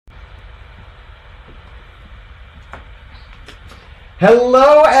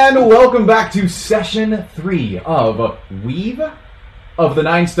Hello and welcome back to Session 3 of Weave of the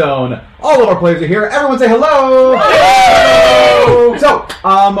Ninestone. All of our players are here. Everyone say hello! Hello! So,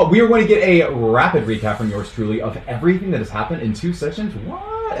 we are going to get a rapid recap from yours truly of everything that has happened in 2 sessions.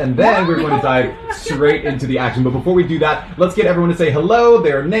 What? And then we're going to dive straight into the action. But before we do that, let's get everyone to say hello,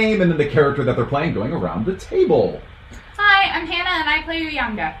 their name, and then the character that they're playing going around the table. Hi, I'm Hannah and I play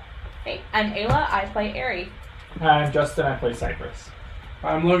Uyanga. Hey, I'm Ayla, I play Aerie. Hi, I'm Justin, I play Cypress.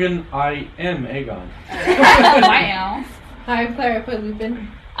 I'm Logan, I am Aegon. Wow. Hi, I'm Claire, I play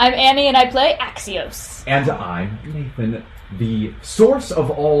Lupin. I'm Annie and I play Axios. And I'm Nathan, the source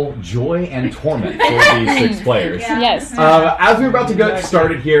of all joy and torment for these 6 players. Yeah. Yes. As we're about to get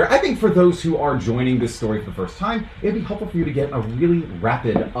started here, I think for those who are joining this story for the first time, it'd be helpful for you to get a really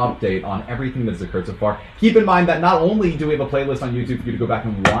rapid update on everything that's occurred so far. Keep in mind that not only do we have a playlist on YouTube for you to go back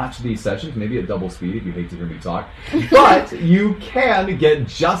and watch these sessions, maybe at double speed if you hate to hear me talk, but you can get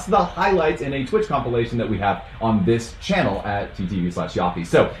just the highlights in a Twitch compilation that we have on this channel at ttv/Yappy.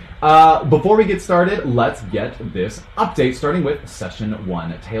 So, before we get started, let's get this update, starting with Session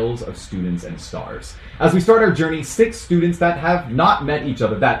 1, Tales of Students and Stars. As we start our journey, 6 students that have not met each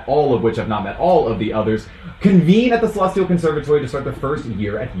other, that all of which have not met all of the others, convene at the Celestial Conservatory to start their first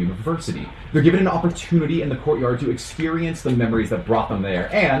year at university. They're given an opportunity in the courtyard to experience the memories that brought them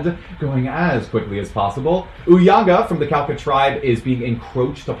there, and, going as quickly as possible, Uyanga from the Kalka tribe is being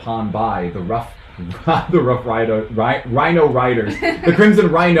encroached upon by the rough Rhino Riders, the Crimson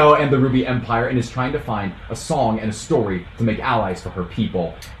Rhino and the Ruby Empire, and is trying to find a song and a story to make allies for her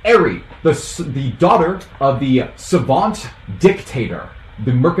people. Aerie, the daughter of the savant dictator,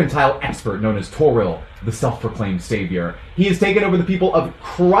 the mercantile expert known as Toril, the self-proclaimed savior. He has taken over the people of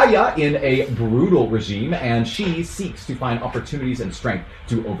Kraya in a brutal regime, and she seeks to find opportunities and strength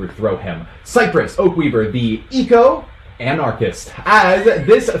to overthrow him. Cypress Oakweaver, the eco-anarchist. As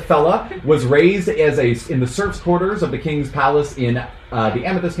this fella was raised as in the serfs' quarters of the king's palace in the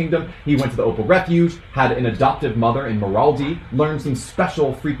Amethyst Kingdom, he went to the Opal Refuge, had an adoptive mother in Moraldi, learned some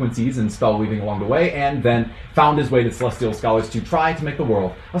special frequencies and spell weaving along the way, and then found his way to Celestial Scholars to try to make the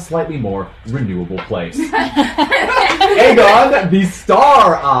world a slightly more renewable place. Aegon, the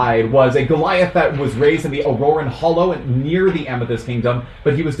Star-Eyed, was a Goliath that was raised in the Auroran Hollow near the Amethyst Kingdom,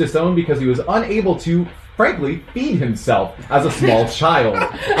 but he was disowned because he was unable to, frankly, feed himself as a small child.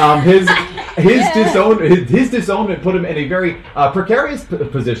 His disownment put him in a very precarious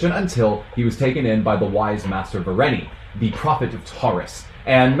position until he was taken in by the wise Master Vareni, the prophet of Taurus.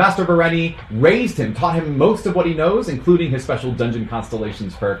 And Master Vareni raised him, taught him most of what he knows, including his special dungeon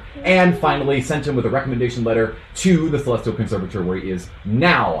constellations perk, and finally sent him with a recommendation letter to the Celestial Conservatory where he is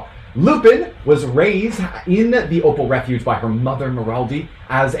now. Lupin was raised in the Opal Refuge by her mother, Moraldi,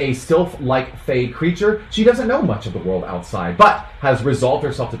 as a sylph-like fey creature. She doesn't know much of the world outside, but has resolved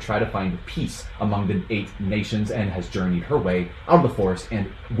herself to try to find peace among the 8 nations and has journeyed her way out of the forest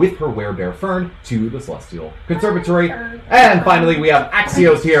and with her werebear Fern to the Celestial Conservatory. And finally, we have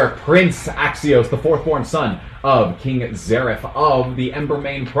Axios here, Prince Axios, the 4th-born son of King Zareth of the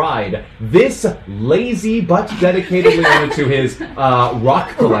Embermane Pride. This lazy but dedicated Leona to his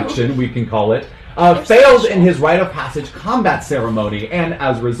rock collection, we can call it, failed in his rite of passage combat ceremony, and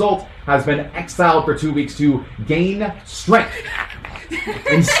as a result has been exiled for 2 weeks to gain strength.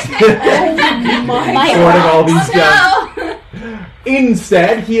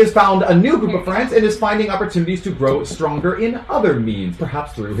 Instead, he has found a new group of friends and is finding opportunities to grow stronger in other means,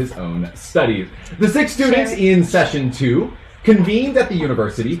 perhaps through his own studies. The 6 students in Session 2 convened at the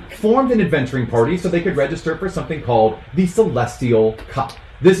university, formed an adventuring party so they could register for something called the Celestial Cup.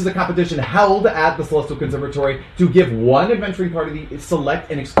 This is a competition held at the Celestial Conservatory to give one adventuring party the select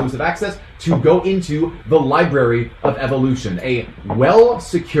and exclusive access to go into the Library of Evolution, a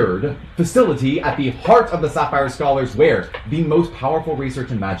well-secured facility at the heart of the Sapphire Scholars where the most powerful research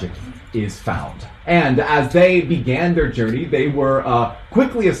in magic is found. And as they began their journey, they were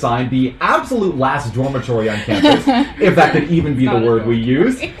quickly assigned the absolute last dormitory on campus, if that could even be the word we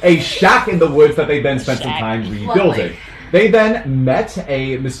use, a shack in the woods that they then spent some time rebuilding. They then met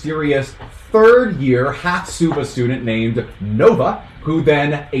a mysterious 3rd-year Hatsuba student named Nova, who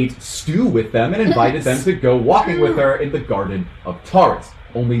then ate stew with them and invited them to go walking with her in the Garden of Taurus.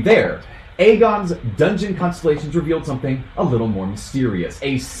 Only there, Aegon's dungeon constellations revealed something a little more mysterious.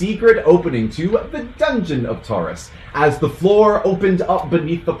 A secret opening to the Dungeon of Taurus, as the floor opened up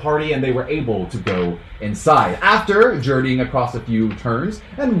beneath the party and they were able to go inside. After journeying across a few turns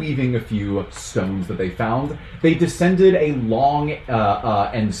and weaving a few stones that they found, they descended a long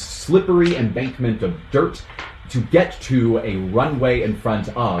and slippery embankment of dirt to get to a runway in front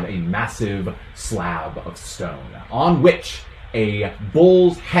of a massive slab of stone, on which a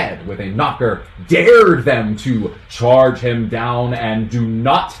bull's head with a knocker dared them to charge him down and do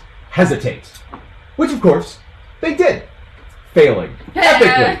not hesitate. Which, of course, they did. Failing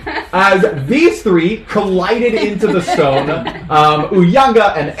epically. As these three collided into the stone,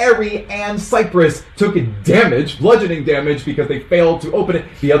 Uyanga and Eri and Cypress took damage, bludgeoning damage, because they failed to open it.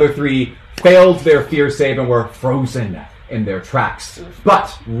 The other three failed their fear save and were frozen in their tracks.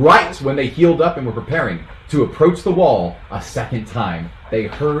 But right when they healed up and were preparing to approach the wall a second time, they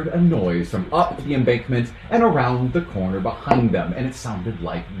heard a noise from up the embankment and around the corner behind them, and it sounded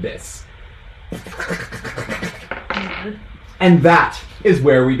like this. And that is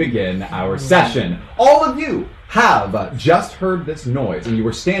where we begin our session. All of you have just heard this noise, and you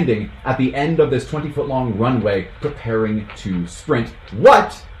were standing at the end of this 20-foot-long runway preparing to sprint.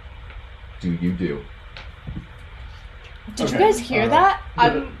 What do you do? Did you guys hear that?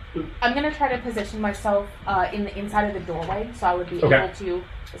 I'm gonna try to position myself in the inside of the doorway, so I would be able to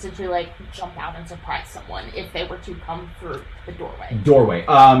essentially like jump out and surprise someone if they were to come through the doorway.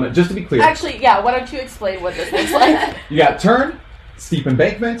 Just to be clear. Actually, yeah. Why don't you explain what this looks like? You got turn, steep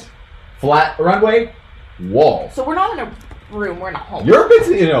embankment, flat runway, wall. So we're not in a room. We're in a hallway. You're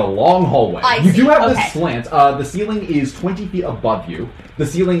basically in a long hallway. You do have this slant. The ceiling is 20 feet above you. The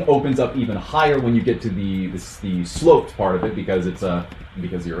ceiling opens up even higher when you get to the sloped part of it because it's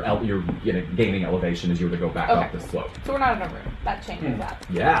because you're gaining elevation as you were to go back up the slope. So we're not in a room. That changes that.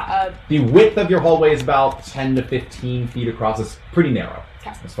 Yeah. The width of your hallway is about 10 to 15 feet across. It's pretty narrow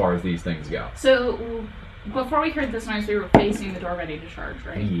as far as these things go. So before we heard this noise, we were facing the door ready to charge,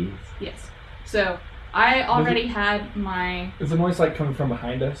 right? Yes. So I already had my... Is the noise like coming from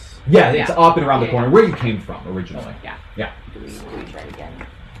behind us? Yeah, it's up and around the corner. Where you came from originally. Yeah. Do we try again?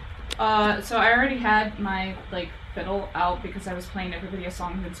 So I already had my fiddle out because I was playing everybody a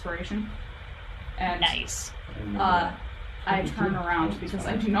song of inspiration. And nice. I turn around because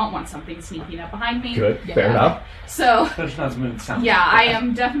I do not want something sneaking up behind me. Good, fair enough. So that's not smooth sound. Yeah, I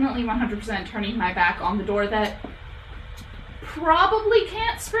am definitely 100% turning my back on the door that probably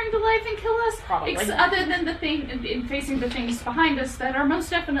can't spring to life and kill us. Probably. Other than the thing in facing the things behind us that are most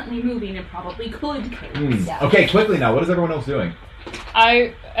definitely moving and probably could kill us. Yeah. Okay, quickly now. What is everyone else doing?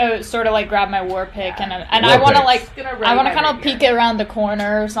 I sort of grab my war pick and I want to kind of peek around the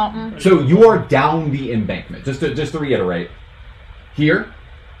corner or something. So you are down the embankment. Just to reiterate, here,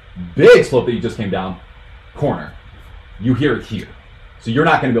 big slope that you just came down, corner. You hear it here. So you're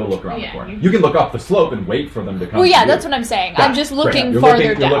not going to be able to look around the corner. You can look up the slope and wait for them to come. Well, yeah, that's what I'm saying. I'm just looking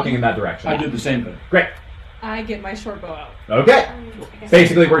farther down. You're looking in that direction. I do the same thing. Great. I get my short bow out. Okay.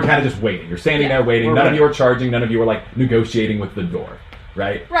 Basically, we're kind of just waiting. You're standing there waiting. None of you are charging. None of you are negotiating with the door,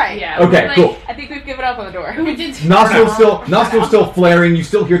 right? Right. Yeah. Okay. Cool. I think we've given up on the door. We did. Nostrils still flaring. You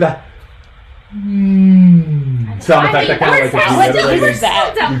still hear that sound effect that kind of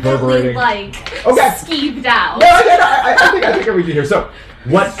reverberating. Skeeved out. No, I think I read you here. So,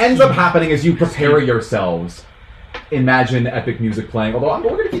 what ends up happening is you prepare yourselves. Imagine epic music playing. Although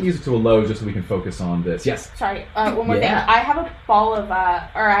we're going to get music to a low just so we can focus on this. Yes. Sorry. One more thing. I have a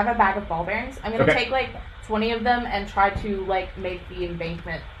I have a bag of ball bearings. I'm going to take 20 of them and try to make the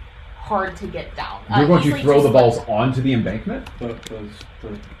embankment hard to get down. You're going to throw the balls onto the embankment? You're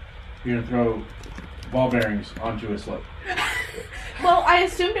going to throw ball bearings onto a slope. Well, I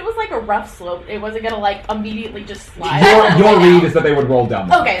assumed it was a rough slope. It wasn't gonna immediately just slide. Your read is that they would roll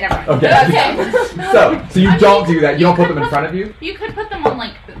down. Okay, never mind. Okay. So you don't do that. You don't put them in front of you. You could put them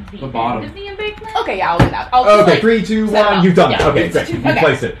on the bottom end of the embankment. Okay, yeah, I'll do that. Okay, 3, 2, 1. You've done that. Okay, great. You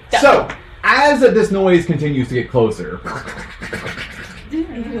placed it. So as this noise continues to get closer,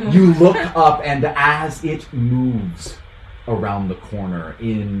 you look up, and as it moves around the corner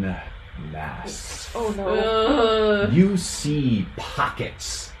in mass. Oh no. You see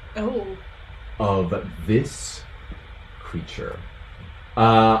pockets of this creature.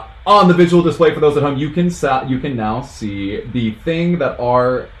 On the visual display for those at home, you can now see the thing that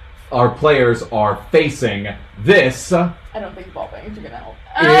our players are facing. This I don't think ball bearings are gonna help.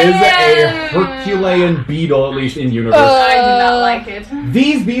 Is a Herculean beetle, at least in universe. I do not like it.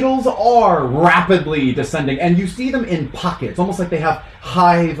 These beetles are rapidly descending, and you see them in pockets, almost like they have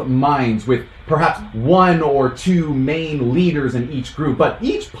hive minds with perhaps 1 or 2 main leaders in each group. But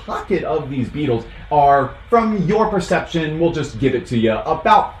each pocket of these beetles are, from your perception, we'll just give it to you,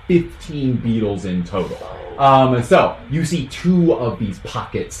 about 15 beetles in total. So you see 2 of these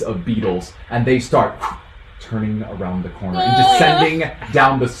pockets of beetles, and they start turning around the corner and descending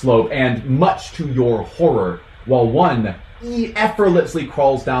down the slope, and much to your horror, while one effortlessly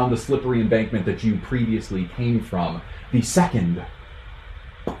crawls down the slippery embankment that you previously came from, the second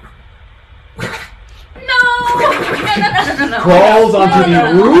crawls onto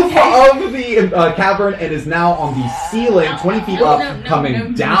the roof of the cavern and is now on the ceiling, 20 feet up,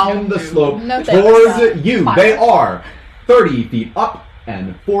 coming down the slope towards you. They are 30 feet up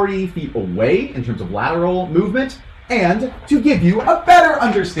and 40 feet away in terms of lateral movement. And to give you a better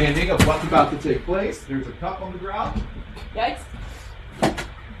understanding of what's about to take place, there's a cup on the ground. Yikes.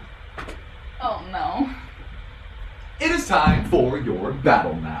 Oh no. It is time for your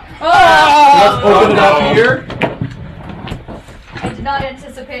battle map. Oh! So let's open it up here. I did not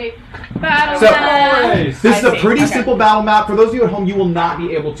anticipate Battle So, map. this is a pretty simple battle map. For those of you at home, you will not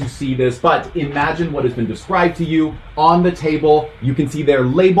be able to see this, but imagine what has been described to you on the table. You can see there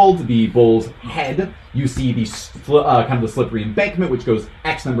labeled the bull's head. You see the kind of the slippery embankment, which goes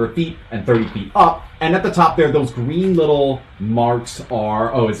X number of feet and 30 feet up. And at the top there, those green little marks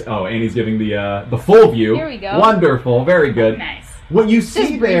are... Annie's giving the full view. Here we go. Wonderful. Very good. Nice. What you see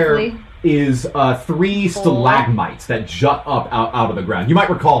Just there briefly. is 3 stalagmites that jut up out of the ground. You might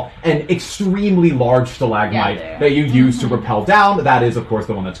recall an extremely large stalagmite that you use to rappel down. That is, of course,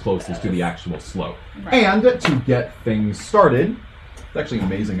 the one that's closest to the actual slope. Right. And to get things started, it's actually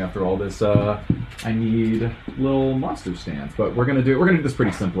amazing after all this. I need little monster stands, but we're gonna do this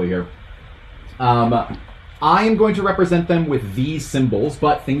pretty simply here. I am going to represent them with these symbols,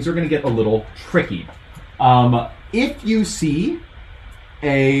 but things are going to get a little tricky. If you see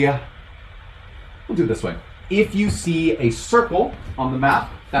we'll do it this way. If you see a circle on the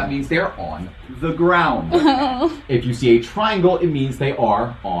map, that means they're on the ground. If you see a triangle, it means they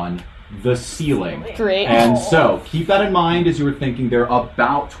are on the ceiling. Great. And so, keep that in mind as you were thinking they're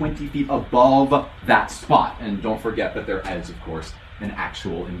about 20 feet above that spot. And don't forget that there is, of course, an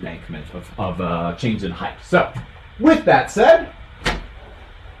actual embankment of change in height. So, with that said,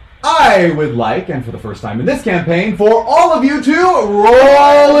 I would like, and for the first time in this campaign, for all of you to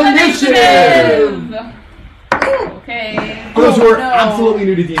roll initiative! Okay. For those who are absolutely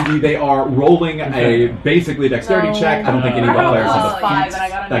new to D&D, they are rolling basically a dexterity check. I don't think any of the players have a feat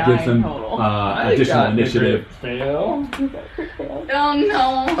that gives them additional initiative. Fail. Oh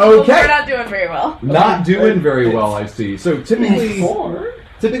no. Okay. We're not doing very well. Not doing very well, I see. So typically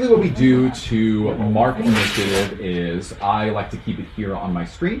what we do to mark initiative is I like to keep it here on my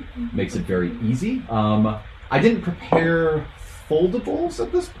screen. Makes it very easy. I didn't prepare foldables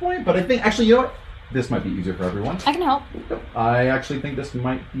at this point, but I think, actually, you know what? This might be easier for everyone. I can help. I actually think this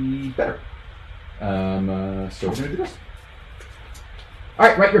might be better. So we're going to do this.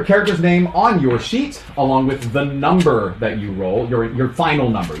 Alright, write your character's name on your sheet, along with the number that you roll, your final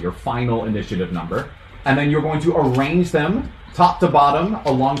number, your final initiative number. And then you're going to arrange them top to bottom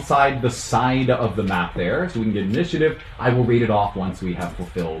alongside the side of the map there, so we can get initiative. I will read it off once we have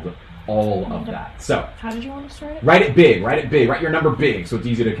fulfilled all of that. So, How did you want to start it? write it big, write your number big, so it's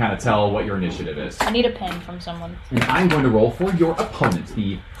easy to kind of tell what your initiative is. I need a pen from someone. And I'm going to roll for your opponent,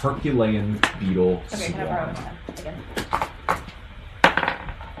 the Herculean Beetle Okay, can I borrow Swarm. a pen again?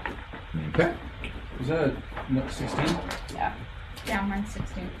 Okay. Was that a 16? Yeah. Yeah, mine's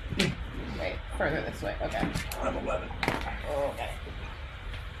 16. Wait, further this way. Okay. I'm 11. Okay.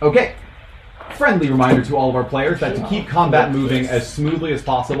 Okay. Friendly reminder to all of our players that to keep combat moving as smoothly as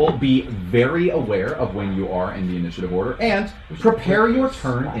possible, be very aware of when you are in the initiative order, and prepare your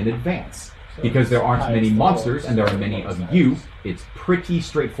turn in advance. Because there aren't many monsters, and there are many of you, it's pretty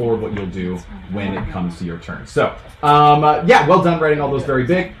straightforward what you'll do when it comes to your turn. So, yeah, well done writing all those very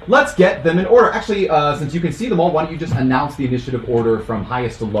big. Let's get them in order. Actually, since you can see them all, why don't you just announce the initiative order from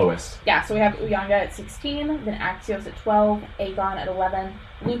highest to lowest? Yeah, so we have Uyanga at 16, then Axios at 12, Aegon at 11,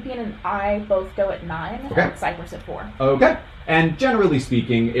 Lupian and I both go at 9, Okay. and Cypress at 4. Okay. And generally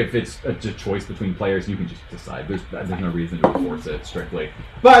speaking, if it's a choice between players, you can just decide. There's no reason to enforce it strictly.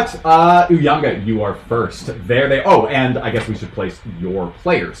 But, Uyanga, you are first. Oh, and I guess we should place your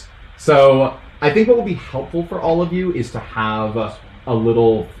players. So, I think what will be helpful for all of you is to have a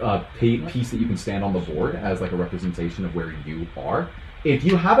little piece that you can stand on the board as like a representation of where you are. If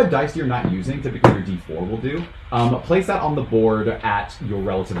you have a dice you're not using, typically your D4 will do, place that on the board at your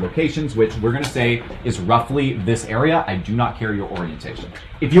relative locations, which we're going to say is roughly this area. I do not care your orientation.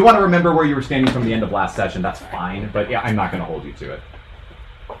 If you want to remember where you were standing from the end of last session, that's fine, but yeah, I'm not going to hold you to it.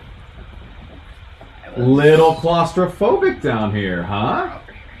 Little claustrophobic down here, huh?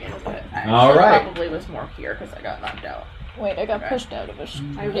 All right. Probably was more here because I got knocked out. Wait, I got pushed out of a...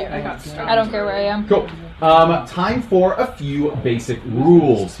 I got stuck. I don't care where I am. Cool. Time for a few basic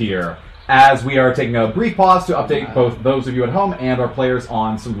rules here, as we are taking a brief pause to update both those of you at home and our players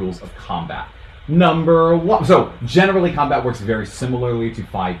on some rules of combat. Number 1. So, generally, combat works very similarly to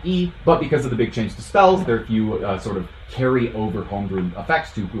 5e, but because of the big change to spells, there are a few sort of carry over homebrew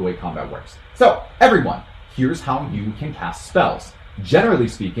effects to the way combat works. So, everyone, here's how you can cast spells. Generally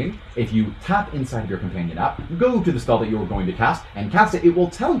speaking, if you tap inside of your companion app, go to the spell that you're going to cast, and cast it, it will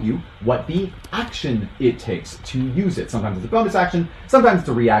tell you what the action it takes to use it. Sometimes it's a bonus action, sometimes it's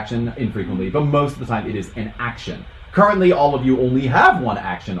a reaction, infrequently, but most of the time it is an action. Currently, all of you only have one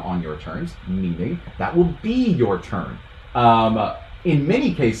action on your turns, meaning that will be your turn. In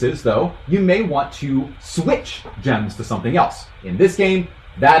many cases, though, you may want to switch gems to something else. In this game,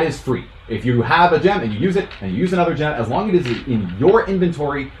 that is free. If you have a gem and you use it, and you use another gem, as long as it is in your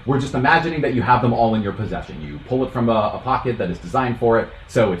inventory, we're just imagining that you have them all in your possession. You pull it from a pocket that is designed for it,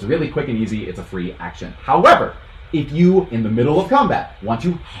 so it's really quick and easy. It's a free action. However, if you, in the middle of combat, want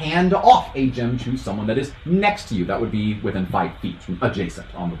to hand off a gem to someone that is next to you, that would be within 5 feet,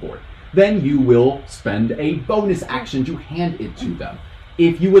 adjacent on the board, then you will spend a bonus action to hand it to them.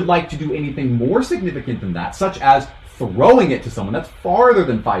 If you would like to do anything more significant than that, such as throwing it to someone that's farther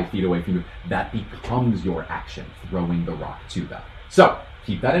than 5 feet away from you, that becomes your action, throwing the rock to them. So,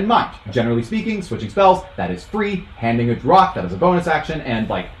 keep that in mind. Generally speaking, switching spells, that is free. Handing a rock, that is a bonus action. And,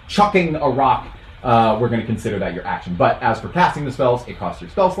 like, chucking a rock, we're going to consider that your action. But as for casting the spells, it costs your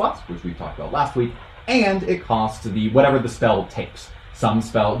spell slots, which we talked about last week, and it costs whatever the spell takes. Some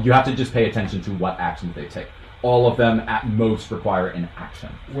spell, you have to just pay attention to what actions they take. All of them, at most, require an action.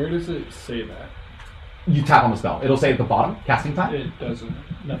 Where does it say that? You tap on the spell. It'll say at the bottom, casting time. It doesn't.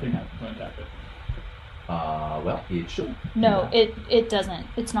 Nothing happens when I tap it. Well, it should. No, it doesn't.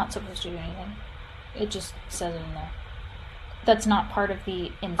 It's not supposed to do anything. It just says it in there. That's not part of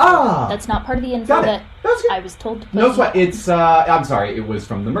the info. That's not part of the info that I was told to put. No sweat. It's, I'm sorry, it was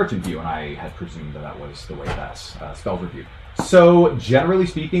from the merchant view, and I had presumed that was the way that spells were viewed. So, generally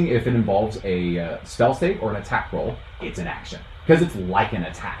speaking, if it involves a spell save or an attack roll, it's an action. Because it's like an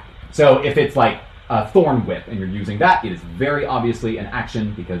attack. So, if it's like a Thorn Whip and you're using that, it is very obviously an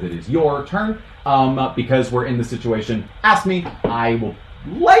action because it is your turn. Because we're in the situation, ask me, I will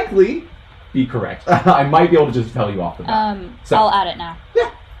likely be correct. I might be able to just tell you off the bat. So, I'll add it now.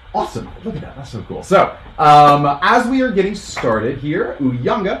 Yeah, awesome. Look at that. That's so cool. So, as we are getting started here,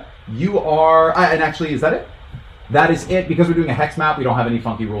 Uyanga, you are... and actually, is that it? That is it. Because we're doing a hex map, we don't have any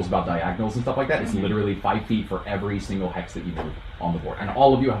funky rules about diagonals and stuff like that. It's literally 5 feet for every single hex that you move on the board. And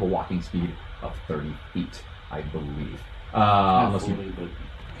all of you have a walking speed of 30 feet, I believe. Unless you...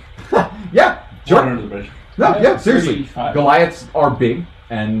 yeah, sure. Under the bridge. No, yeah, seriously. 35. Goliaths are big,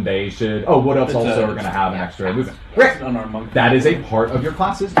 and they should... Oh, Wood Elves also are going to have an extra movement. Great. That is a part of your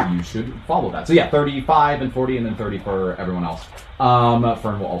classes. You should follow that. So yeah, 35 and 40, and then 30 for everyone else.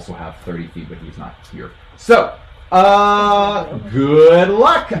 Fern will also have 30 feet, but he's not here. So, good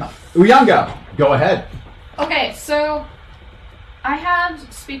luck. Uyanga, go ahead. Okay, so I had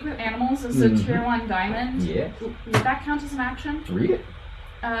Speak with Animals as a tier 1 diamond. Yeah. Would that count as an action? Read it.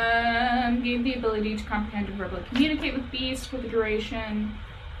 Gave the ability to comprehend and verbally communicate with beasts for the duration.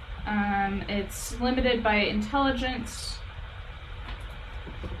 It's limited by intelligence,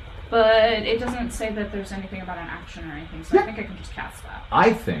 but it doesn't say that there's anything about an action or anything, so I think I can just cast that.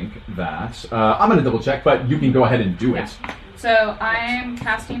 I think that... I'm going to double check, but you can go ahead and do it. So I'm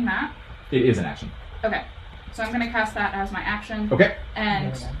casting that. It is an action. Okay. So I'm going to cast that as my action. Okay.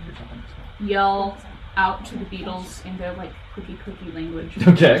 And yell out to the beetles in their, like, clicky language.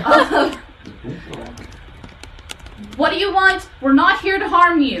 Okay. What do you want? We're not here to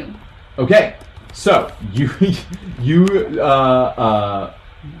harm you. Okay. So, you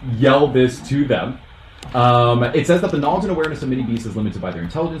yell this to them. It says that the knowledge and awareness of many beasts is limited by their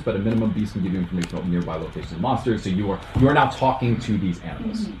intelligence, but a minimum beast can give you information about nearby locations and monsters. So you are now talking to these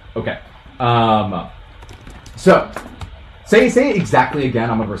animals. Mm-hmm. Okay. So say it exactly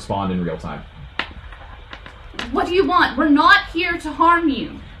again. I'm gonna respond in real time. What do you want? We're not here to harm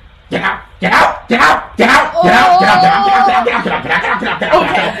you. Get out! Get out! Get out! Get out! Get out! Get out! Get out! Get out! Get out! Get out! Get out! Get out! Get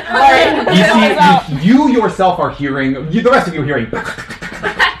out! Get out! You see, you yourself are hearing. The rest of you are hearing.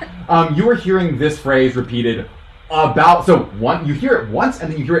 You are hearing this phrase repeated about. So you hear it once,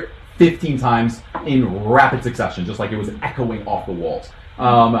 and then you hear it 15 times in rapid succession, just like it was echoing off the walls.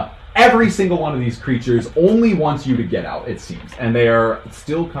 Every single one of these creatures only wants you to get out, it seems, and they are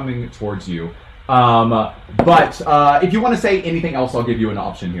still coming towards you. But if you want to say anything else, I'll give you an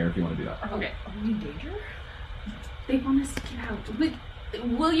option here if you want to do that. Okay. Are we in danger? They want us to get out.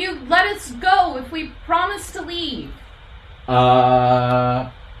 Will you let us go if we promise to leave? Why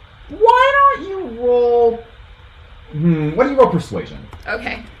don't you roll... why don't you roll persuasion?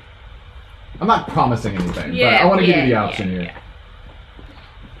 Okay. I'm not promising anything, but I want to give you the option here.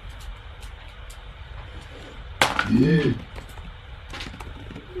 Yeah.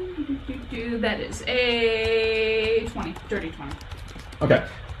 That is a 20. Dirty 20. Okay.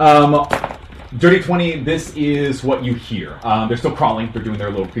 Dirty 20, this is what you hear. They're still crawling. They're doing their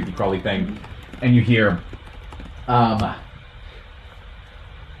little creepy crawly thing. And you hear,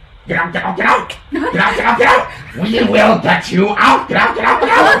 get out, get out, get out! Get out, get out, get out! We will get you out! Get out, get out, get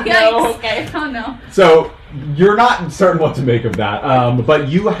out! No, okay. Oh no. So, you're not certain what to make of that, but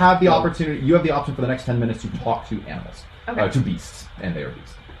you have the opportunity, you have the option for the next 10 minutes to talk to animals. Okay. To beasts, and they are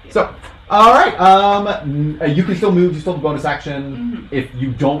beasts. So, alright, you can still move, you still have a bonus action. If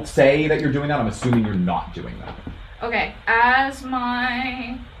you don't say that you're doing that, I'm assuming you're not doing that. Okay, as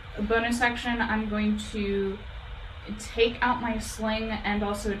my bonus action, I'm going to take out my sling and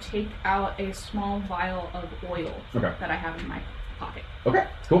also take out a small vial of oil that I have in my pocket. Okay,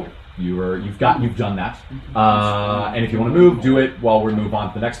 cool. You've done that. And if you want to move, do it while we move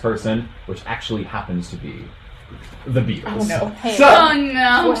on to the next person, which actually happens to be the Beatles. Oh no. Hey, Oh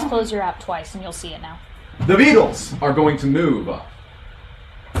no. Force close your app twice and you'll see it now. The Beatles are going to move.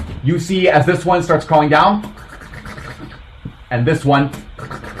 You see as this one starts crawling down, and this one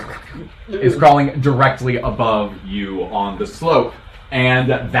is crawling directly above you on the slope. And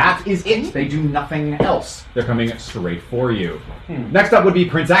that is it. They do nothing else. They're coming straight for you. Next up would be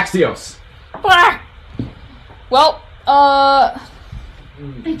Prince Axios. Well,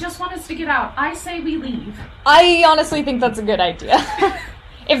 They just want us to get out. I say we leave. I honestly think that's a good idea.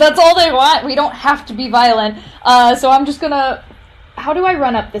 If that's all they want, we don't have to be violent. So I'm just gonna... How do I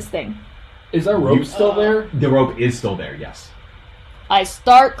run up this thing? Is our rope still there? The rope is still there, yes. I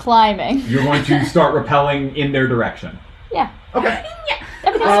start climbing. You're going to start rappelling in their direction. Yeah. Okay.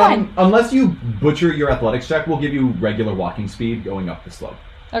 Everything's fine. Unless you butcher your athletics check, we'll give you regular walking speed going up the slope.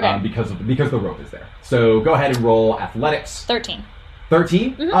 Okay. Because the rope is there. So go ahead and roll athletics. 13.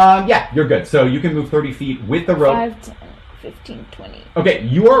 13? Mm-hmm. Yeah, you're good. So you can move 30 feet with the rope. 5, 10, 15, 20. Okay,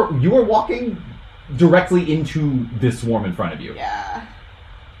 you are walking directly into this swarm in front of you. Yeah.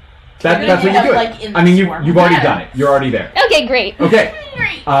 That's what you do. Like, in I mean, the you've already done it. You're already there. Okay, great. Okay.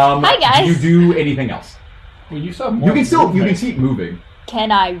 Hi, guys. Do you do anything else? Well, you saw more. You can keep moving.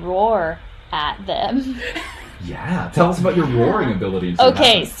 Can I roar at them? Yeah. Tell us about your roaring abilities.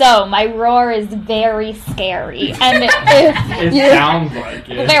 Okay, so my roar is very scary, and It sounds like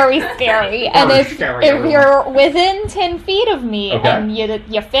it. very scary. And if you're within 10 feet of me and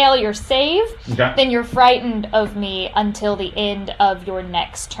you fail your save, then you're frightened of me until the end of your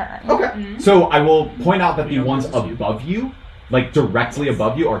next turn. Okay. So I will point out that the ones above you, like directly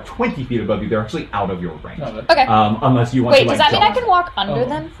above you, are 20 feet above you. They're actually out of your range. Okay. Unless you want Wait, to. does that mean I can walk under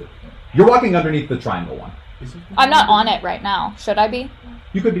them? You're walking underneath the triangle one. I'm not on it right now. Should I be?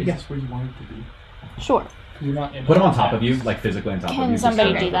 You could be. Yes, where you want it to be. Sure. You're not in Put them on top of you, like physically on top of you. Can just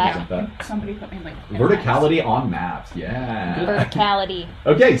somebody so do that? Somebody put me like Verticality on maps, yeah. Verticality.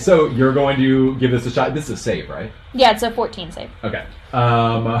 Okay, so you're going to give this a shot. This is a save, right? Yeah, it's a 14 save. Okay.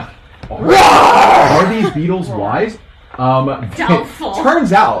 Are these beetles wise? Doubtful.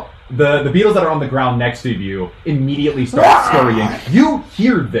 Turns out the beetles that are on the ground next to you immediately start scurrying. You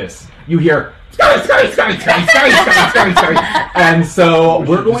hear this. You hear scurry. And so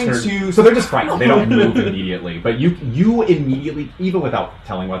we're going to. So they're just frightened. They don't move immediately. But you immediately, even without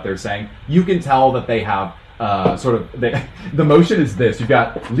telling what they're saying, you can tell that they have the motion is this. You've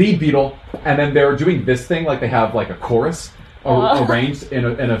got lead beetle, and then they're doing this thing like they have like a chorus arranged in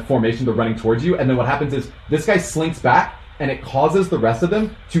a formation. They're running towards you, and then what happens is this guy slinks back, and it causes the rest of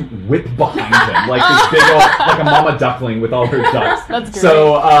them to whip behind him like this big old, like a mama duckling with all her ducks. That's great.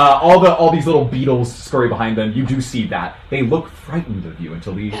 So all these little beetles scurry behind them. You do see that they look frightened of you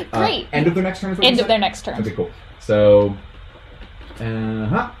until the end of their next turn. End of their next turn. Okay, cool. So,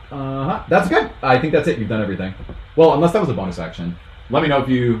 that's good. I think that's it. You've done everything. Well, unless that was a bonus action. Let me know if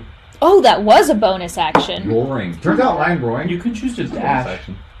you Oh, that was a bonus action. roaring. Turns out lion roaring. You can choose to is a bonus dash.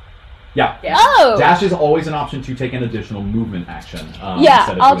 action. Yeah. Oh! Dash is always an option to take an additional movement action. Yeah,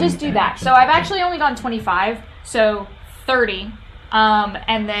 instead of I'll doing just do an that. action. So I've actually only gone 25, so 30.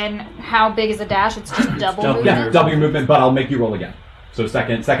 And then how big is a dash? It's just double movement? Yeah, double your movement, but I'll make you roll again. So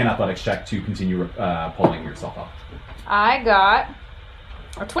second athletics check to continue pulling yourself up. I got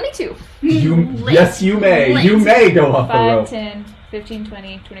a 22. Yes, you may. You may go up the 5, rope. 10, 15,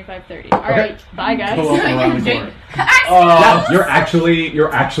 20, 25, 30. Alright, bye guys. Go up around the corner. Yeah, you're actually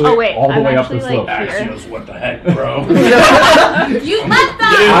Oh, wait, all the I'm way up the actually, slope. like, here. Axios, what the heck, bro? You let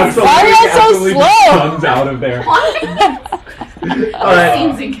them! Absolutely, Why am I so absolutely slow? comes out of there. All right.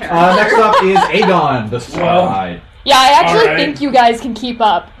 Seems in character. Next up is Aegon, the Stride. Yeah, I actually Alright. think you guys can keep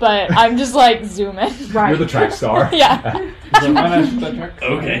up, but I'm just like zooming. You're the track star. Yeah.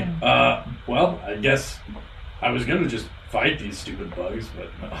 Okay. Well, I guess I was gonna just fight these stupid bugs,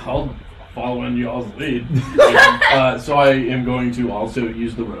 but I'll following y'all's lead. So I am going to also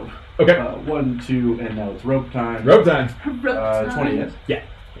use the rope. Okay. 1, 2, and now it's rope time. Rope time. 20 hits. Yeah.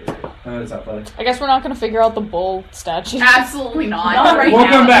 It's athletic. I guess we're not going to figure out the bull statue. Absolutely not. Not right We'll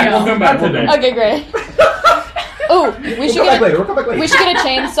now. come back. We'll come back. Okay, great. Oh, we should We'll come back later. We should get a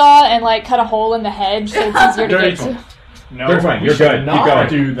chainsaw and like cut a hole in the hedge so it's easier to get to. No, You're fine. You're good. Not Keep going.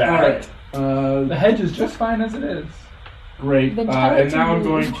 do that. All right. The hedge is just fine as it is. Great. Then tell it And to now I'm me.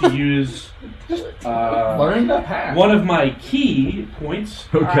 going to use Learn the path. one of my key points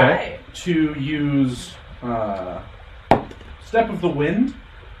Okay. to use Step of the Wind,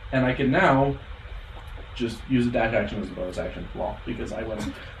 and I can now just use a dash action as a bonus action. Well, because I win.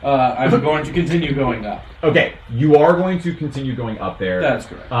 I'm going to continue going up. Okay. You are going to continue going up there. That's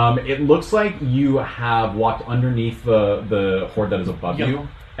correct. It looks like you have walked underneath the horde that is above you,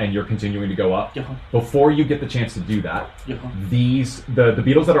 and you're continuing to go up. Before you get the chance to do that, the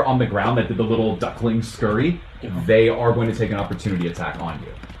beetles that are on the ground that did the little duckling scurry, they are going to take an opportunity attack on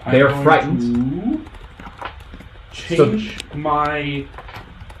you. They are frightened.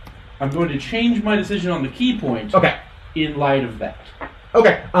 I'm going to change my decision on the key point. Okay. In light of that.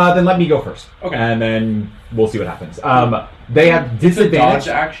 Okay. Then let me go first. Okay. And then we'll see what happens. They have disadvantage. Dodge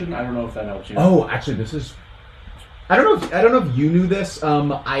action. I don't know if that helps you. Oh, actually, this is. I don't know if you knew this.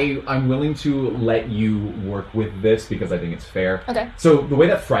 I'm willing to let you work with this because I think it's fair. Okay. So the way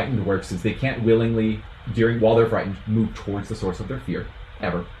that frightened works is they can't willingly, while they're frightened, move towards the source of their fear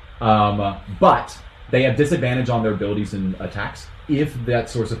ever. But they have disadvantage on their abilities and attacks if that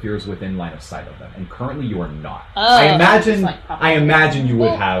source of fear is within line of sight of them. And currently, you are not. I imagine you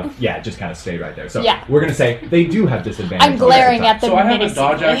would have. Yeah, just kind of stay right there. So we're gonna say they do have disadvantage. I'm glaring at them. So I have a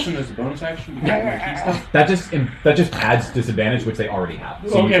dodge action as a bonus action. That just adds disadvantage, which they already have.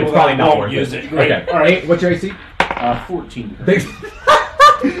 So okay, it's probably not worth use it. Great. Okay. All right. Hey, what's your AC? 14. Thanks.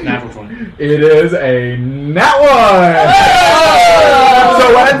 Natural 20. It is a nat one!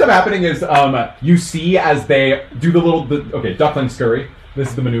 So what ends up happening is you see as they do the duckling scurry. This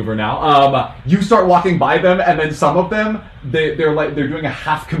is the maneuver now. You start walking by them, and then some of them they're doing a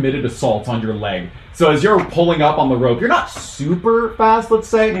half committed assault on your leg. So as you're pulling up on the rope, you're not super fast, let's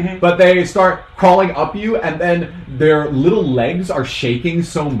say, but they start crawling up you, and then their little legs are shaking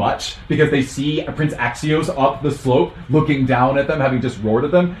so much because they see Prince Axios up the slope, looking down at them, having just roared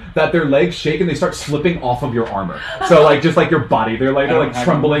at them, that their legs shake and they start slipping off of your armor. So like just like your body, they're like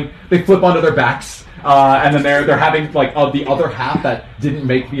trembling. They flip onto their backs. And then they're having like the other half that didn't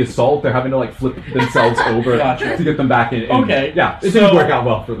make the assault. They're having to like flip themselves over to get them back in. Okay, yeah, it didn't work out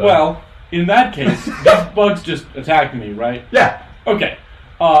well for them. Well, in that case, these bugs just attacked me, right? Yeah. Okay.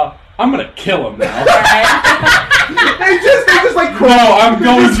 I'm gonna kill them now. they just like no, I'm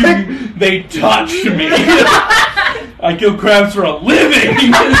going to. They touched me. I kill crabs for a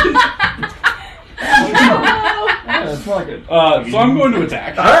living. So I'm going to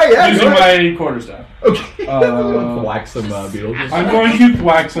attack. All right, yeah, using my quarterstaff. Okay. Whack some beetles. I'm going to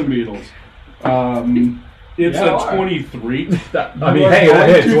whack some beetles. It's a 23. Hey, it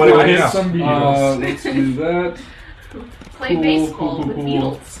hits. What do you hit? Let's do that. Play baseball with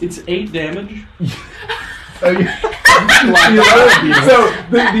beetles. It's 8 damage. So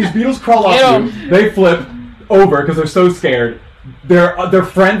these beetles crawl up you. They flip over because they're so scared. Their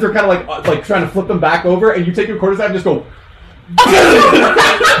friends are kind of like trying to flip them back over, and you take your quarterstaff and just go,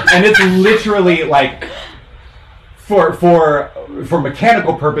 and it's literally like for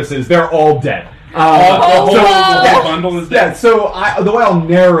mechanical purposes, they're all dead. The bundle is dead. Yeah, so the way I'll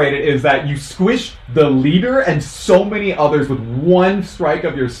narrate it is that you squish the leader and so many others with one strike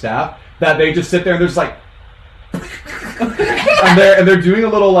of your staff that they just sit there and they're just like. and they're doing a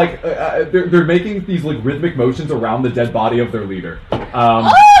little like they're making these like rhythmic motions around the dead body of their leader.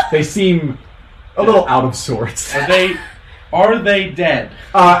 They seem a little out of sorts. Are they dead?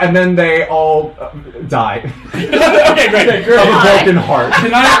 And then they all die. Okay, great. Of a broken heart.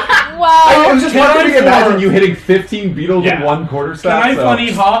 Can I? Wow. I was just wondering, imagine you hitting 15 beetles in one quarterstaff. Can I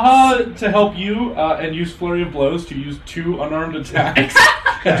funny haha to help you and use flurry of blows to use 2 unarmed attacks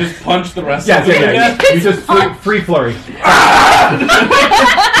and just punch the rest of them? Yeah. You just free flurry.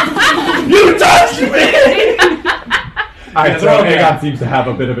 You touched me! Alright, so Aegon seems to have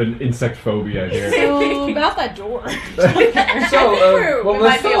a bit of an insect phobia here. So about that door. We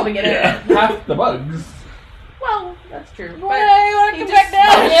might be able to get in. Half the bugs. Well, that's true. Well, you want to come back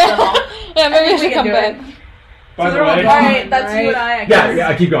down? Yeah, maybe we should come back. By the way, alright, that's you and I guess.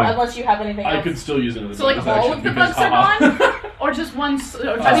 Yeah, keep going. Unless you have anything else. I could still use it as a So like all of the bugs are gone? Or just one? Or just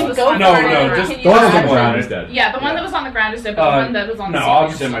No, just the one on the ground is dead. Yeah, the one that was on the ground is dead, but the one that was on the No, ceiling I'll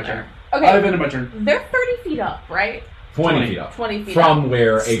is just end my still turn. there. Okay. I've ended my turn. They're 30 feet up, right? 20 feet up. 20 feet from up.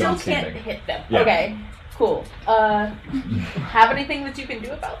 where Still Aegon's can't standing. hit them. Yeah. Okay, cool. Have anything that you can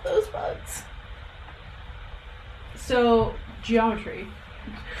do about those bugs? So, geometry.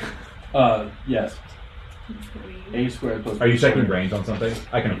 Yes. A squared plus. Are you B checking squared range on something?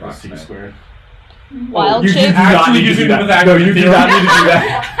 I can equals C approximate. squared. Wild You do shape. not Actually need to using do the that. math No, you do theorem. not need to do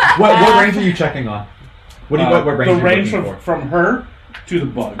that. What range are you checking on? What range The are you range looking for? from her to the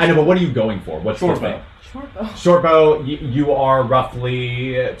bug. I know, but what are you going for? What's Short the thing? bow. Short bow. Short bow, you are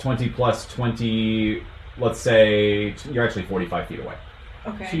roughly 20 plus 20, let's say, you're actually 45 feet away.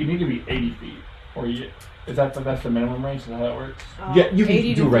 Okay. So you need to be 80 feet. Or you, that's the minimum range? Is that how that works? Yeah, you 80 can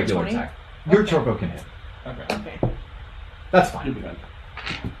to do a regular 20? attack. Your Okay. short bow can hit. Okay. Okay. That's You'll fine. be fine.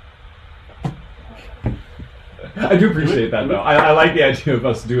 I do appreciate that, though. I like the idea of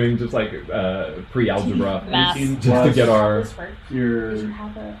us doing just like pre-algebra Math. 18 just to plus get our... your. You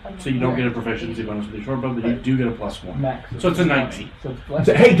have So you don't get a proficiency bonus with your short bow, but you do get a +1. Max. So it's a 19. So it's less.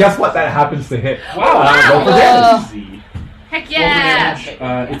 Hey, guess what? That happens to hit. Wow! Roll for Wow. damage. Easy. Heck Roll for yeah!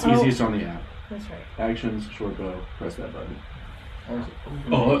 damage. It's easiest on the app. That's right. Actions, short bow, press that button. Or is it-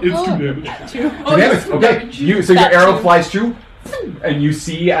 Oh, it's 2 damage. Two. So damage. Okay. So your That arrow too. flies through, and you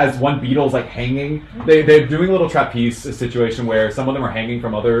see as one beetle's like hanging. They're doing a little trapeze situation where some of them are hanging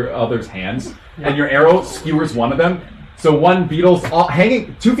from others' hands, and your arrow skewers one of them. So one beetle's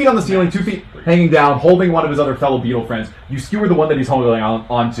hanging 2 feet on the ceiling, 2 feet hanging down, holding one of his other fellow beetle friends. You skewer the one that he's holding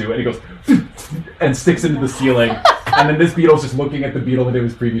onto, and he goes and sticks into the ceiling. And then this beetle's just looking at the beetle that it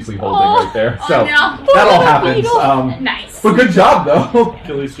was previously holding right there. So no. that all happens. Nice. But good job, though.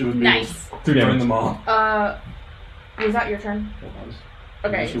 Kill these 2 beetles. Nice. 2 Burn damage. them all. Was that your turn? Okay,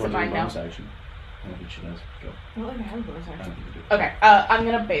 Unless you is it want to do a mine now? bonus action. I don't think she does. Go. I don't think I have a bonus I action. don't think you do. Okay, I'm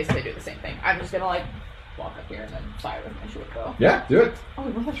gonna basically do the same thing. I'm just gonna like walk up here and then fire with my short bow. Yeah, do it. Oh,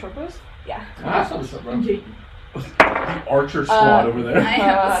 we both have short bows? Yeah. Ah, so it's bro. The archer squad over there. I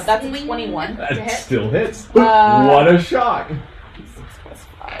have a That's a swing. 21 to That hit. still hits. Uh, What a shock. 6 plus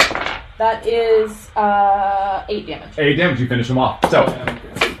 5. That is 8 damage. 8 damage, you finish him off. So,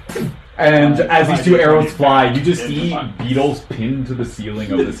 and as these 2 arrows fly, you just see beetles pinned to the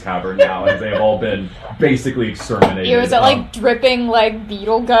ceiling of this cavern now, as they have all been basically exterminated. Ew, is it like dripping like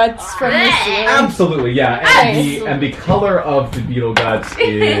beetle guts from the ceiling? Absolutely, yeah. And the color of the beetle guts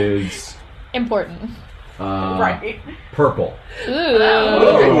is Important. Right. purple. Ooh.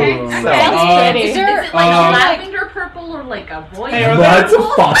 Okay. So, Sounds pretty. Is it like lavender purple or like a royal Hey, are let's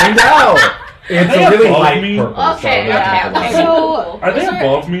purple? find out. It's they a really above light me? purple. Okay, so that's okay, what okay. it is. So- Are they Is there-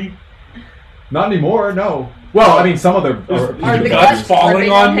 above me? Not anymore, no. Well, I mean, some of them Are the guts guts falling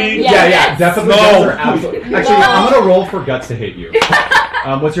on me? Yeah. Yeah, Yes. definitely. No. Guts are absolutely. Actually, I'm gonna roll for guts to hit you.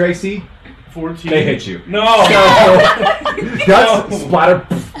 What's your AC? 14. They hit you. No! So, guts No. splatter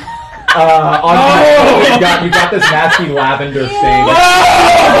on you got this nasty lavender stain.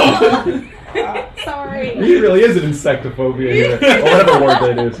 Sorry. He really is an insectophobia here, or whatever word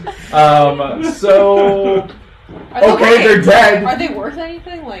that is. So okay, they're dead. Are they worth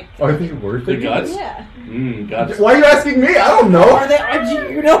anything? Like, Are they worth The it? guts? yeah. Guts. Why are you asking me? I don't know. Are they?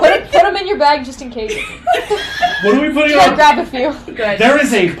 Do you know what? Put them in your bag just in case. What are we putting Yeah, on? grab a few. Good. There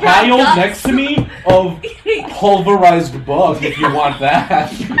is a pile guts. next to me of pulverized bug if you want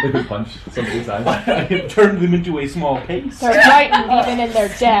that. They could punch somebody's eyes. I have turned them into a small case. They're frightened even in their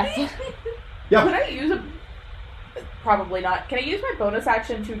death. Yeah. Can I use a... Probably not. Can I use my bonus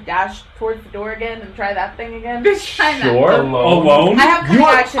action to dash towards the door again and try that thing again? Sure. Alone? I have You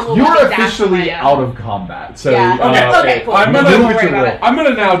cunning action. will are let me dash officially my, out of combat. So Yeah. Okay, cool. I'm gonna- Don't move worry to about roll. it. I'm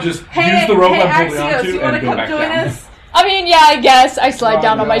gonna now just Hey, use the rope hey, I'm holding Axios, onto you want and to go come back join down. us? I mean, yeah, I guess. I slide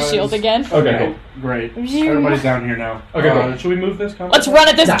down on my guys. shield again. Okay, cool. Great. Everybody's down here now. Okay, cool. Should we move this? Let's run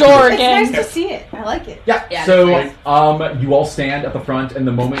at this door It's nice again. to see it. I like it. Yeah. Yeah, So, it's you all stand at the front, and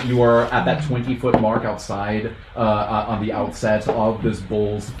the moment you are at that 20-foot mark outside, on the outset of this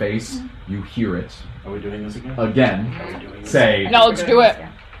bull's face, you hear it Are we doing this again? again. Are we doing this? Say, No, let's do it.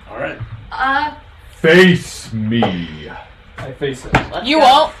 All right. "Face me." I face it. You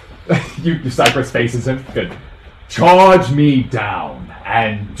won't. you Cypress faces him. Good. Charge me down,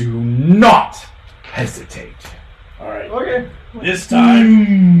 and do not hesitate. All right. Okay. This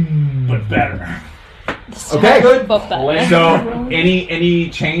time, but better. Okay, good. But better. So, any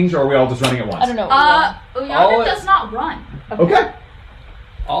change, or are we all just running at once? I don't know. Uyana does not run. Okay.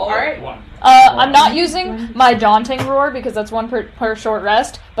 All right. One. I'm not using my daunting roar because that's one per short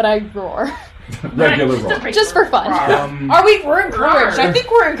rest, but I roar. Regular roll. Just for fun. We're encouraged. I think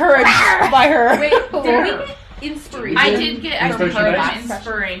we're encouraged by her. Wait, did we get inspiration? I did get Inspiration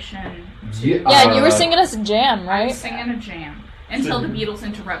inspiration. Yeah, and you were singing us a jam, I right? was singing a jam until the Beatles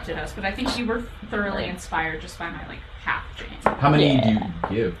interrupted us, but I think you were thoroughly inspired just by my half chain. How many do you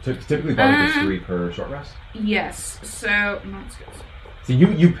give? Typically, probably just 3 per short rest. Yes. So not skills. So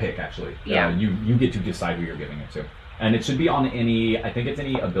you pick actually. Yeah. You get to decide who you're giving it to, and it should be on any. I think it's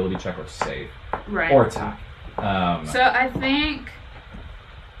any ability check or save, right, or attack. So I think.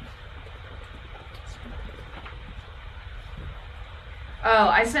 Oh,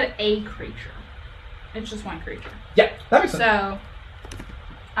 I said a creature. It's just one creature. Yeah, that makes sense. So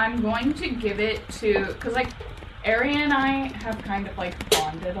I'm going to give it to, because like Ari and I have kind of like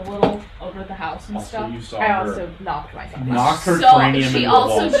bonded a little over the house and stuff. You saw I her also knocked myself. knocked her So cranium she into the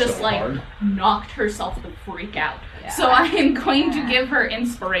also wall just so like hard. knocked herself the freak out. Yeah. So I am going to give her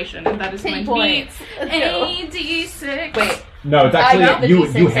inspiration, and that is going to be a d6. Wait. No, it's I got actually the you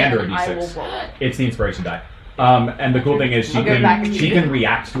D6 hand her a and I will d6. roll it. It's the inspiration die. And the cool thing is I'll give it back to she you. can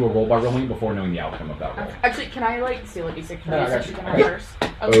react to a roll by rolling before knowing the outcome of that roll. Actually, can I like steal a d6 from No, you I so got she you. can Yeah. reverse?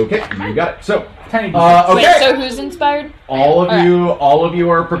 Okay, you got it. So, Tiny okay. Wait, so who's inspired? all of you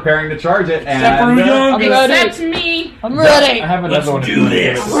are preparing to charge it, and Except for young. I'm ready. Except me. I'm ready. I have another Let's one. do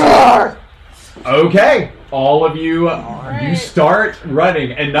this. Roar. okay, all of you, you right. start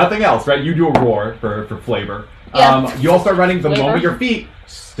running, and nothing else, right? You do a roar for flavor. Yeah. You all start running the Flavor. moment your feet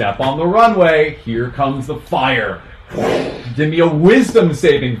step on the runway. Here comes the fire. Give me a wisdom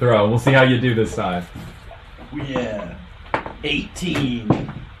saving throw. We'll see how you do this time. Yeah. 18.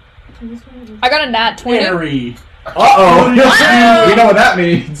 I got a nat 20. Harry. Uh-oh. We know what that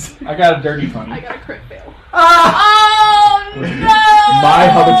means. I got a dirty 20. I got a crit fail. Oh no! My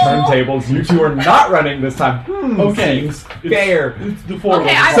hub of turntables. You two are not running this time. Okay. Seems fair. It's the 4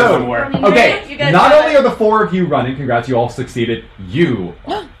 Okay, of us I So, was running Okay, You guys not got only it. are the 4 of you running, congrats, you all succeeded. You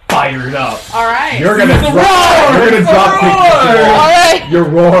are fired up. All right. You're gonna drop. You're gonna drop kick the floor. All right. Your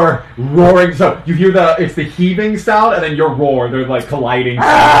roaring. So you hear it's the heaving sound, and then your roar. They're like colliding.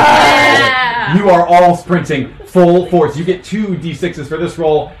 Yeah. You are all sprinting full force. You get 2 d6s for this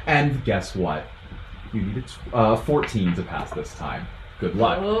roll, and guess what? You needed 14 to pass this time. Good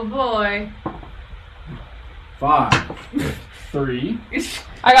luck. Oh boy. 5. 3.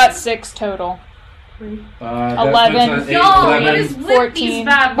 I got 6 total. 11. Y'all, what is with 14. these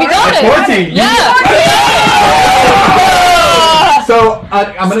bad We boys? got it. 14. Yeah. So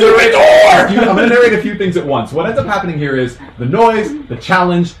I'm gonna narrate a few things at once. What ends up happening here is the noise, the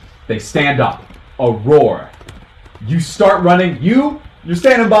challenge. They stand up. A roar. You start running. You're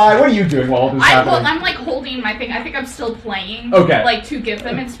standing by. What are you doing while this is happening? I'm like holding my thing. I think I'm still playing. Okay. Like to give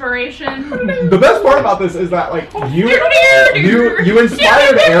them inspiration. The best part about this is that like you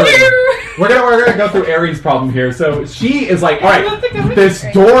inspired Aries. We're gonna go through Aries' problem here. So she is like, all right, this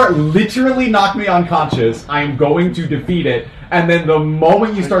door literally knocked me unconscious. I am going to defeat it. And then the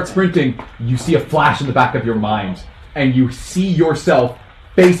moment you start sprinting, you see a flash in the back of your mind, and you see yourself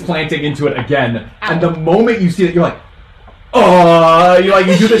face planting into it again. And the moment you see it, you're like, you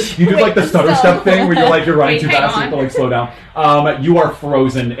do the stutter step thing where you're running too fast, so you have to like slow down. You are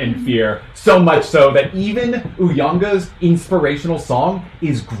frozen in fear, so much so that even Uyanga's inspirational song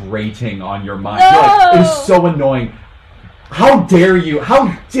is grating on your mind. You're like, it is so annoying. How dare you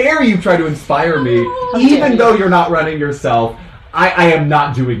try to inspire me, even though you're not running yourself. I am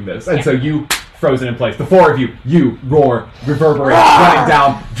not doing this. And so you frozen in place. The 4 of you roar, reverberate, running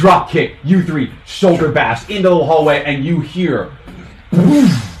down, drop kick, you 3, shoulder bash into the hallway, and you hear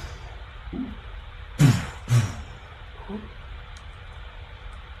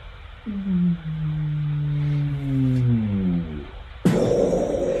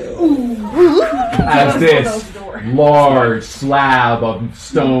as this large slab of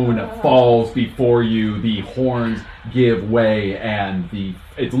stone falls before you, the horns give way, and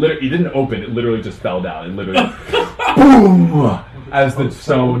it didn't open, it literally just fell down. It literally boom as the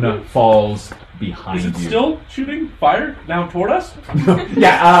stone falls behind Is it you. still shooting fire now toward us?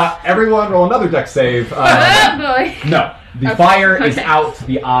 Yeah, everyone roll another dex save. Oh boy. No. The fire is out,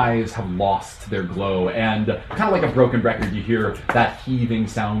 the eyes have lost their glow, and kind of like a broken record, you hear that heaving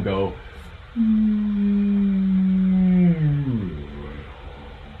sound go.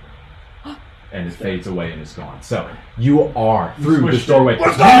 And it fades away and is gone. So you are through this doorway.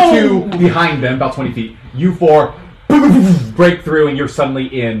 You 2 behind them, about 20 feet. You 4 break through, and you're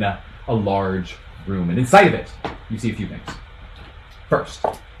suddenly in a large room. And inside of it, you see a few things. First,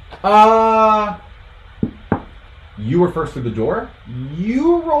 you were first through the door.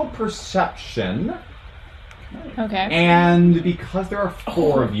 You roll perception. Okay. And because there are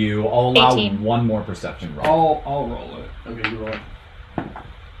 4 of you, I'll allow 18. 1 more perception roll. I'll roll it. Okay, you roll it.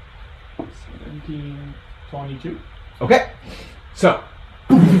 17, 22. Okay. So,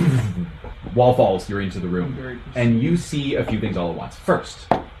 wall falls, you're into the room. Very And you see a few things all at once. First,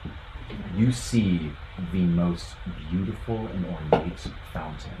 you see the most beautiful and ornate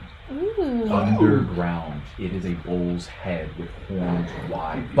fountain. Ooh. Underground, it is a bull's head with horns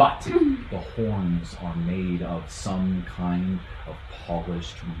wide, but the horns are made of some kind of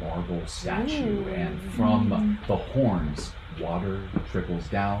polished marble statue, and from the horns, water trickles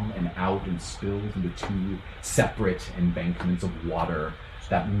down and out and spills into two separate embankments of water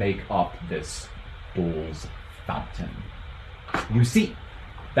that make up this bull's fountain. You see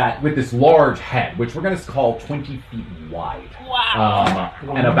that with this large head, which we're going to call 20 feet wide,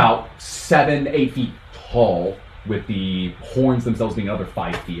 and about 7-8 feet tall, with the horns themselves being another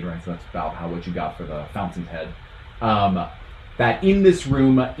 5 feet, right? So that's about what you got for the fountain's head. That in this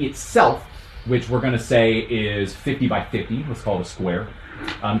room itself, which we're going to say is 50 by 50, let's call it a square.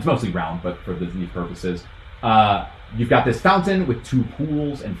 It's mostly round, but for these purposes, you've got this fountain with two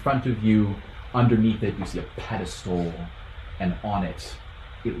pools in front of you. Underneath it, you see a pedestal, and on it,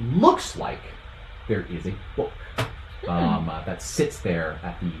 it looks like there is a book that sits there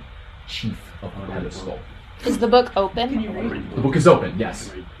at the chief of the pedestal. Is the book open? Can you read The book is open,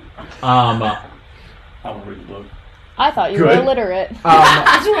 yes. I want to read the book. I thought you were illiterate.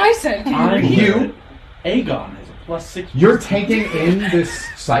 That's what I said. You, Aegon has a +6. you're taking in this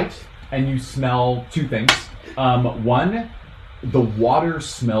sight, and you smell two things. One, the water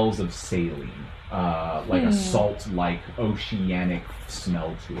smells of saline. Like a salt-like oceanic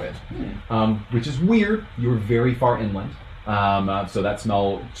smell to it, which is weird. You're very far inland, so that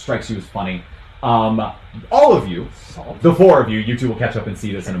smell strikes you as funny. All of you, the four of you, you two will catch up and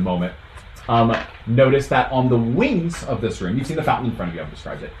see this in a moment. Notice that on the wings of this room, you've seen the fountain in front of you, I've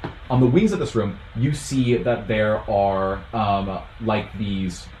described it. On the wings of this room, you see that there are like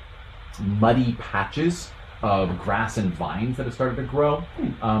these muddy patches of grass and vines that have started to grow.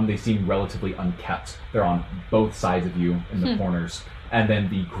 They seem relatively unkept. They're on both sides of you in the corners. And then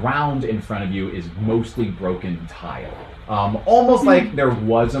the ground in front of you is mostly broken tile. Almost like there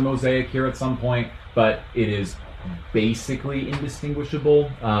was a mosaic here at some point, but it is basically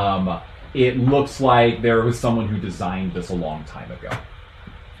indistinguishable. It looks like there was someone who designed this a long time ago.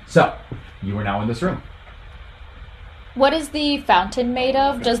 So, you are now in this room. What is the fountain made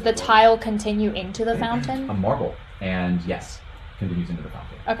of? Does the tile continue into the fountain? A marble, and yes, continues into the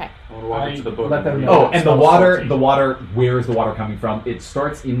fountain. Okay. I want to walk into the book. Let them know. Oh, and the water, where is the water coming from? It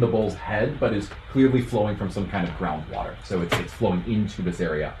starts in the bull's head, but is clearly flowing from some kind of groundwater. So it's flowing into this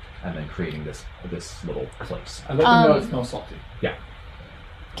area and then creating this little place. I let them know it smells salty. Yeah.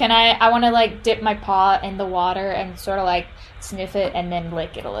 Can I want to like dip my paw in the water and sort of like sniff it and then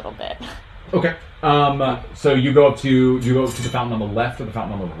lick it a little bit. Okay. So you go up to the fountain on the left or the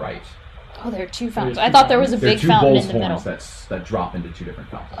fountain on the right? Oh, there are two fountains. I thought there was a big fountain in the middle. There are two bull's horns that drop into two different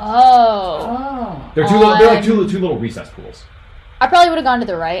fountains. Oh. They're like two little recess pools. I probably would have gone to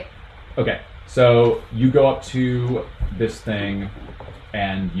the right. Okay. So you go up to this thing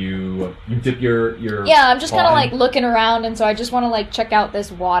and you dip your Yeah, I'm just kind of like looking around, and so I just want to like check out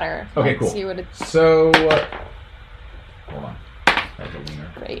this water. Okay, like, cool. See what it's... So hold on. That's a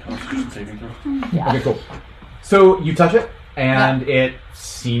wiener. Great. Saving throw. Yeah. Okay, cool. So you touch it, and it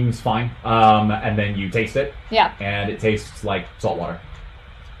seems fine. And then you taste it. Yeah. And it tastes like salt water.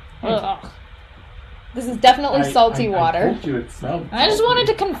 Ugh. This is definitely salty water. I told you it smelled I just wanted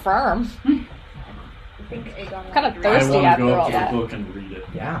to confirm. I think Aegon Kind of will thirsty I want to after go all up to that. the book and read it.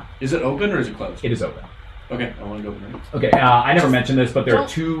 Yeah. Is it open or is it closed? It is open. Okay, I want to go up and read it. Okay, I never mentioned this, but there are Don't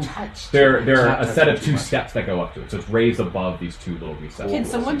two. touch There are a Touch set of too two much. steps that go up to it, so it's raised above these two little recesses. Can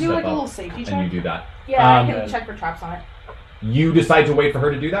someone do Step like a up, little safety And check? you do that. Yeah, I Um, can check for traps on it. You decide to wait for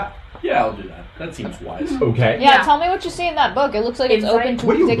her to do that. Yeah, I'll do that. That seems wise. Okay. Yeah, Yeah. tell me what you see in that book. It looks like it's Inside? open to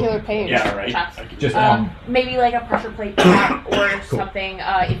What a are you particular looking page. Yeah, right. Traps. I can do Just that. Maybe like a pressure plate trap or Cool. something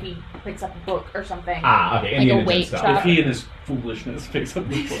if he picks up a book or something. Okay. Like a Indiana weight Jones stuff. trap. If he in his foolishness picks up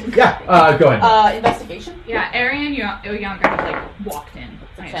the book. Yeah. Go ahead. Investigation? Yeah, Arian Younger like walked in.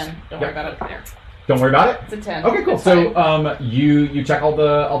 It's a 10. Don't Yeah. worry about it. There. Don't worry about it. It's a 10. Okay, cool. It's So fine. you check all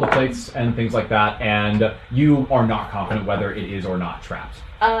the plates and things like that, and you are not confident whether it is or not trapped.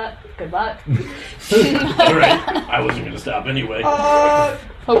 Good luck. Alright, I wasn't going to stop anyway. Hope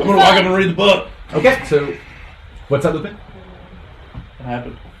I'm you're going to walk up fine. and read the book. Okay. So what's that, Lupin? What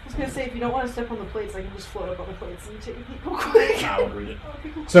happened? I was gonna say, if you don't want to step on the plates, I can just float up on the plates and take a peek real quick. I want to read it.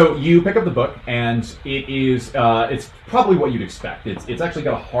 So you pick up the book, and it is it's probably what you'd expect. It's actually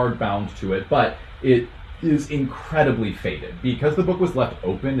got a hard bound to it, but it is incredibly faded because the book was left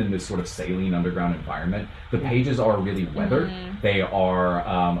open in this sort of saline underground environment. The pages are really weathered. They are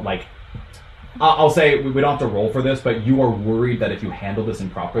like. I'll say we don't have to roll for this, but you are worried that if you handle this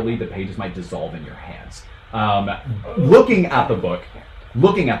improperly, the pages might dissolve in your hands. Looking at the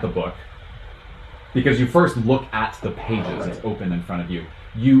book, because you first look at the pages that's open in front of you.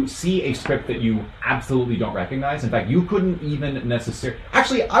 You see a script that you absolutely don't recognize. In fact, you couldn't even necessarily...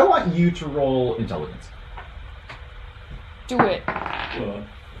 Actually, I want you to roll intelligence. Do it. And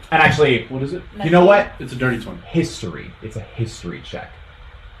actually... What is it? You know what? It's a dirty 20. History. It's a history check.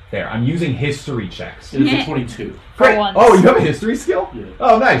 There, I'm using history checks. It is a 22. Great. Oh, you have a history skill? Yeah.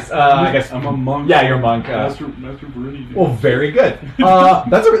 Oh, nice. I guess I'm a monk. Yeah, you're a monk. Master Barini. Well, very good.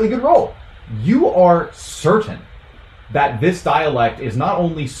 That's a really good roll. You are certain that this dialect is not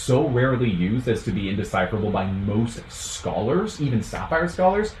only so rarely used as to be indecipherable by most scholars, even Sapphire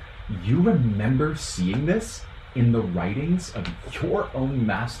scholars. You remember seeing this in the writings of your own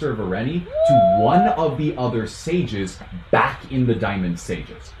Master Vareni to one of the other sages back in the Diamond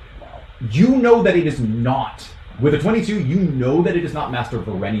Sages. You know that it is not, with a 22, you know that it is not Master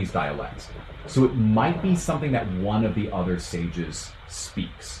Vareni's dialect. So it might be something that one of the other sages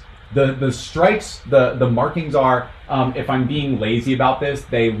speaks. The stripes, the markings are, if I'm being lazy about this,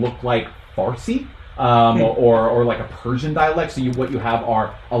 they look like Farsi. Or like a Persian dialect. So what you have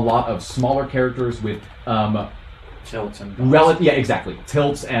are a lot of smaller characters with tilts and yeah, exactly,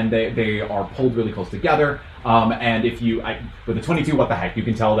 tilts, and they are pulled really close together. And if you with a 22, what the heck, you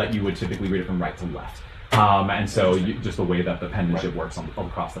can tell that you would typically read it from right to left. And so just the way that the penmanship works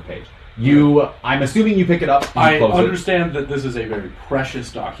across the page. I'm assuming you pick it up. I understand that this is a very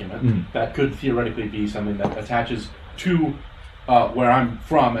precious document that could theoretically be something that attaches to where I'm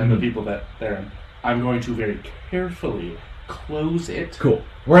from and the people that they're in. I'm going to very carefully close it. Cool.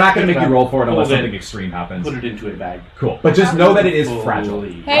 We're not going to make you roll for it unless something extreme happens. Put it into a bag. Cool. But just know that it is fragile.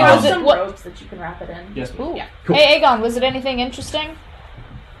 Hey, was it some ropes that you can wrap it in? Yes, please. Yeah. Cool. Hey, Aegon, was it anything interesting?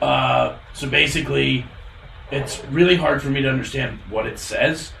 So basically, it's really hard for me to understand what it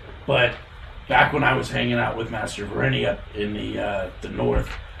says, but back when I was hanging out with Master Vareni up in the north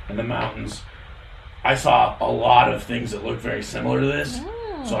and the mountains, I saw a lot of things that looked very similar to this.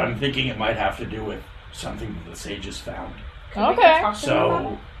 So I'm thinking it might have to do with something that the sages found. Okay.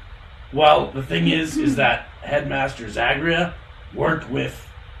 So, well, the thing is that Headmaster Zagria worked with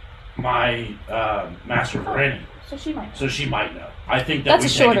my Master Vareni. So she might. So she might know. I think that that's a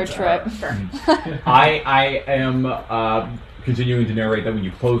shorter trip. I am continuing to narrate that when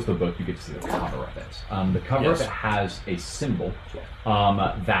you close the book, you get to see the cover of it. The cover of it has a symbol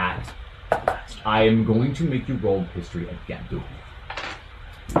that I am going to make you roll history again.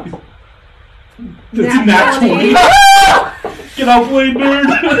 That's a nat 20. Get out, play, nerd.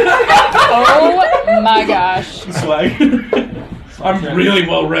 Oh my gosh. Swag. I'm really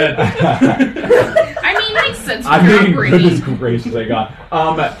well read. I mean, makes sense. I mean, goodness gracious, I got.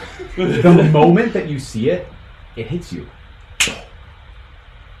 The moment that you see it, it hits you.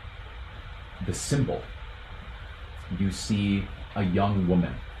 The symbol. You see a young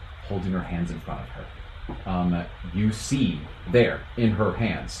woman holding her hands in front of her. You see there in her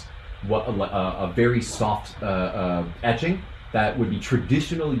hands what a very soft etching that would be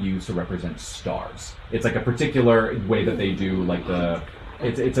traditionally used to represent stars. It's like a particular way that they do like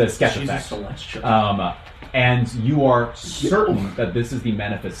it's a sketch effect. And you are certain that this is the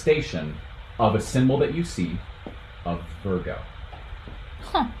manifestation of a symbol that you see of Virgo.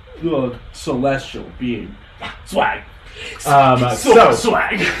 Huh. The celestial being. Swag. So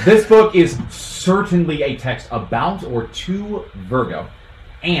swag. This book is certainly a text about or to Virgo,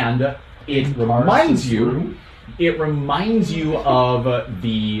 and it reminds you of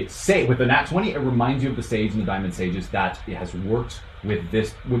the sage with the Nat 20. It reminds you of the sage and the Diamond Sages that it has worked with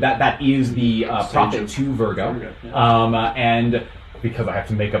this. That is the prophet to Virgo, and because I have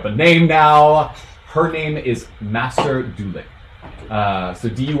to make up a name now, her name is Master Dulik. So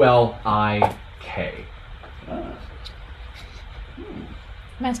Dulik.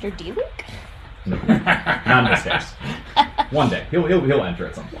 Master Dulik? No, not in this case. One day he'll enter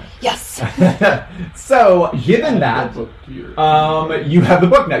at some point. Yes. So, given that, you have the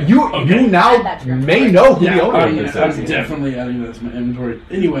book now. You now may know who the owner of this is. I'm definitely adding that to my inventory.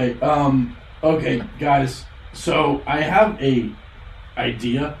 Anyway, okay, guys. So I have a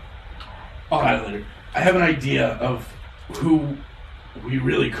idea. I'll add it later. I have an idea of who we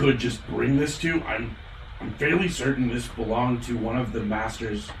really could just bring this to. I'm fairly certain this belonged to one of the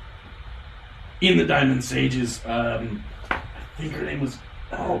masters in the Diamond Sages. I think her name was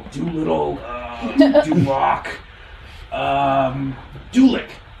Doolittle, Duloc, Dulik.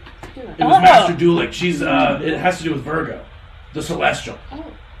 It was Master Dulik. She's it has to do with Virgo, the Celestial.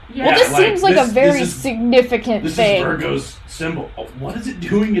 Yeah, well, this seems like a very significant this thing. This is Virgo's symbol. What is it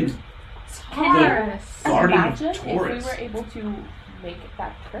doing in Taurus? Garden Imagine of Taurus? if we were able to make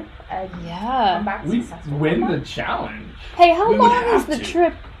that trip and Yeah. come back We successful. win the challenge. Hey, how We would long is have the to.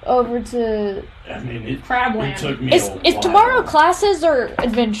 trip over to... I mean, it Crabland. took me Is a while. tomorrow classes or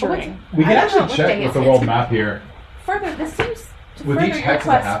adventuring? We can I don't know actually what check day with it the is. world map here. Further, this seems to With further each your hex of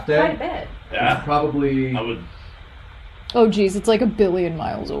a quest half day? quite a bit. Yeah, It's probably... I would. Oh, geez, it's like 1 billion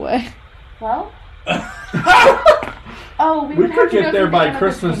miles away. Well, oh, we We would have could to go get there through by the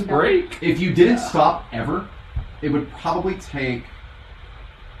Christmas kingdom. break. If you didn't stop ever, it would probably take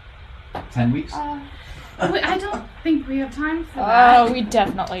 10 weeks. Wait, I don't think we have time for that. Oh, we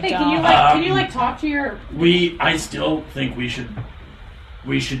definitely Hey, don't. can you talk to your? I still think we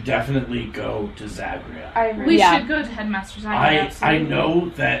should definitely go to Zagria. I agree. We Yeah. should go to Headmaster's Eye. I absolutely. know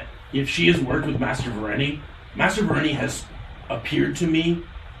that if she has worked with Master Vareni has appeared to me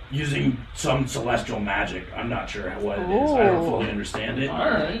using some celestial magic. I'm not sure what it is. I don't Ooh. fully understand it.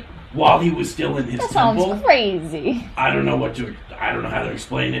 Alright. While he was still in his That temple, sounds crazy. I don't know how to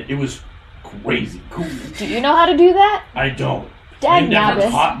explain it. It was crazy cool. Do you know how to do that? I don't. They never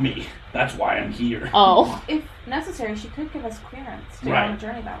Dagnabbit. taught me. That's why I'm here. Oh, If necessary, she could give us clearance to go Right. on a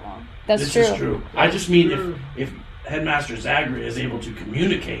journey that long. that's This true. is true. I just mean if Headmaster Zagria is able to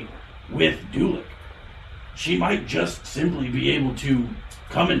communicate with Dulik, she might just simply be able to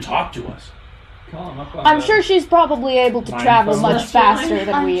come and talk to us. Call him up on I'm the- sure she's probably able to Mind travel phone. much faster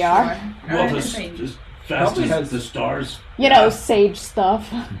than we are. Well, Or as anything. fast Probably as has- the stars. You know, sage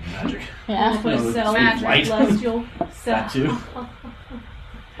stuff. Magic. Yeah. Put No, a cell it's magic, light. celestial cell. That too.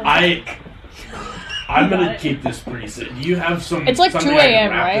 I'm gonna keep this pretty simple. Do you have some? It's like something 2 I can a.m.,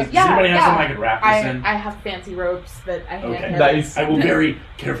 wrap right? this- Does Yeah, anybody have yeah. something I could wrap this in? I have fancy ropes that I hand Okay. him. Nice. I will very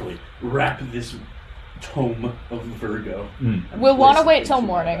carefully wrap this tome of Virgo. Mm. and We'll want to place it wait till into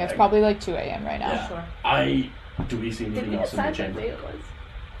my morning. It's bag. probably like 2 a.m. right now. Yeah. Sure. Do we see Did anything we else in the decide what chamber? day it was?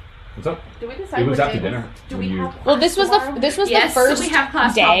 What's up? Did we decide It was what after day dinner. Do when we you- have Well, this was tomorrow? the Yes, first we have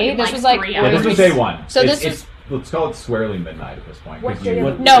class day. probably This like was like 3 Yeah, this hours. was day one. So It's- this was- let's call it squarely midnight at this point. What 'cause day you-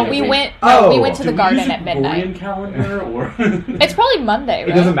 of the No, week? we went. Oh. No, we went to Do the we garden use a at midnight. Gregorian calendar or It's probably Monday, right?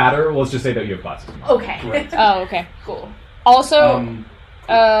 It doesn't matter. Let's just say that you have classes tomorrow. Okay. Right. Oh, okay. Cool. Also,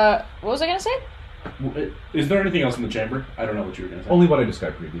 what was I gonna say? Is there anything else in the chamber? I don't know what you were going to say. Only what I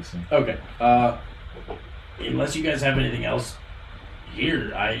described previously. Okay. unless you guys have anything else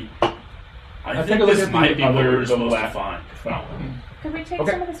here, I take think a look this at might be what the we're supposed to left find. fountain. Could we take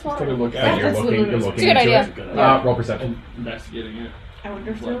Okay. some of this water? Take a look Yeah, at you're it. looking It's a good into idea. it. Yeah. Roll perception. Investigating it. I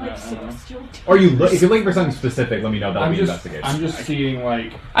wonder if they're like celestial. Or if you're looking for something specific, let me know. That'll I'm be just investigation. I'm just seeing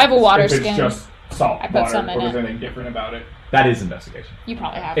like I have a water if it's skin. just salt I put water some in or it. is there anything different about it. That is investigation. You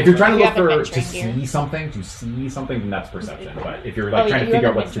probably have. If you're trying to You look have for adventuring gear. see something, then that's perception. But if you're Oh, like yeah, trying to you have figure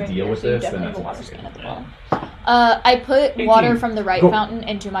out what's the adventuring deal gear, with so you this, then definitely that's have a water skin investigation. at the bottom. I put 18. water from the right Cool. fountain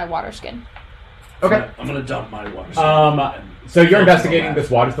into my water skin. Okay. I'm gonna dump my water. So you're investigating this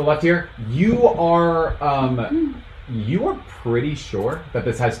water to the left here. You are pretty sure that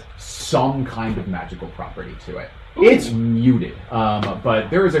this has some kind of magical property to it. It's muted, but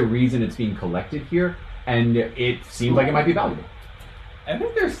there is a reason it's being collected here, and it seems like it might be valuable. I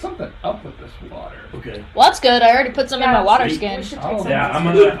think there's something up with this water. Okay. Well, that's good. I already put some in my water sweet. skin. We should take Oh, some Yeah, of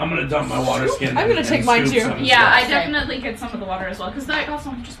I'm this gonna dump my water skin. I'm gonna and take mine scoop too. some as Yeah, well. I definitely get some of the water as well because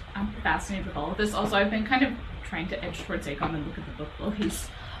I'm fascinated with all of this. Also, I've been kind of trying to edge towards Akon and look at the book while he's.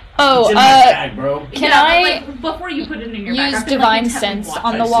 Oh, It's in my bag, bro. can Yeah, I but, like, before you put it in your bag, use I've been, divine like, intently sense watching.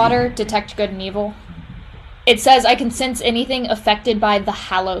 on the I see. water, detect good and evil? It says I can sense anything affected by the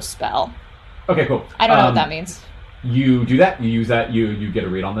Hallow spell. Okay, cool. I don't know what that means. You do that. You use that. You get a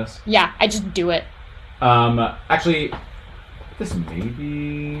read on this. Yeah, I just do it. Actually, this may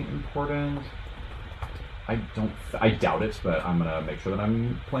be important. I doubt it, but I'm gonna make sure that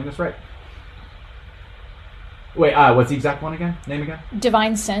I'm playing this right. Wait, what's the exact one again? Name again?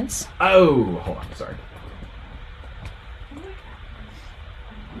 Divine sense. Oh, hold on. Sorry.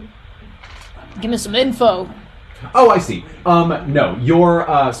 Give me some info. Oh, I see. No, your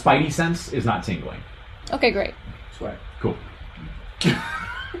spidey sense is not tingling. Okay, great. Swag. Cool.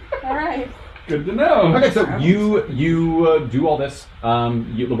 All right. Good to know. Okay, so you do all this.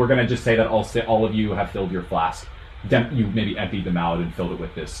 We're gonna just say that all of you have filled your flask. You maybe emptied them out and filled it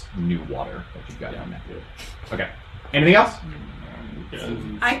with this new water that you've got down there. Okay. Anything else?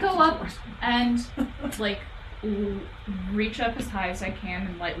 I go up and like reach up as high as I can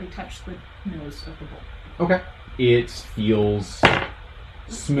and lightly touch the nose of the bowl. Okay. It feels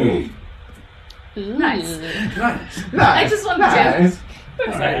smooth. Ooh. Nice. Nice. I just wanted to.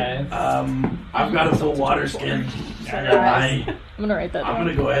 Alright. I've got a full water skin. And I'm gonna write that I'm down.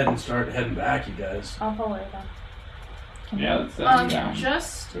 gonna go ahead and start heading back, you guys. I'll follow you then. Yeah, that's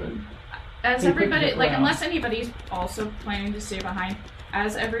Just good. as everybody, like, unless anybody's also planning to stay behind,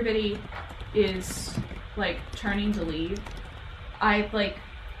 as everybody is, like, turning to leave, I, like,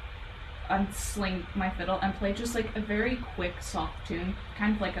 unsling my fiddle and play just, like, a very quick, soft tune,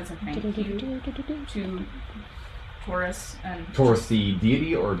 kind of like as a thank you to Taurus and... Taurus the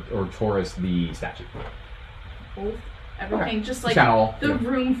deity or Taurus the statue? Both. Everything, okay. just like the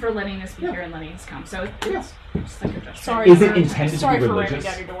room for letting us be here and letting us come. So it's just like a gesture. Sorry, is it intended to be religious? Sorry for ramming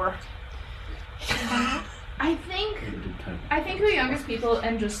down your door. I think the youngest people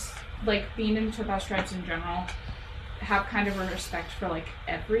and just like being in Twas tribes in general have kind of a respect for like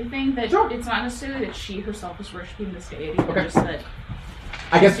everything. That it's not necessarily that she herself is worshiping this deity, but just that.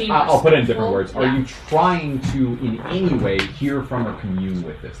 I guess I'll put it in different words. Are you trying to, in any way, hear from or commune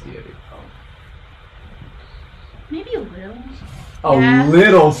with this deity? Maybe a little. A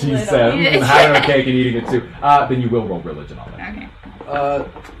little, she said. Having a cake and eating it too. Then you will roll religion on that.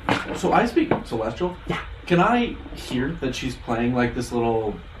 Okay. So I speak Celestial. Yeah. Can I hear that she's playing like this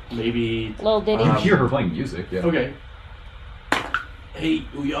little, maybe... Little ditty? You hear her playing music, yeah. Okay. Hey,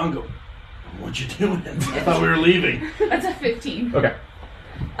 Uyango. What you doing? I thought we were leaving. That's a 15. Okay.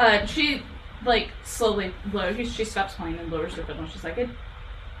 She, like, slowly lowers. She stops playing and lowers her fiddle. She's like,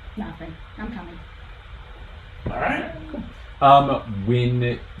 nothing. I'm coming. All right.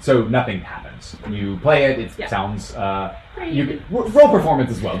 So nothing happens. You play it. It sounds. You can, roll performance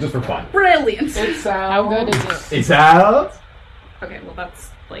as well, just for fun. Brilliant. It sounds. How good is it? It sounds. Okay, well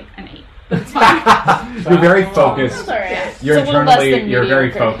that's like an 8. But it's fine. You're very focused. Yes. You're internally. You're very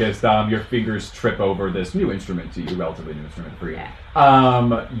mediocre. focused. Your fingers trip over this new instrument to you, relatively new instrument for you. Yeah.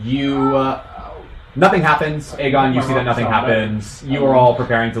 Nothing happens. Aegon, you see that nothing happens. You are all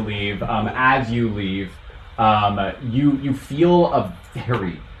preparing to leave. As you leave. You feel a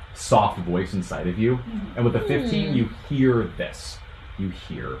very soft voice inside of you, and with the 15, you hear this. You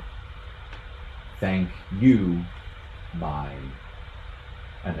hear, "Thank you, mine,"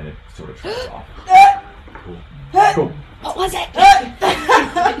 and then it sort of shuts off. Cool. What was it?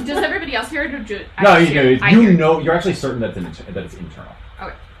 Does everybody else hear it? Or No, you know. You're actually certain that it's internal.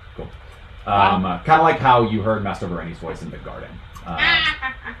 Okay. Cool. Kind of like how you heard Master Vareni's voice in the garden.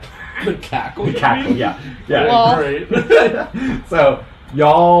 The cackle. The cackle, yeah. Well. Great. So,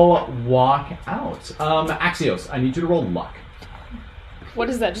 y'all walk out. Axios, I need you to roll luck. What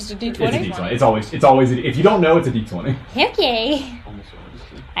is that? Just a D20? It's a D20. It's always, if you don't know, it's a D20. Okay.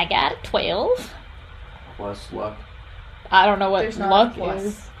 I got a 12. Plus luck. I don't know what There's not luck a plus.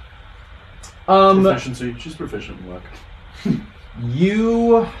 is. Proficiency. She's proficient in luck.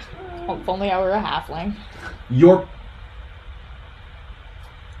 You... Oh, if only I were a halfling.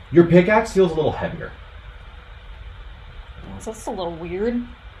 Your pickaxe feels a little heavier. So that's a little weird.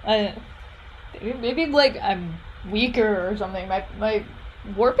 Maybe like I'm weaker or something. My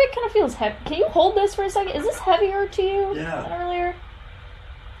war pick kind of feels heavy. Can you hold this for a second? Is this heavier to you than earlier?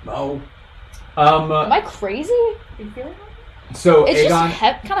 No. Am I crazy? You feel it? So It's Aegon, just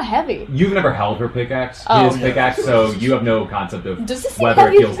kind of heavy. you've never held her pickaxe, Oh. his pickaxe, so you have no concept of Does this seem whether it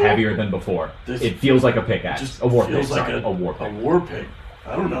heavy feels to you? heavier than before. This- It feels like a pickaxe. Just A war pick, feels like sorry. A war A pick. war pick.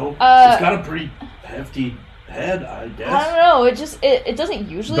 I don't know. Uh, It's got a pretty hefty head, I guess. I don't know. It just it doesn't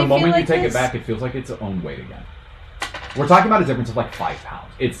usually The feel moment like you take this. it back, it feels like its own weight again. We're talking about a difference of like 5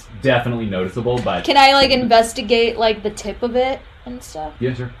 pounds. It's definitely noticeable, but... Can I like investigate like the tip of it and stuff?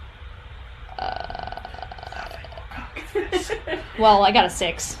 Yeah, sure. Well, I got a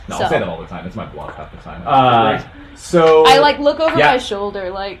 6. No, so. I'll say that all the time. It's my bluff half the time. So... I like look over Yeah. my shoulder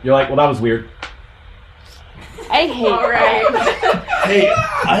like You're like, well, that was weird. I hate that. Hey,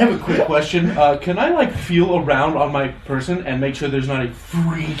 I have a quick question. Can I like feel around on my person and make sure there's not a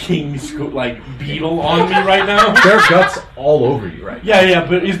freaking beetle on me right now? There are guts all over you right now. Yeah,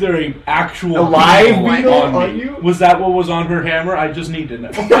 but is there a actual A live beetle on on me? you? Was that what was on her hammer? I just need to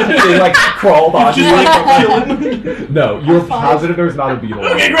know. They like crawled on Just you. like chilling. No, you're positive there's not a beetle.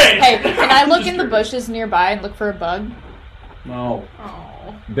 Okay, great. Hey, can I look in the bushes nearby and look for a bug? No.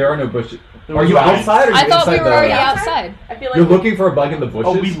 There are no bushes. There Are was you vines. outside or are I you thought inside we were the... already outside. I feel like You're looking for a bug in the bushes?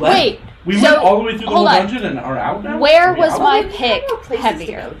 Oh, we left. Wait, We so- went all the way through the whole hold on. dungeon and are out now? Where Are we was out? my we had pick more places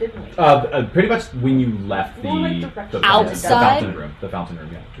heavier? to go, didn't we? Pretty much when you left the, More like the, direction. Outside? the fountain room,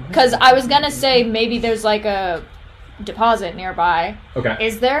 yeah. Because I was gonna say maybe there's like a deposit nearby. Okay.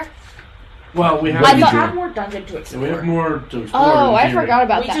 Is there? Well, we have, What I We thought- have more dungeon to we explore. have more to explore. Oh, in I theory. forgot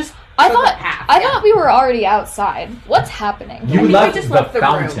about We that. just I took a thought path, I yeah. thought we were already outside. What's happening? You I think we left just the left the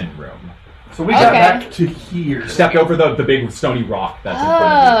fountain room. So we got Okay. back to here. Stepped over the big stony rock that's in front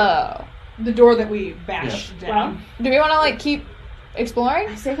of Oh. The door that we bashed down. Do we want to like keep exploring?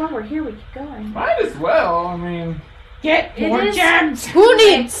 I say while we're here, we keep going. Might as well. I mean, Get more gems. Who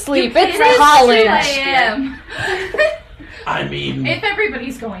needs sleep? It's college. I am. I mean, If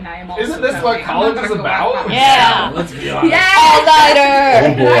everybody's going, I am also. Isn't this what going. college I'm not is gonna go about? out by Yeah. let's be honest. All nighter.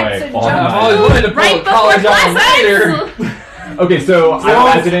 Oh boy. I've always wanted to pull Right a college before on later. classes. Okay, so I'm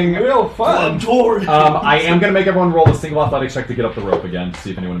imagining. Real fun. I am going to make everyone roll a single athletics check to get up the rope again to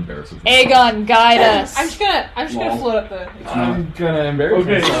see if anyone embarrasses them. Aegon, guide us. I'm just gonna float up the. I'm gonna embarrass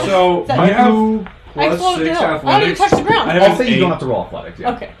Okay, myself. so That I have I plus floated 6 down. I don't even athletics. touch the ground. I have I'll an say you 8. don't have to roll athletics.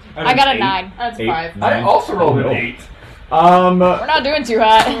 Yeah. Okay, I got a an 9. that's 8, 5. 9. I also rolled an Oh. 8. We're not doing too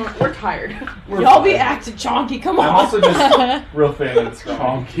hot. We're tired. We're Y'all be fine. acting chonky. Come I'm on. also just real thin and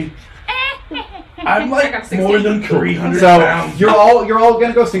strong. Chonky. I'm I got like 16. more than 300 So pounds. you're all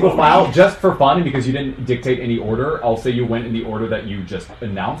gonna go single file just for fun, and because you didn't dictate any order. I'll say you went in the order that you just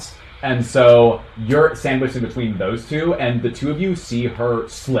announced, and so you're sandwiched in between those two, and the two of you see her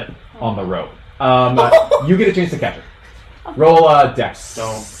slip on the rope. You get a chance to catch her. Roll a dex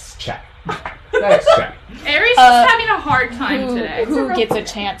check. Dex check. Aries is having a hard time Who, today. who gets a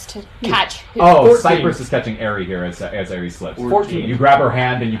chance to catch who? Oh, 14. Cypress is catching Aerie here as Aerie slips. 14. You grab her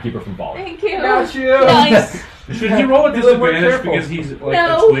hand and you keep her from falling. Thank you. Got you. Nice. Should he roll a Be a little more disadvantage careful. because he's like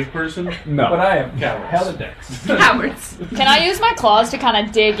No. a twig person? No. But I am Cowards. hella dex. Cowards. Can I use my claws to kind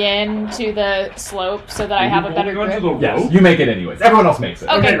of dig into the slope so that I have a better Holding grip? onto the Yes, rope? you make it anyways. Everyone else makes it.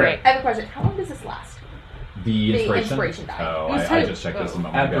 Okay, great. I have a question. How long does this last? The inspiration. inspiration die. Oh, It was I two. just checked this a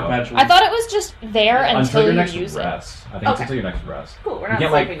moment At ago. perpetual. I thought it was just there Until until your you next use it. rest. I think it's Okay. until your next rest. Cool. We're You not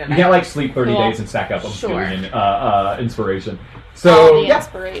can't sleeping you tonight. can't like sleep 30 Cool. days and stack up a Sure. billion inspiration. All So the yeah,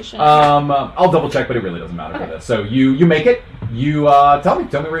 inspiration. I'll double check, but it really doesn't matter for this. So you make it. You tell me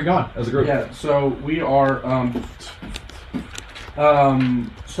where you're going as a group. Yeah, so we are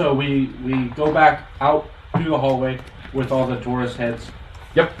so we go back out through the hallway with all the tourist heads.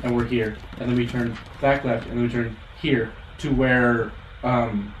 Yep. And we're here. And then we turn back left and then we turn here to where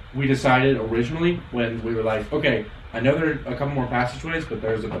we decided originally when we were like, okay, I know there are a couple more passageways, but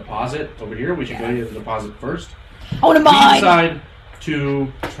there's a deposit over here. We should go to the deposit first. I want to We mine. decide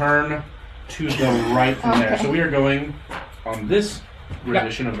to turn to the right from there. Okay. So we are going on this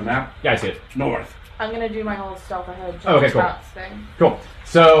rendition of the map Yeah, I see it. north. I'm gonna do my whole stealth ahead. Oh, okay, cool. Thing. Cool.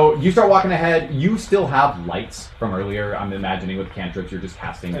 So you start walking ahead. You still have lights from earlier. I'm imagining with cantrips, you're just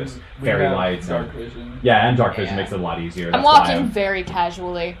casting this We fairy have lights. Dark And, vision. yeah, and dark vision Yeah. makes it a lot easier. I'm That's why walking very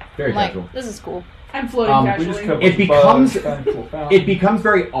casually. Very I'm like, casual. this is cool. I'm floating We We casually. just covered It becomes- bugs, found a cool fountain. It becomes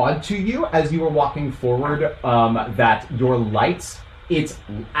very odd to you as you are walking forward that your lights, it's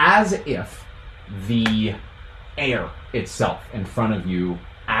as if the air itself in front of you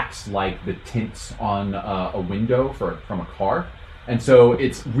acts like the tints on a window from a car. And so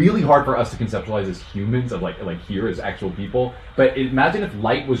it's really hard for us to conceptualize as humans of like here as actual people. But imagine if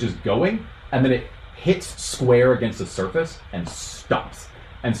light was just going and then it hits square against the surface and stops.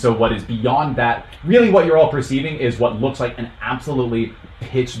 And so what is beyond that, really what you're all perceiving is what looks like an absolutely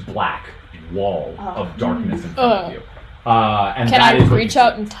pitch black wall of darkness in front of you. And Can that I is what reach you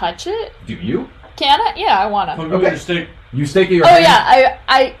out and touch it? see. Do you? Can I? Yeah, I wanna. I'll Okay. go with your stick. You stake at your Oh hand.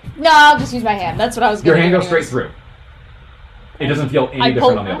 yeah, no, I'll just use my hand. That's what I was Your gonna hand do goes straight anyways. through. It doesn't feel any I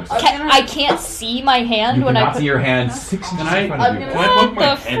different pull. on the other side. I can't see my hand You when I cannot put. see your hand 6 inches Can I, in front I'm of you. gonna- can I poke my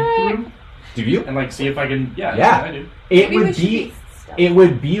What the head frick? through Do you? and like see if I can? Yeah, Yeah. I do. It Maybe we would should be. stealth. It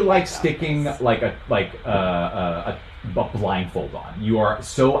would be like sticking like a blindfold on. You are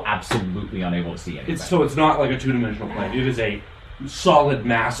so absolutely unable to see anything. It's not like a two-dimensional plane. It is a solid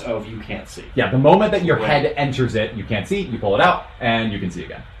mass of you can't see. Yeah, the moment that your Right. head enters it, you can't see. You pull it out, and you can see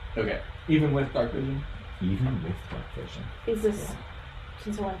again. Okay. Even with dark vision. Even with dark vision. Is this?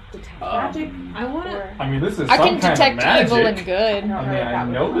 Can someone detect magic? I want to. Or I mean, this is I some can kind detect of magic. evil and good. I don't I know mean, if I that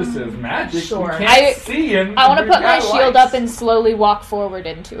would know work. this is magic. Sure. We can't I- see him. I want to We put my got shield lights. up and slowly walk forward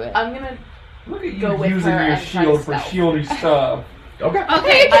into it. I'm gonna. Look at you go with using her your and try shield to for stealth. shieldy stuff. Okay. Okay, I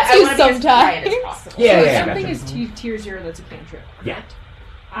I wanna be as sometimes. quiet as possible. Yeah, So yeah, yeah. something Gotcha. is tier 0 that's a cantrip. Yeah.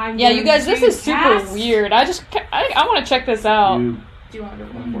 I'm Yeah, you going guys, this to is super cast- weird. I want to check this out. You Do you want to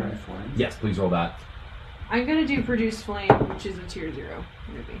go one more for it? flame. Yes, please roll that. I'm gonna do produce flame, which is a tier 0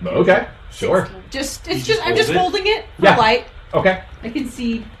 movie. Okay. Sure. I'm just hold it? holding it for Yeah. light. Okay. I can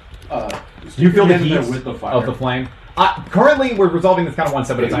see. You feel the Hand heat there with the fire. of the flame. Currently, we're resolving this kind of one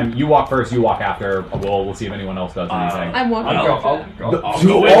step at a time. You walk first. You walk after. We'll see if anyone else does anything. I'm walking. I'll after go. them. I'll To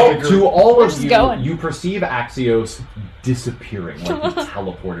go all, in. to all We're of just you, going. you perceive Axios disappearing, like he's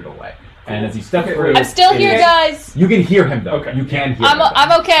teleported away. And as he steps through... I'm still here, guys! You can hear him, though. Okay. You can hear him.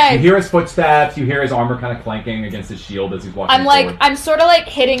 I'm okay. You hear his footsteps, you hear his armor kind of clanking against his shield as he's walking forward. I'm sort of like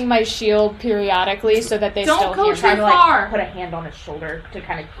hitting my shield periodically so that they still Don't go hear too me. far. Put a hand on his shoulder to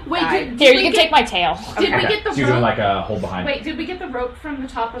kind of Wait, Here, you can take my tail. Did we get the So you're doing rope? like a hold behind. Wait, did we get the rope from the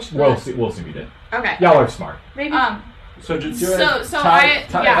top of the... We'll assume you did. Okay. Y'all are smart. maybe. So just tie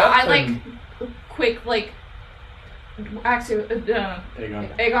I up like and- quick like Axio,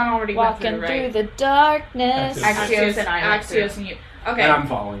 Aegon already went Walking through, right? through the darkness. Axios and I went Axios and you. Okay. And I'm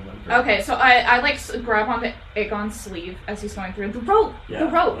following them. Okay, so I like grab onto Aegon's sleeve as he's going through the rope. Yeah. The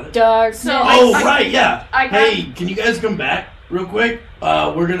rope. Darkness. So Right, yeah. I Hey, can you guys come back real quick?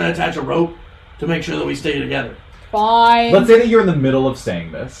 We're gonna attach a rope to make sure that we stay together. Fine. Let's say that you're in the middle of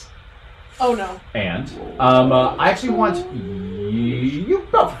saying this. Oh no. And I actually want you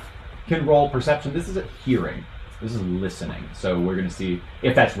both can roll perception. This isn't hearing. This is listening. So we're going to see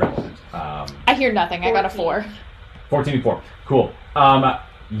if that's relevant. I hear nothing. I got a 4. 14 and 4. Cool.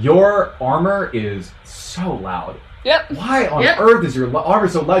 Your armor is so loud. Yep. Why on earth is your armor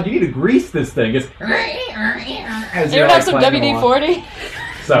so loud? You need to grease this thing. It's as You don't have some WD-40?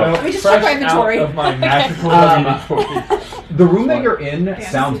 So Let me just check my inventory. Of my magical WD-40. the room that you're in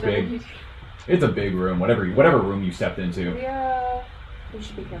sounds big. It's a big room. Whatever room you stepped into. Yeah. We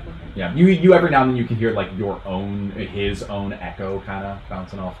should be careful. Yeah, you every now and then you can hear like his own echo kind of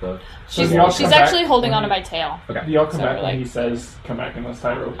bouncing off the. She's So y'all come actually back holding when onto my tail. Okay. Do y'all come So back we're when like- he says, come back and let's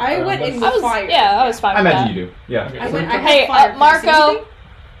tie rope? I went in I with was fire. I was fine I with imagine that. you do. Yeah. Okay. I went. I Hey, had fire. Can you see Marco.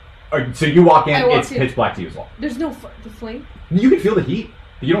 anything? So you walk in, I walk it's in. pitch black to you as well. There's no the flame. You can feel the heat,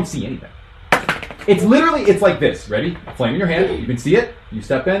 but you don't see anything. It's literally, it's like this. Ready? A flame in your hand. You can see it. You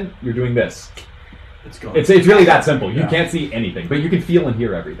step in. You're doing this. It's going. It's really that simple. You Yeah. can't see anything, but you can feel and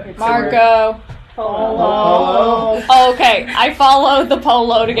hear everything. Marco. Polo. Oh, okay, I follow the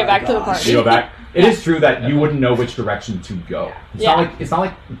polo to get back to the You party. go back. It is true that you wouldn't know which direction to go. It's Yeah. not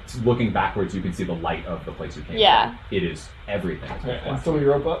like looking backwards. You can see the light of the place you came Yeah. from. It is everything. Okay, and so we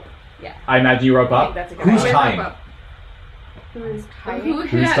rope up? I imagine you rope I up. think that's a good Who's idea. tying? Who is Who tying?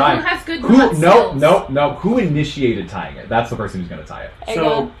 Who's tying? has good Who? nut skills? No. Who initiated tying it? That's the person who's going to tie it.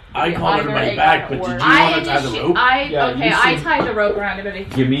 So I called Either everybody Aegon back, but or- did you want to tie the rope? Yeah, I you see- tied the rope around everybody.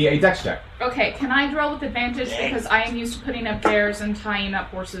 Give me a dex check. Okay, can I roll with advantage because I am used to putting up bears and tying up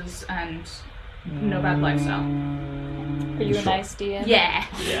horses and no bad lifestyle. Are you a Sure. nice DM? Yeah.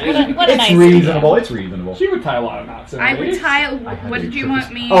 What a It's nice reasonable. It's reasonable. She would tie a lot of knots. I would tie. I had What to did you profic-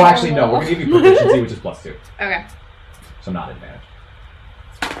 want me? Oh, actually, no. to We're roll? going to give you proficiency, which is +2. Okay. So not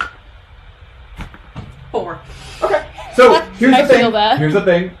advantage. 4. So here's I the thing. feel that. Here's the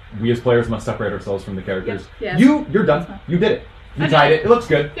thing. We as players must separate ourselves from the characters. Yes. You're done. You did it. You I tied did it. It looks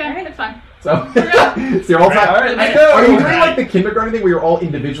good. Yeah, it's fine. So, so you're all tied. All right, let's Are you go. doing like the kindergarten thing where you're all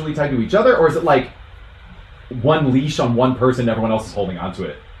individually tied to each other, or is it like one leash on one person, everyone else is holding onto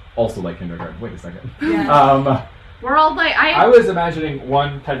it? Also like kindergarten. Wait a second. Yeah. We're all like I was imagining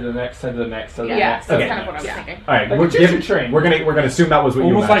one tied to the next, tied to the next, tied to the Yeah, next. that's Okay. kind of what I was Yeah. thinking. All right, Like we're, a gypsy train. we're gonna assume that was what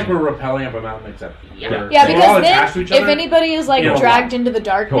Almost you like imagined. we're rappelling up a mountain, except Yeah. we're- Yeah, we're all because attached to then each if other. anybody is like Yeah. dragged into the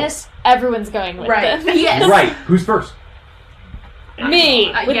darkness, everyone's going with Right. them. Yes. Right. Who's first?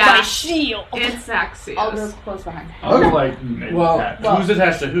 Me with yeah. my shield. It's Axios. I'll go close behind. I'll Okay. like maybe Well, that. who's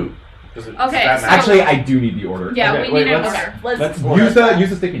attached to who? Does it, Okay, does that so- matter? Actually, I do need the order. Yeah, Okay, we wait, need an let's- order. Let's Use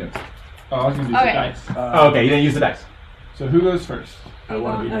the sticky notes. Oh, I was gonna do Okay. the dice. Oh, okay, you didn't use the dice. So who goes first? I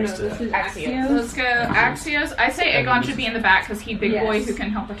want to be next to this that. is Axios. So let's go Axios. I say Aegon should be in the back because he's big boy Yes. who can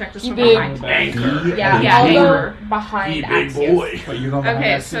help protect us You from big. behind. Anchor. Yeah, Yeah, I'll go anchor. behind He big Axios. boy. But you don't know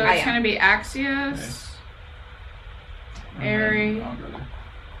Okay, how so I it's am. gonna be Axios, Airy,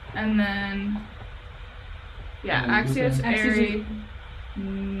 and then yeah, And then Axios, Lupin. Airy,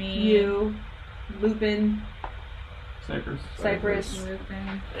 me, You, Lupin, Cypress. Cypress,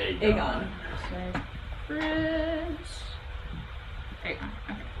 Lupin, Aegon. Cypress, Aegon.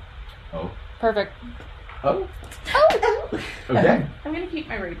 Okay. Perfect. Oh. Okay. I'm gonna keep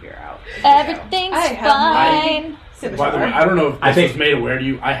my rapier out. Everything's I have fine. By the way, I don't know if I this think- was made aware to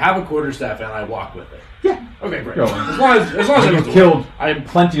you. I have a quarterstaff and I walk with it. Yeah. Okay, great. Go on. As long as I You've don't killed I'm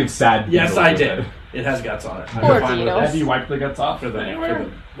plenty of sad. Yes, beetles I with did. it. It has guts on it. Poor I'm fine with beetles. it. Have you wiped the guts off For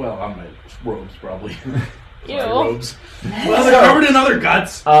the well, on my robes probably. Ew. My robes. Well, they're covered in other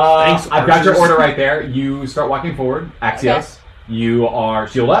guts. Thanks, I've got your archers. order right there. You start walking forward. Axios, you are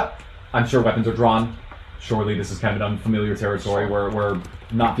shield up. I'm sure weapons are drawn. Surely this is kind of an unfamiliar territory where we're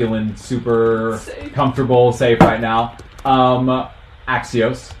not feeling super comfortable, safe right now.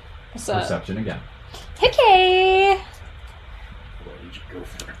 Axios, What's up? perception again. Okay. What did you go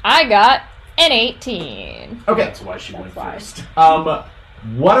for? I got an 18. Okay. That's why she went why. first.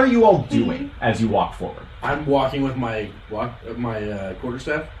 What are you all doing as you walk forward? I'm walking with my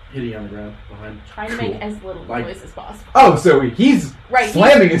quarterstaff, hitting on the ground behind. Trying to make as little noise as possible. Oh, so he's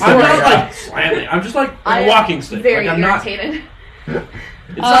slamming his I'm not like slamming. I'm just like a walking stick. Very like, I'm irritated.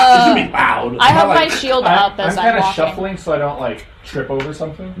 It's not. It should be loud. I have my shield up as I'm kind of walking. shuffling so I don't like trip over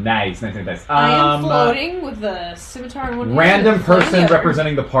something. Nice. I am floating with the scimitar in one hand. Random and the other. person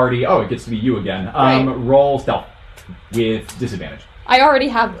representing the party. Oh, it gets to be you again. Roll stealth with disadvantage. I already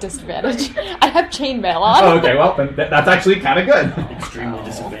have disadvantage. I have chainmail on. Oh, okay, well, then that's actually kind of good. Extremely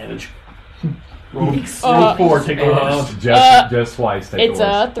disadvantage. Roll 4, take the worst. Just twice, take It's the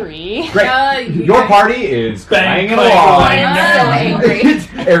worst. a 3. Great. Your party is Bang, clanging clang, along. I am so angry.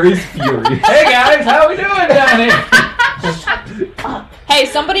 Aries Fury. Hey guys, how we doing down here? Hey,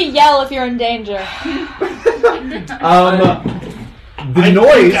 somebody yell if you're in danger. The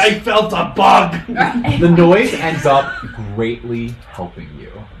noise. I felt a bug. The noise ends up greatly helping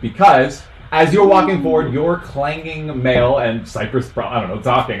you because as you're walking forward, your clanging mail and Cypress,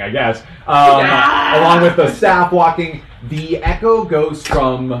 talking, I guess, along with the staff walking, the echo goes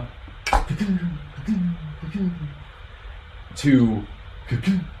from to.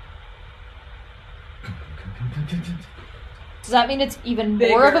 Does that mean it's even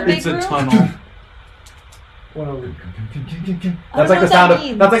more of a big It's a room? tunnel. That's like the sound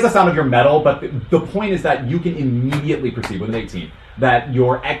of that's like the sound of your metal, but the point is that you can immediately perceive with an 18 that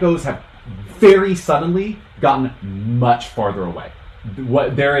your echoes have very suddenly gotten much farther away.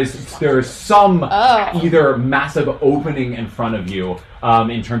 There is some either massive opening in front of you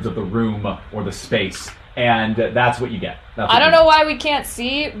in terms of the room or the space, and that's what you get. I don't know why we can't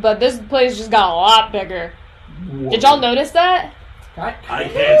see, but this place just got a lot bigger. Whoa. Did y'all notice that? I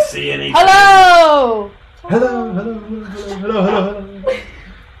can't see anything. Hello! Hello.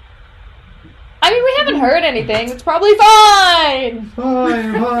 I mean, we haven't heard anything. It's probably fine.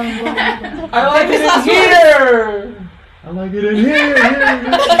 Fine. I like it in here. I like it in here.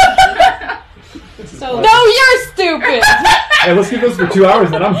 No, you're stupid. Hey, let's keep this for 2 hours,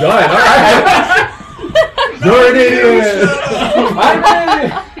 and then I'm done. All right. You're an idiot.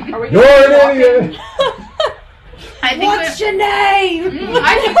 You're an idiot. What's your name?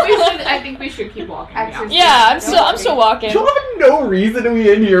 I think we should keep walking. Yeah, I'm still walking. You have no reason to be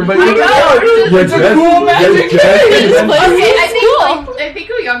in here, but you're It's a cool magic This place Okay, is cool. I think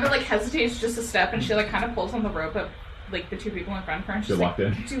Uyanga hesitates just a step, and she kind of pulls on the rope of the two people in front of her, and she's locked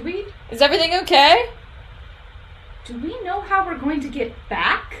in. Is everything okay? Do we know how we're going to get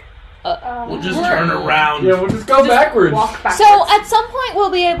back? We'll just turn around. Yeah, we'll just go backwards. Walk backwards. So at some point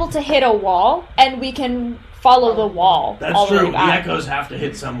we'll be able to hit a wall, and we can follow the wall. That's all the true. way The back. echoes have to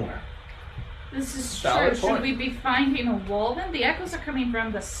hit somewhere. This is Valid true. point. Should we be finding a wall then? The echoes are coming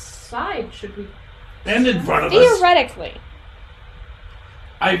from the side. Should we? And in front of us. Theoretically.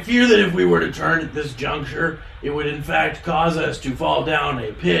 I fear that if we were to turn at this juncture, it would in fact cause us to fall down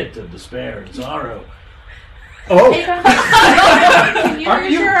a pit of despair and sorrow. Oh. Are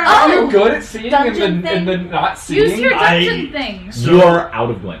you good at seeing and the not seeing? Use your dungeon things. You are out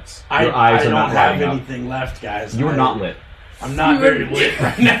of glints. Your eyes I are don't not have lighting up. anything left, guys. You are not lit. I'm not very lit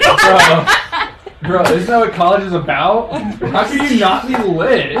right now. Bro, isn't that what college is about? How can you not be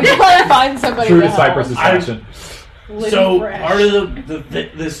lit? I'm trying to find somebody True to to help. Cypress's fashion. So part of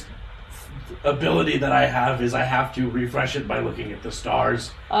this ability that I have is I have to refresh it by looking at the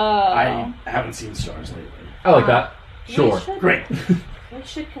stars. I haven't seen stars lately. I like that. Sure. Great. We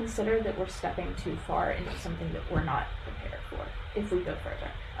should consider that we're stepping too far into something that we're not prepared for if we go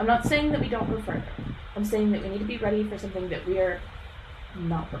further. I'm not saying that we don't go further. I'm saying that we need to be ready for something that we are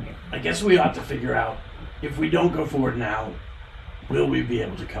not prepared for. I guess we ought to figure out, if we don't go forward now, will we be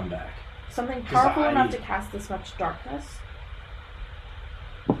able to come back? Something powerful enough to cast this much darkness?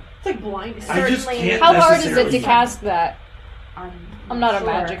 It's like blindness. I just can't How hard is it necessarily- to cast that? I'm not a sure.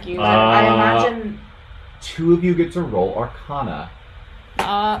 magic user. I imagine... Two of you get to roll Arcana. Me.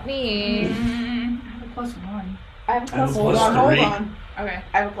 I have a +1. I have a I have a +1. +3. Hold on. Okay.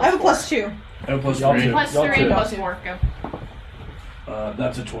 I have a I have a +4. +2. I have a Y'all +3. too. +3, Y'all +4. Go.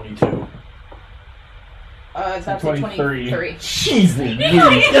 That's a 22. That's a 23. 23. Jeez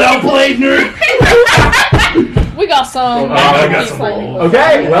Get outplayed, nerd! We got some. I got some Slightly roll. closer.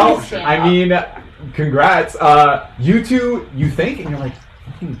 Okay, well, Stand I up. mean, congrats. You two, you think, and you're like,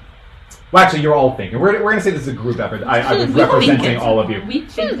 well, actually, you're all thinking. We're going to say this is a group effort. I was representing all of you. We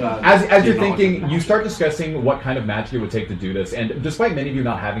think. As you're thinking, you start discussing what kind of magic it would take to do this, and despite many of you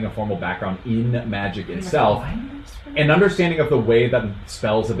not having a formal background in magic itself, An understanding of the way that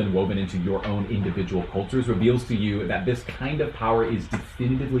spells have been woven into your own individual cultures reveals to you that this kind of power is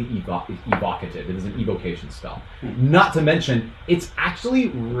definitively evocative. It is an evocation spell. Not to mention, it's actually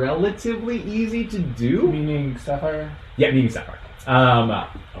relatively easy to do. Meaning Sapphire? Yeah, meaning Sapphire.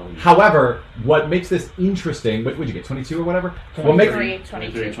 However, what makes this interesting, what would you get, 22 or whatever?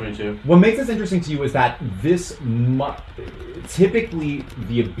 22. What makes this interesting to you is that this, typically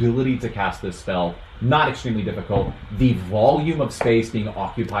the ability to cast this spell, not extremely difficult. The volume of space being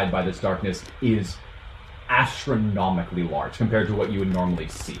occupied by this darkness is astronomically large compared to what you would normally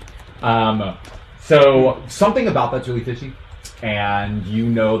see. So something about that's really fishy. And you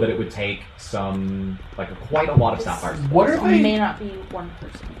know that it would take quite a lot of sapphires. What are they? May not be one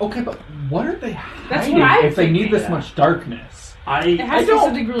person. Okay, but what are they hiding what if they need this much darkness? It has to be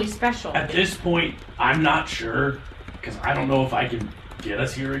something really special. At this point, I'm not sure, because I don't know if I can get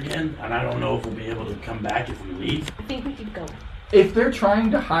us here again, and I don't know if we'll be able to come back if we leave. I think we could go. If they're trying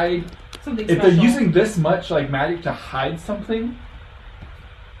to hide, something if special. they're using this much magic to hide something,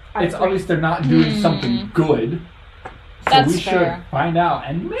 it's obvious they're not doing something good. So That's we fair. should find out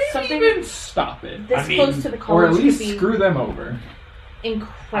and maybe even stop it. This close to the or college at least could be screw them over.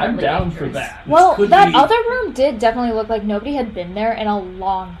 Incredibly I'm down dangerous. for that. Well, could that be- other room did definitely look like nobody had been there in a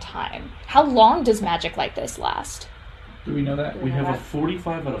long time. How long does magic like this last? Do we know that? We have a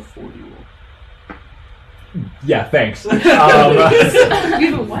 45 out of 40 roll. Yeah, thanks. You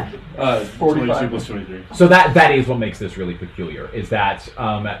have a what? 22 plus 23. So that is what makes this really peculiar, is that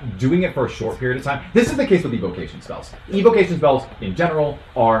doing it for a short period of time. This is the case with evocation spells. Evocation spells, in general,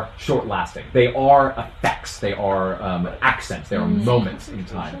 are short-lasting. They are effects. They are accents. They are moments in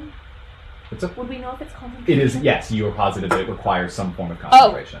time. Would we know if it's concentration? It is, yes, you are positive that it requires some form of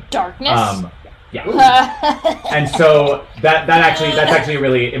concentration. Oh, darkness? Yeah. And so that's actually a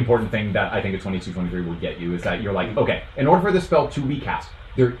really important thing that I think a 22-23 will get you, is that you're like, okay, in order for this spell to be cast,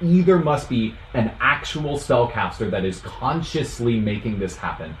 there either must be an actual spellcaster that is consciously making this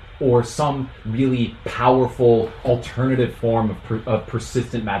happen, or some really powerful alternative form of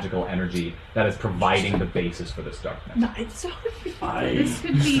persistent magical energy that is providing the basis for this darkness. No, it's so This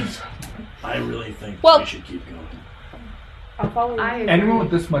could be. I really think Well- we should keep going. I'll follow you. Anyone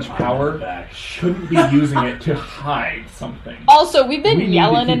with this much power shouldn't be using it to hide something. Also, we've been We need to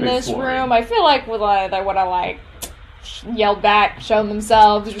yelling keep in this exploring. room. I feel like they would have yelled back, shown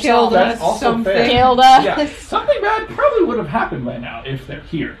themselves, or Killed something. That's also something. fair. Killed us. Yeah, something bad probably would have happened by now if they're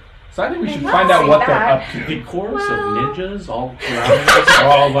here. So I think we should not find out say what they're that. up to. The chorus of ninjas all surrounding us are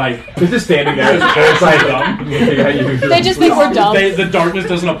all like... They're just standing there. It's like, They just think we're dumb. The darkness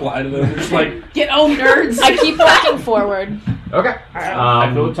doesn't apply to them. They're just like... Get owned, nerds. I keep walking forward. Okay.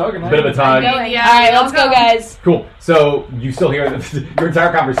 I feel a tug. Bit of a tug. Yeah, Alright, let's go, guys. Cool. So you still hear your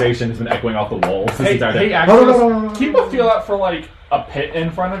entire conversation has been echoing off the walls this Hey, entire day. hey, actors, keep a feel out for a pit in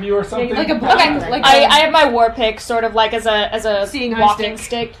front of you or something. Like a Okay, like I have my war pick sort of like as a Seeing eye walking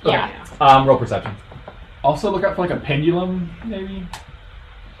stick. stick. Yeah. Roll perception. Also look out for a pendulum, maybe.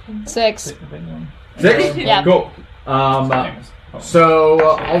 6. A pendulum. 6? Yeah. Cool. Famous.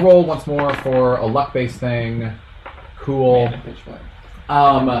 So I'll roll once more for a luck-based thing. Cool. Man, pitch black.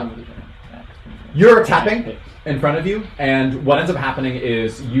 You're tapping in front of you, and what ends up happening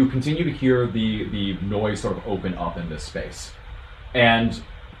is you continue to hear the noise sort of open up in this space. And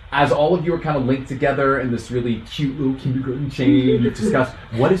as all of you are kind of linked together in this really cute little kindergarten chain, you've discussed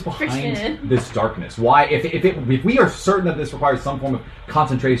what is behind this darkness. Why, if we are certain that this requires some form of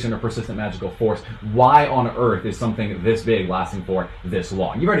concentration or persistent magical force, why on earth is something this big lasting for this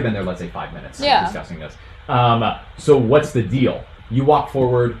long? You've already been there, let's say 5 minutes discussing this. So what's the deal? You walk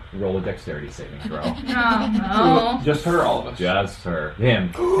forward, roll a dexterity saving throw. Oh, no. Just her, all of us. Just her.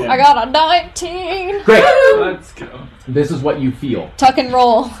 Him. I got a 19. Great. Let's go. This is what you feel. Tuck and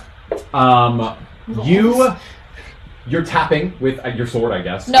roll. You're tapping with your sword, I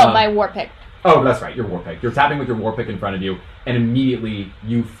guess. No, my war pick. Oh, that's right, your war pick. You're tapping with your war pick in front of you, and immediately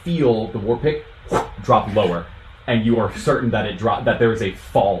you feel the war pick drop lower, and you are certain that that there is a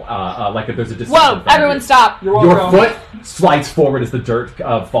fall, like that there's a descent. Whoa! Everyone stop! Your foot slides forward as the dirt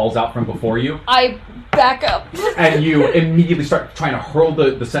falls out from before you. I back up. And you immediately start trying to hurl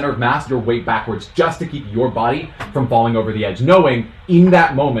the center of mass, your weight backwards, just to keep your body from falling over the edge, knowing in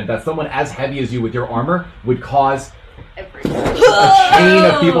that moment that someone as heavy as you with your armor would cause a chain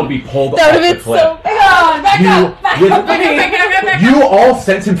of people to be pulled off the cliff. You all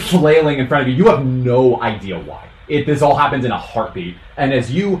sense him flailing in front of you. You have no idea why. This all happens in a heartbeat. And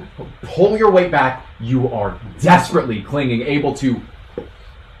as you pull your weight back, you are desperately clinging, able to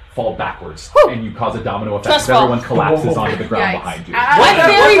fall backwards, Whew. and you cause a domino effect Trust as everyone fall. collapses onto the ground Yikes. behind you. My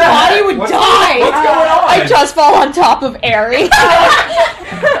fairy body would die. What's going on? I just fall on top of Airy.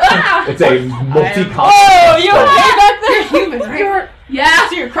 It's a multi-con. Oh, you okay back there? Human, right? Yeah.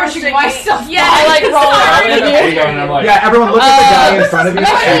 So you're crushing myself. Yeah. I like roll I around look with at you. Vega and I'm like, Yeah, everyone look at the guy in front of you, I'm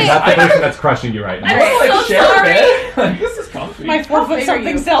actually- and that's the person that's crushing you right now. I'm I so like share sorry. it. Like, this is comfy. My 4 foot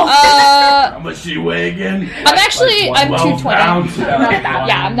something self. How much do you weigh again? I'm actually, I'm 220. pounds.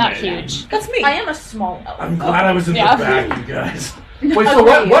 Yeah, I'm not huge. That's me. I am a small elf. I'm glad I was in Yeah. the back, you guys. Wait, so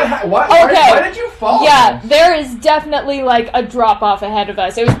Okay. why did you fall? Yeah, there is definitely like a drop off ahead of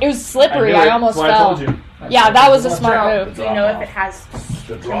us. It was slippery. I almost I fell. told you. Yeah, that was a Watch smart out. move. Do you know if it has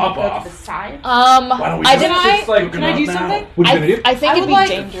The drop go to off. the side? Why don't we I just didn't. It's like, Can I do something? What are you gonna do? I think I it'd would be like.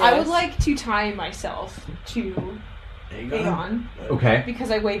 dangerous. I would like to tie myself to Aegon Okay.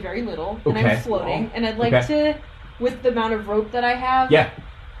 because I weigh very little and Okay. I'm floating, and I'd like Okay. to, with the amount of rope that I have, Yeah.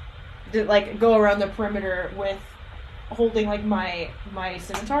 to like go around the perimeter with holding like my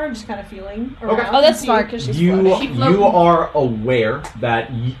scimitar and just kind of feeling around. Okay. Oh, that's and see- smart because she's You floating. you are aware that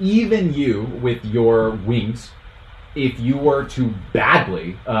even you, with your wings, if you were to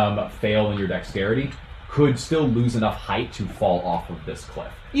badly fail in your dexterity, could still lose enough height to fall off of this cliff.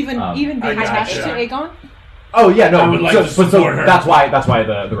 Even I being attached gotcha. to Aegon. Oh yeah, no. I would like to so support her. that's why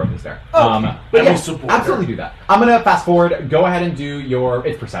the rope is there. Okay. But I yeah, will support absolutely do that. I'm gonna fast forward. Go ahead and do your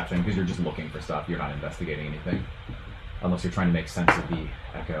it's perception because you're just looking for stuff. You're not investigating anything, unless you're trying to make sense of the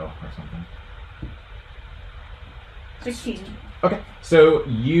echo or something. 16. Okay, so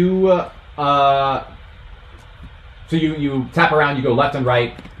you you tap around, you go left and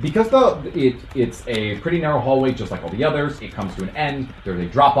right. Because it's a pretty narrow hallway, just like all the others, it comes to an end. There's a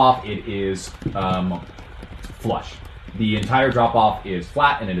drop-off. It is flush. The entire drop-off is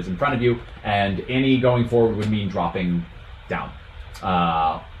flat, and it is in front of you, and any going forward would mean dropping down.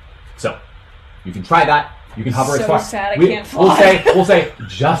 So, you can try that. You can hover as So far. sad I can't We'll say,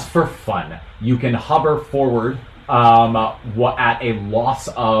 just for fun, you can hover forward at a loss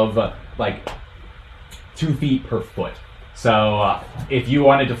of, 2 feet per foot. So if you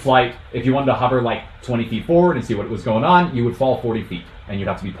wanted to hover 20 feet forward and see what was going on, you would fall 40 feet, and you'd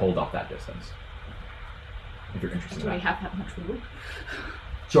have to be pulled up that distance. If you're interested Do in we that. have that much room?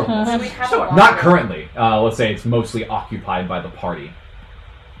 Sure. Do we have a Not longer- currently. Let's say it's mostly occupied by the party.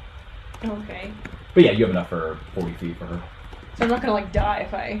 Okay. But yeah, you have enough for 40 feet for her. So I'm not gonna die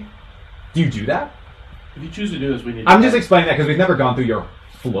if I. Do you do that? If you choose to do this, we need. I'm just explaining that because we've never gone through your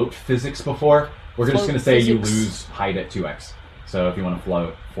float physics before. We're just Float going to say you physics. lose height at 2x. So if you want to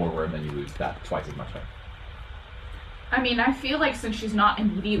float forward, then you lose that twice as much height. I mean, I feel like since she's not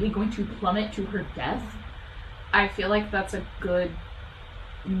immediately going to plummet to her death, I feel like that's a good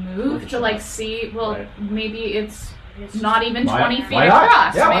move to see. Well, Right. maybe it's not even 20 feet why not?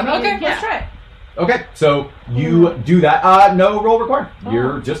 across. Yeah, why maybe, not? Okay, yeah. let's try it. Okay, so you do that. No roll required.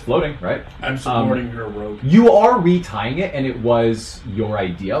 You're just floating, right? I'm supporting her rope. You are retying it, and it was your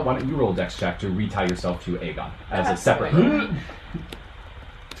idea. Why don't you roll a dex check to retie yourself to Aegon as a separate.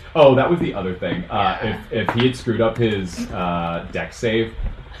 Oh, that was the other thing. If he had screwed up his dex save,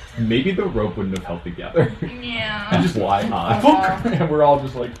 maybe the rope wouldn't have held together. Yeah. Just why not? And we're all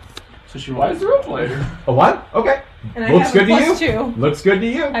just like, So she why is the rope later? A what? Okay. And I Looks have a good to plus you. 2. Looks good to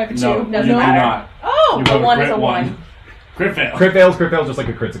you. I have a 2. No, Doesn't you do matter. not. Oh, You A have 1 is crit a 1. Crit fail. Crit fails just like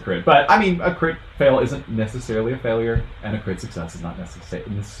a crit's a crit. But, I mean, a crit fail isn't necessarily a failure, and a crit success is not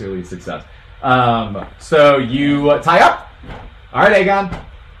necessarily a success. So you tie up. All right, Aegon.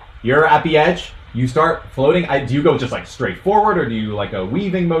 You're at the edge. You start floating. Do you go just, straight forward, or do you, a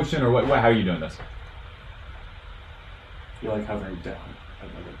weaving motion, or what? How are you doing this? You're hovering down at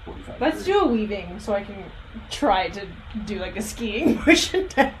 45. let's do a weaving so I can try to do a skiing motion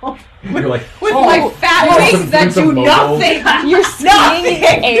down. You're like, With oh, my fat oh, wings that some do moguls. nothing. You're skiing in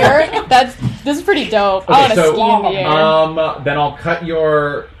the air. This is pretty dope. I want to ski in the air. Then I'll cut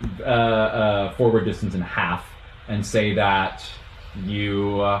your forward distance in half and say that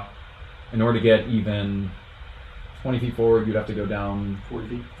you, in order to get even 20 feet forward, you'd have to go down 40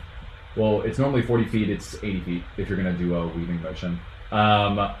 feet. Well, it's normally 40 feet. It's 80 feet if you're going to do a weaving motion.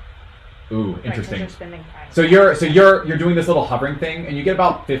 Interesting. So you're doing this little hovering thing, and you get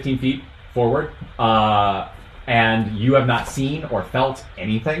about 15 feet forward, and you have not seen or felt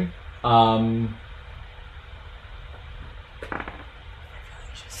anything.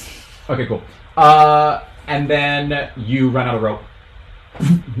 Okay, cool. And then you run out of rope.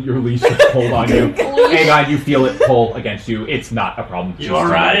 Your leash just pulled on you. Aegon, you feel it pull against you. It's not a problem. You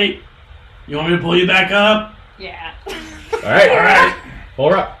alright? You want me to pull you back up? Yeah. Alright.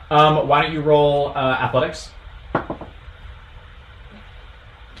 Pull her up. Why don't you roll athletics?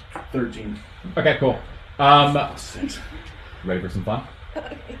 13. Okay, cool. Ready for some fun? Are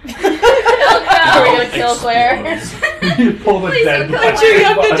we gonna kill Claire? You pull the dead body. Too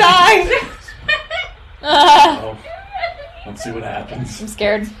young to die. Oh. Let's see what happens. I'm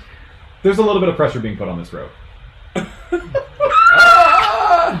scared. There's a little bit of pressure being put on this rope. Oh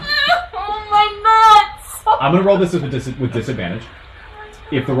my nuts! I'm going to roll this with disadvantage.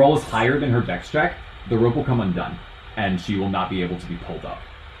 If the roll is higher than her dex check, the rope will come undone, and she will not be able to be pulled up.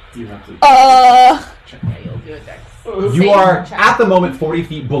 You have to. Yeah, you'll do it next. You are, at the moment, 40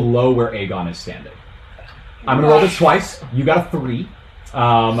 feet below where Aegon is standing. I'm going to roll this twice. You got a 3.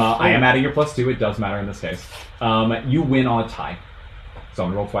 I am adding your +2. It does matter in this case. You win on a tie. So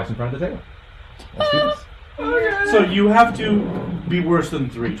I'm going to roll twice in front of the table. Let's do this. So you have to be worse than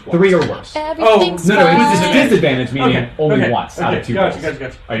 3 twice. 3 or worse. Everything's No, fine. it's disadvantage, meaning only once out of 2 rolls.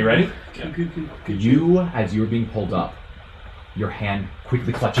 Gotcha. Are you ready? Yeah. You, as you're being pulled up, your hand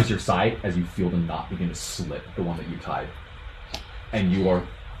quickly clutches your side as you feel the knot begin to slip, the one that you tied. And you are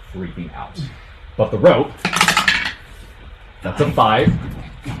freaking out. But the rope, that's a 5,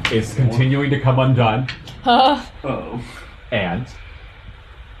 is continuing to come undone. Uh-oh. And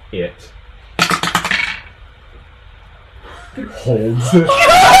it holds.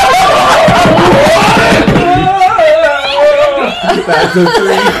 That's a 3.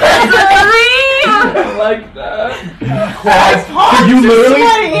 I like that. So you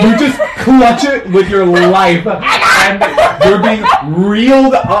just clutch it with your life, and you're being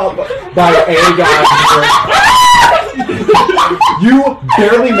reeled up by Aegon. You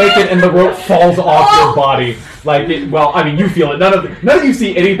barely make it, and the rope falls off your body. Like it. Well, I mean, you feel it. None of you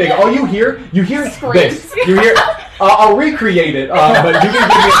see anything. All you hear this. You hear. I'll recreate it, but you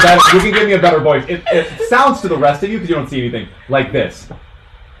can give me a better voice. It sounds to the rest of you because you don't see anything like this.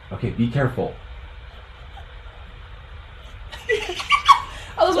 Okay, be careful.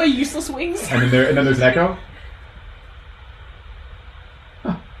 Oh, those are useless wings. And then there's an echo.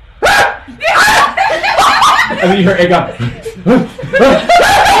 And then you hear Aegon.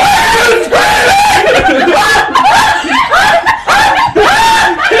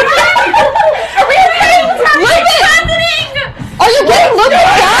 Are you getting looked at?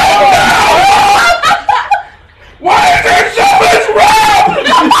 Why is there so much rope?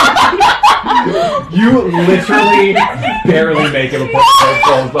 You literally barely make it before the rope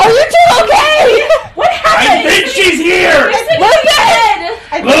falls off. Are you two okay? What happened? I think she's here!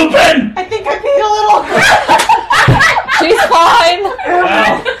 Lupin! I think I peed a little. She's fine.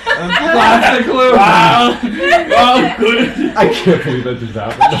 Classic Luke. Wow. Oh, good. I can't believe that just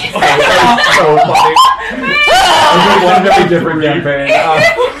happened. That's so funny. It's a very different campaign.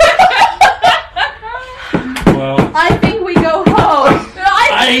 Well, I think we go home.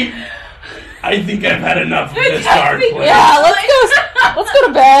 I think I've had enough of this dark place. Yeah, let's go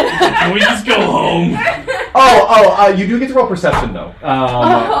to bed. Can we just go home? You do get to roll perception though.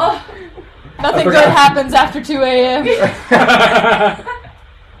 Nothing good happens after 2 a.m.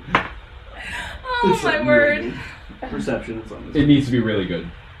 Oh my word. perception is on this. It needs to be really good.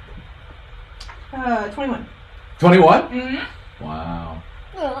 21. 21? Mm-hmm. Wow.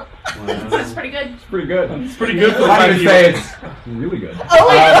 That's pretty good. It's pretty good. It's pretty good for the I fact would that say it's really good.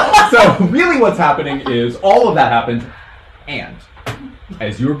 So really what's happening is all of that happened, and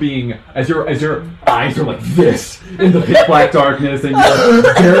as your eyes are like this in the pitch black darkness and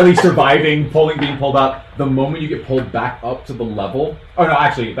you're barely surviving, being pulled up, the moment you get pulled back up to the level, oh no,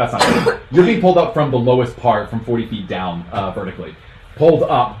 actually that's not true. You're being pulled up from the lowest part, from 40 feet down vertically, pulled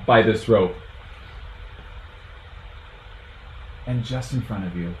up by this rope. And just in front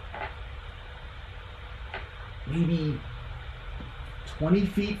of you, maybe 20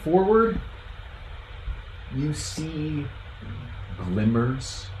 feet forward, you see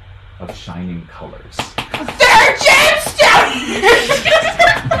glimmers of shining colors. They're gemstones! We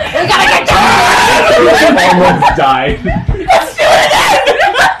gotta get down! Almost died. Let's do it again!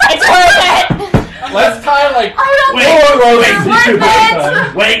 It's worth it! Let's tie like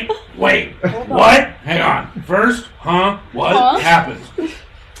Wait. What? Hang on. First, what happened?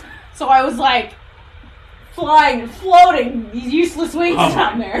 So I was like flying, floating, these useless wings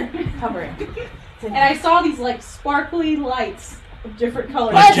down there. Hovering. And I saw these like sparkly lights of different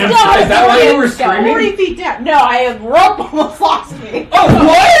colors. Let's go! Is that why you were screaming? 40 feet down. No, I have rope almost lost me. Oh,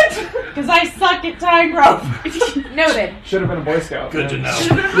 what? Because I suck at tying rope. Noted. Should have been a Boy Scout. Good to know.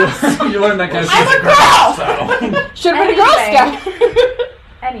 You learned that kind of I'm shit. a girl! Should have been a Girl Scout.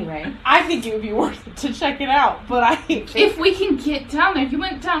 Anyway. I think it would be worth it to check it out, but If we can get down there, you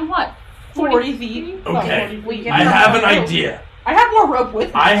went down what? 40 feet. Okay, We I have an idea. I have more rope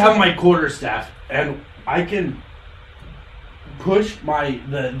with me. I have my quarterstaff, and I can push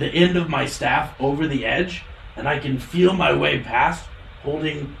the end of my staff over the edge, and I can feel my way past,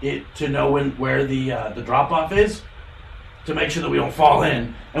 holding it to know where the drop off is, to make sure that we don't fall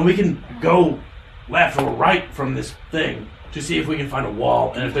in, and we can go left or right from this thing to see if we can find a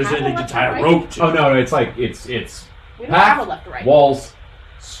wall and if there's anything to tie a rope to. Oh no, it's like it's We don't path, have a left or right. walls.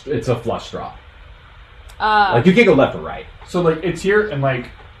 It's a flush drop. Like you can't go left or right. So like it's here and like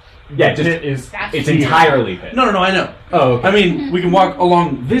Yeah, the just pit is. it's entirely pit. No, I know. Oh, okay. I mean, we can walk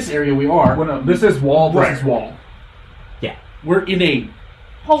along this area we are. Well, no, this is wall. This Right. is wall. We're in a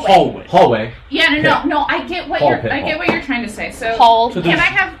Hallway. Hallway. Yeah, no. I get what Hall you're. pit, I get hall. what you're trying to say. So Hall. So can I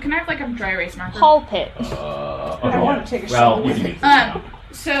have like a dry erase marker? Hall pit. Okay. I want to take a Well, shower. you can use this now.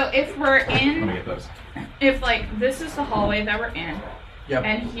 So if we're Let me in, get those. if like this is the hallway that we're in, Yep.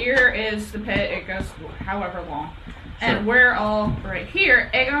 and here is the pit. It goes however long, and we're all right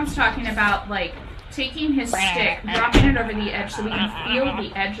here. Aegon's talking about like taking his stick, dropping it over the edge so we can feel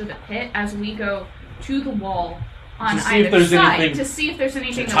the edge of the pit as we go to the wall on To see if either there's side anything to see if there's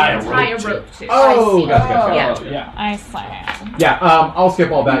anything to that we tie can a tie a rope rope to. Oh, I see. gotcha. Yeah. Oh, yeah. I see. Yeah. I'll skip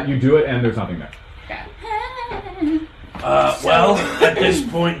all that. You do it, and there's nothing there. Well, at this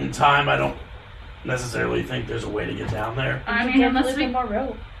point in time, I don't necessarily think there's a way to get down there. I mean, unless There's we more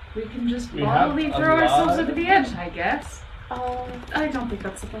rope. can just We have probably a throw ourselves lot over the edge, I guess. Oh. I don't think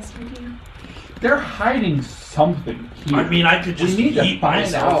that's the best idea. They're hiding something here. I mean, I could just we need to eat find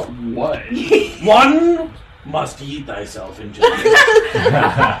myself. out what. One must eat thyself in justice.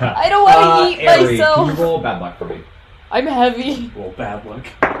 I don't want to eat Ari, myself. Can you roll bad luck for me? I'm heavy. Well, bad luck.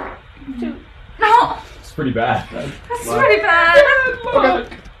 No, It's pretty bad. that's pretty bad.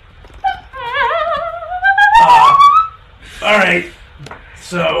 Okay. All right.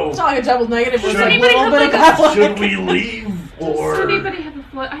 So, It's not like a double negative. It's Should like a anybody little have, bit of like, bad luck. should we leave Does or do anybody have a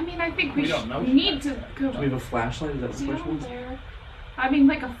flood? I mean, I think we, We don't know. need to go we have a flashlight? Is that the first down one? there. I mean,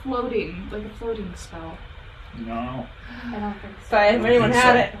 like a floating spell. No. I don't think so. But if anyone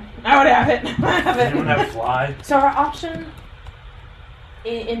had it, I would have it. I have anyone it. have fly? So our option,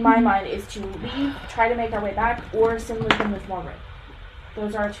 in my mind, is to leave, try to make our way back, or send Lincoln with more rope.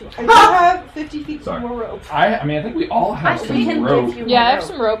 Those are our two I options. do have 50 feet Sorry. more rope. I mean, I think we all have I some think can rope. give you Yeah, I more have rope.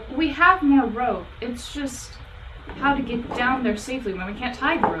 some rope. We have more rope. It's just how to get down there safely when we can't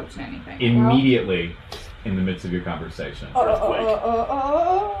tie the rope to anything. Immediately, in the midst of your conversation,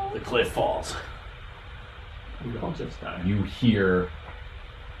 The cliff falls. We all just died. you hear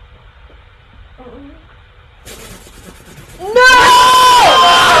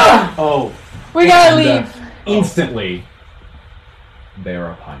Oh, We gotta and, leave. instantly, they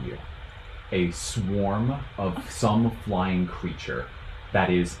are upon you. A swarm of some flying creature that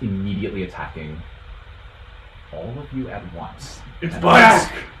is immediately attacking all of you at once. it's And bugs.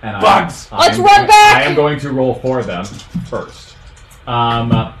 And Bugs! Let's run back! I am going to roll for them first.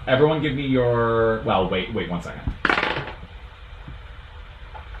 Everyone give me your... Well, wait 1 second.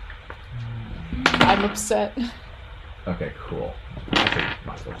 I'm upset. Okay, cool. Actually,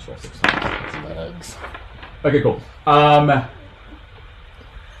 might as well just roll 6 times. Bugs. Okay, cool.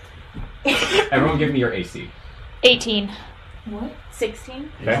 Everyone give me your AC. 18. What?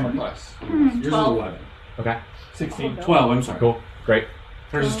 16? Okay. Armor class. Yours is 12. 11. Okay, 16. 12, I'm sorry. cool. Great.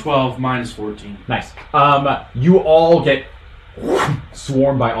 Hers is 12, mine is 14. Nice. You all get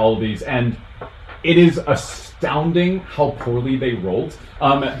swarmed by all of these, and it is astounding how poorly they rolled.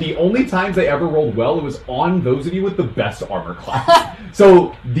 The only times they ever rolled well, it was on those of you with the best armor class.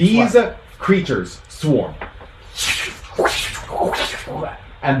 So these creatures swarm.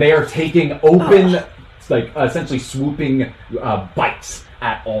 And they are taking open, like essentially swooping bites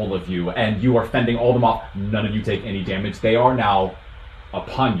at all of you, and you are fending all of them off. None of you take any damage. They are now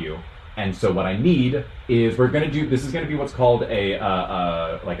upon you. And so what I need is this is gonna be what's called a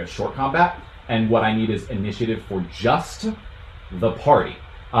short combat, and what I need is initiative for just the party.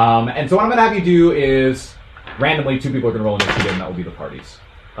 And so what I'm gonna have you do is randomly 2 people are gonna roll initiative, and that will be the parties.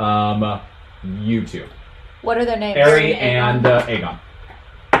 You two, What are their names? Ari and Aegon.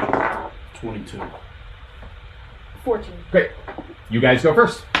 22. 14. Great. You guys go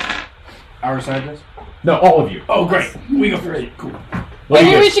first. Our side does? No, all of you. Oh, great. We go first. Cool. What do Maybe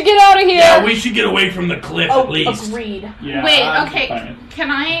you we do? should get out of here. Yeah, we should get away from the cliff Oh, at least. agreed. Yeah. Wait, I'm okay. fine.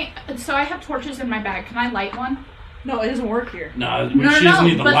 Can I? So I have torches in my bag. Can I light one? No, it doesn't work here. No, No, she doesn't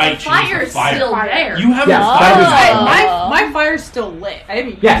need the but light. the She needs fire's the fire. still there. You have Yeah, a fire is fire. on. My fire's still lit. I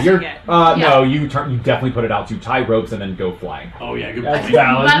haven't used Yeah, it you're. yet. No, you definitely put it out to tie ropes and then go flying. Oh yeah, good That's point.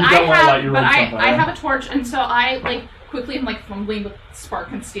 valid. But You I don't want to light have, your but ropes on I fire. have a torch, and so I quickly am like fumbling with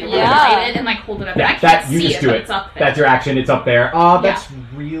spark and steel and like hold it up. Yeah, I can't you see just it, do but it. it's up there. That's your action. It's up there. That's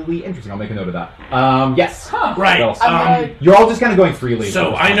really interesting. I'll make a note of that. Yes. Huh. Right. You're all just kind of going freely.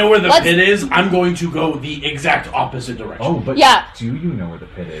 So I know where the pit is. I'm going to go the exact opposite direction. Oh, but do you know where the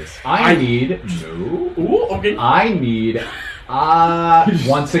pit is? I need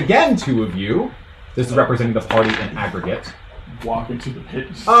once again 2 of you. This is representing the party in aggregate. Walk into the pit.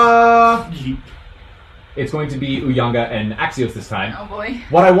 It's going to be Uyanga and Axios this time. Oh boy.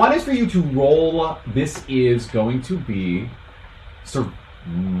 What I want is for you to roll. This is going to be survival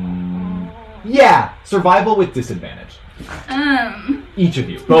with disadvantage. Each of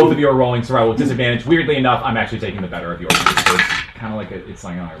you. Both of you are rolling survival with disadvantage. Weirdly enough, I'm actually taking the better of yours. So it's kind of like it's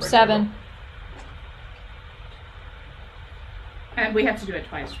like on a regular 7. roll. And we have to do it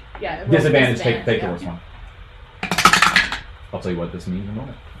twice. Yeah. Disadvantage, take the worst one. I'll tell you what this means in a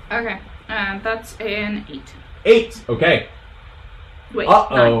moment. Okay. That's an 8. 8. Okay. Wait.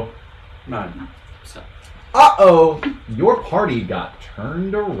 9. So. Your party got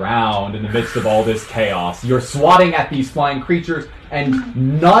turned around in the midst of all this chaos. You're swatting at these flying creatures,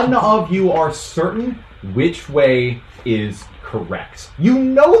 and none of you are certain which way is correct. You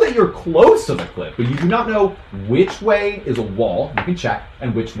know that you're close to the cliff, but you do not know which way is a wall, you can check,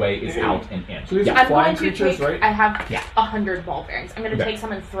 and which way is out and in. So these are flying creatures, right? I have 100 ball bearings. I'm going to take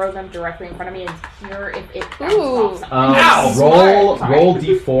some and throw them directly in front of me and hear if it bounces off something. Roll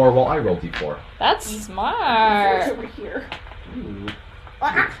D4 while I roll D4. That's smart. Over here.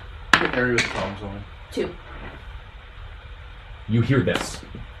 What area is the problem zone? 2. You hear this.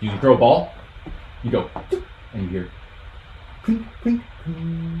 You throw a ball, you go, and you hear clink, clink,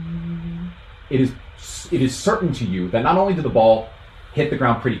 clink. It is certain to you that not only did the ball hit the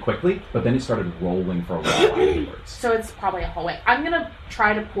ground pretty quickly, but then it started rolling for a while afterwards. So it's probably a hallway. I'm going to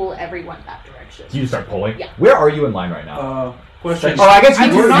try to pull everyone that direction. You start pulling? Yeah. Where are you in line right now? Question. Oh, I guess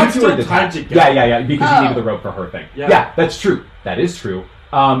you We're not two are still tied detached. together. Yeah, because you needed the rope for her thing. Yeah, that's true. That is true.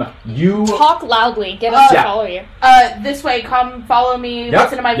 You talk loudly. Get us to follow you. This way. Come, follow me. Yep.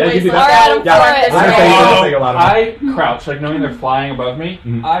 Listen to my Yeah, voice. you do Let's that. go. I crouch, like knowing they're flying above me.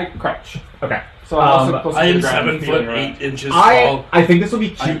 Mm-hmm. I crouch. Okay. So I'm also close I to am the ground 7 foot 8 inches I tall. I think this will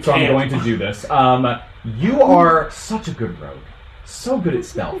be cute, so I'm going to do this. You are such a good rogue, so good at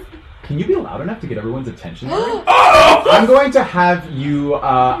stealth. Can you be loud enough to get everyone's attention? I'm going to have you.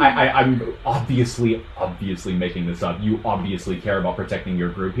 I'm obviously making this up. You obviously care about protecting your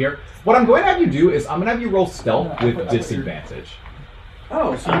group here. What I'm going to have you do is I'm going to have you roll stealth with disadvantage.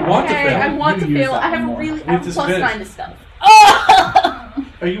 Oh, so you want to fail? I want to fail. I have a With +9 to stealth.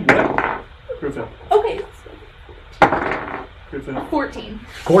 Are you what? Crit fail. Okay. Crit fail. 14.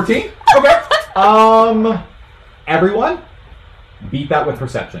 14? Okay. Everyone, beat that with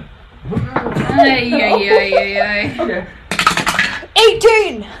perception. Okay.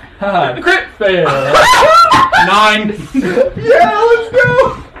 18! Crit fail! 9. Yeah, let's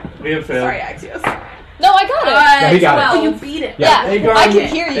go! We have failed. Sorry, Axios. No, I got it. No, he got it. Oh, you beat it. Yeah, Aegon, I can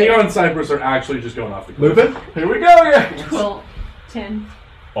hear you. Aegon and Cypress are actually just going off the cliff. Lupin? Here we go again. 12, 10.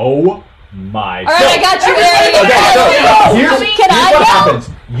 Oh my. Alright, I got you there. Okay, so here's Can I what go? happens.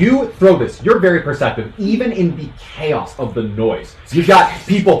 You throw this. You're very perceptive, even in the chaos of the noise. You've got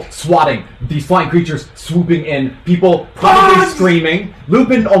people swatting, these flying creatures swooping in, people probably screaming.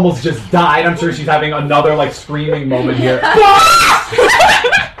 Lupin almost just died. I'm sure she's having another like screaming moment here.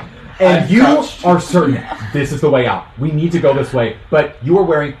 And you are certain this is the way out. We need to go this way. But you are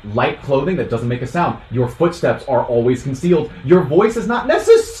wearing light clothing that doesn't make a sound. Your footsteps are always concealed. Your voice is not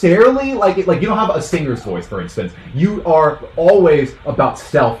necessarily like you don't have a singer's voice, for instance. You are always about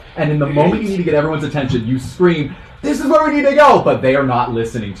stealth. And in the moment you need to get everyone's attention, you scream, "This is where we need to go!" But they are not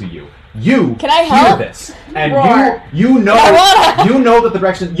listening to you. You Can I hear help? this, and Roar. you know I you know that the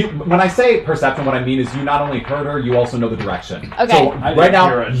direction. When I say perception, what I mean is you not only heard her, you also know the direction. Okay. So right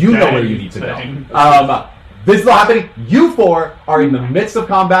now, you know where you need to go. This is all happening. You four are in the midst of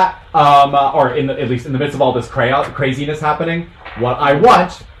combat, or at least in the midst of all this craziness happening. What I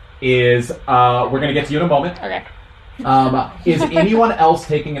want is we're gonna get to you in a moment. Okay. Is anyone else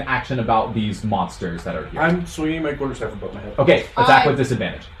taking an action about these monsters that are here? I'm swinging my quarterstaff above my head. Okay, attack with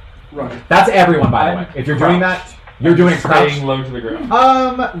disadvantage. Right. That's everyone, by the way. If you're doing that, you're doing it crouched. Staying low to the ground.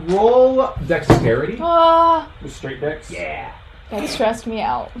 Roll dexterity. With straight dex? Yeah. That stressed me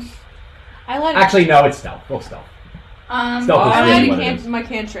out. I let Actually, no, it's stealth. Roll stealth. Stealth is I really lied what it is. my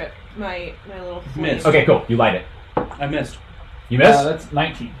cantrip. My little Miss. Okay, cool. You light it. I missed. You missed? That's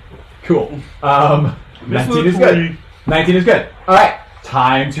 19. Cool. 19 is good. 19 is good. All right.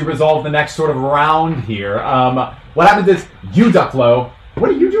 Time to resolve the next sort of round here. What happens is you duck low. What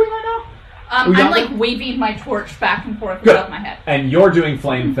are you doing right I'm like waving my torch back and forth Good. above my head. And you're doing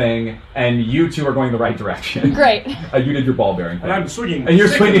flame thing, and you two are going the right direction. Great. You did your ball bearing thing. And I'm swinging. And you're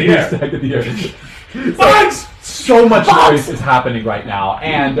swinging your air. stack in the air. Bugs! So much noise is happening right now,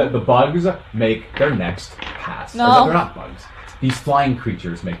 and the bugs make their next pass. No. They're not bugs. These flying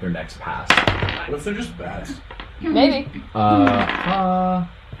creatures make their next pass. What if they're just bats? Maybe. I'm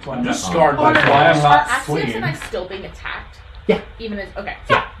just scarred by why I'm Are not Axios swinging. and I still being attacked? Yeah. Even as okay.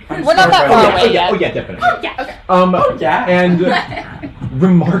 Yeah. We're not that far away yet. Oh yeah, definitely. Oh yeah. Okay. yeah. And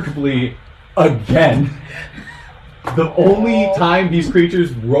remarkably, again, the only time these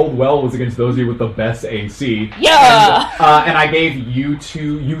creatures rolled well was against those of you with the best AC. Yeah. And I gave you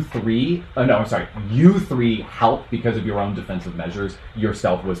three help because of your own defensive measures. Your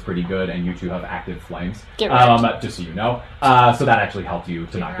stealth was pretty good, and you two have active flames. Get right. Just so you know. So that actually helped you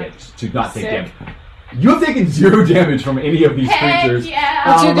to not take damage. You have taken 0 damage from any of these creatures.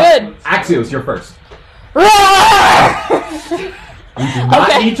 Yeah. Too good. Axios, you're first. Roar! You do not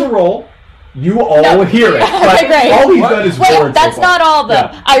Okay. need to roll. You all hear it. But Okay, great. all he's done is roar. Wait, that's not all though.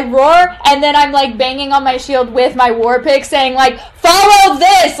 Yeah. I roar, and then I'm like banging on my shield with my war pick, saying like, "Follow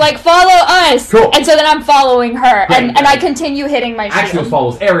this, like follow us." Cool. And so then I'm following her, Great, and I continue hitting my Axios shield.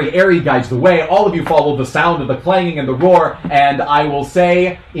 follows Airy. Airy guides the way. All of you follow the sound of the clanging and the roar. And I will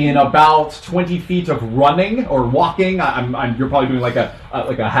say, in about 20 feet of running or walking, you're probably doing like a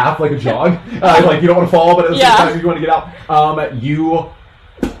half, like a jog. Like you don't want to fall, but at the same time you want to get out. You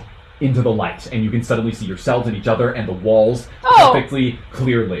into the light, and you can suddenly see yourselves and each other and the walls perfectly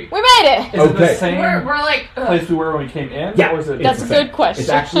clearly. We made it. Is it the same We're like place we were when we came in? Yeah, Or is it That's a good question. It's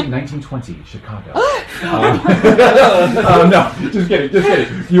actually 1920 Chicago. No, just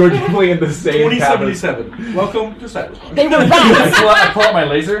kidding. You are definitely in the same cabin. 2077. Welcome to Cyberpunk. They were I rats. pull out my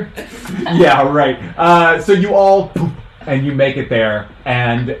laser. Yeah, right. So you all poof, and you make it there,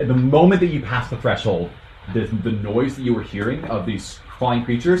 and the moment that you pass the threshold, the noise that you were hearing of these flying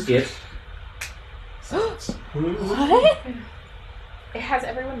creatures, it stops. What? Has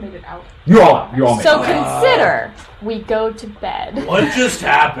everyone made it out? You're all out. You're all made So it. consider we go to bed. What just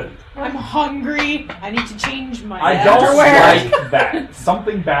happened? I'm hungry. I need to change my I don't underwear. like that.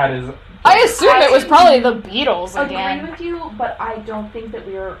 Something bad is. I assume it was probably the Beatles Agree again. with you, but I don't think that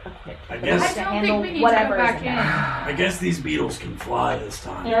we are equipped. I guess- to I don't handle think we need to whatever go is back in. I guess these beetles can fly this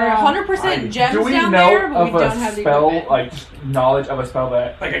time. There are 100% gems Do we down know there, but we of don't a have the spell, equipment. like knowledge of a spell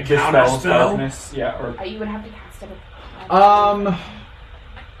that Like a counter dispels spell? darkness? Yeah, or You would have to cast it.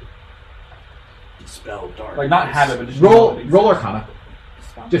 Spell dark. like not have it, but just Roll know it roll exists.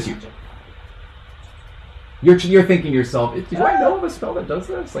 Arcana. Just you. You're thinking to yourself, do I know of a spell that does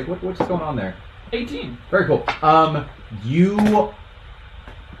this? Like what's going on there? 18. Very cool.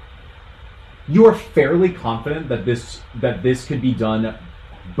 You are fairly confident that this could be done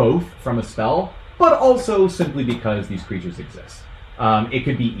both from a spell, but also simply because these creatures exist. It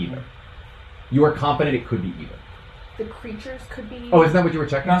could be either. You are confident it could be either. The creatures could be. Oh, isn't that what you were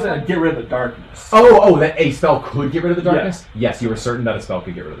checking? Not saying get rid of the darkness. Oh, that a spell could get rid of the darkness? Yes, you were certain that a spell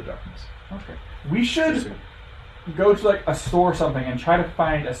could get rid of the darkness. Okay. We should go to like a store or something and try to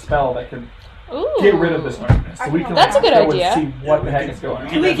find a spell that can Ooh. get rid of this darkness. So we can That's a good go and idea. see what the heck is going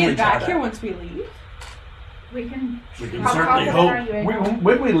Can on. we definitely get try back that. here once we leave? We can. We can How certainly confident hope. are you in that?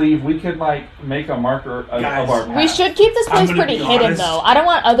 When we leave, we could like make a marker of Guys, our path. We should keep this I'm place gonna pretty be hidden, honest. though. I don't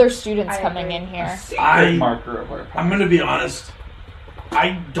want other students I coming agree. in here. secret marker of our path. I'm gonna be honest.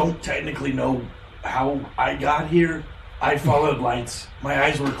 I don't technically know how I got here. I followed lights. My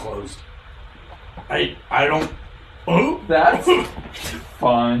eyes were closed. I don't. Oh, That's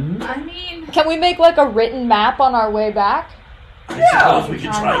fun. I mean, Can we make like a written map on our way back? I suppose we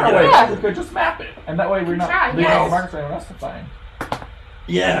could try. Our way Yeah. back, we could just map it, and that way we're not Try, leaving yes. markers for anyone else to find.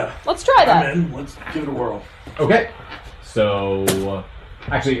 Yeah. Let's try that. I'm in. Let's give it a whirl. Okay. So,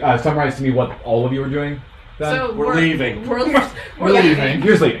 actually, summarize to me what all of you are doing. Then. so We're leaving. We're We're leaving. You're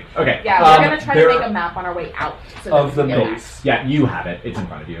just leaving. Okay. Yeah, we're gonna try to make a map on our way out. So that Of we the can get back. maze. Yeah, you have it. It's in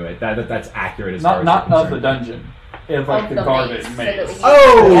front of you. That's accurate as far Not as you're of the concerned. dungeon. It's like Of the the garden maze, so maze. that we can-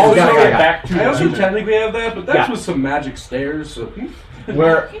 Oh, Also got it, get got back to I the also dungeon. technically have that, but that's Yeah. with some magic stairs. So it.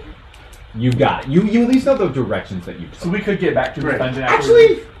 Where you got it. You at least know the directions that you took. So we could get back to the Right. dungeon after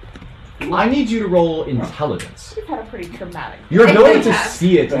Actually, I need you to roll intelligence. We've had a pretty traumatic. Your ability to Yeah.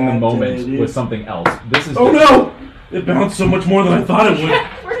 see it in the That moment it is. was something else. This is. oh no! It bounced so much more than I thought it would.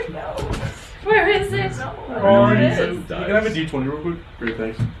 Where'd it go? Where is it? Oh, Where you is said- it? you can have a D20 real quick. Great,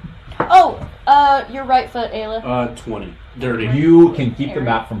 thanks. Oh, your right foot, Ayla. 20. Dirty. You can keep the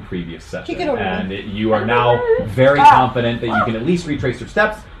map from previous sessions, Kick it over. and you are now very confident that you can at least retrace your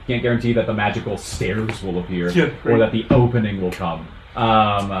steps. Can't guarantee that the magical stairs will appear Yeah, or great. that the opening will come.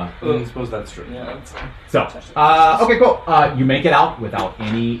 I suppose that's true. Yeah. So, okay, cool. You make it out without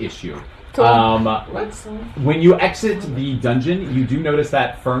any issue. Cool. When you exit the dungeon, you do notice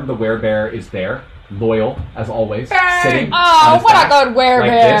that Fern the werebear is there, loyal as always, sitting. Oh, what a good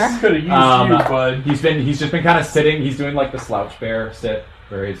werebear! Could have used you, bud. He's just been kind of sitting. He's doing like the slouch bear sit,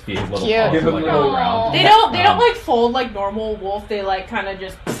 where his feet, his little paws Give are him like a on the little- ground. They don't like fold like normal wolf. They like kind of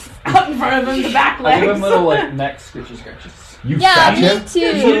just out in front of them, the back I give him legs. little like neck scratches. You Yeah, scratch me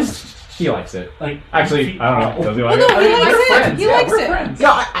him. too. He likes it. Like Actually, I don't know. Does he like Well, no, it? he likes we're it. friends. He Yeah, likes we're it. friends.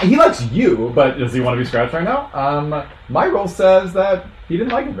 No, he likes you, but does he want to be scratched right now? My roll says that he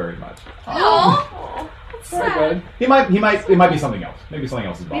didn't like it very much. Oh, that's Sorry, sad. bud. It might be something else. Maybe something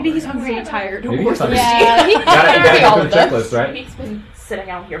else is bothering Maybe he's him. hungry and tired. Maybe he's hungry. Yeah, he You gotta carry go all through of the this. checklist, right? He's been sitting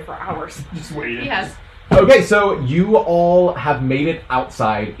out here for hours. just waiting. Yes. Okay, so you all have made it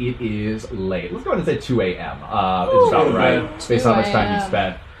outside. It is late. Let's go ahead and say 2 a.m. It's about right, based on how much time you 2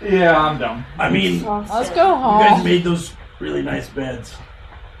 spent. Yeah, I'm down. I mean, Let's go you guys home. made those really nice beds.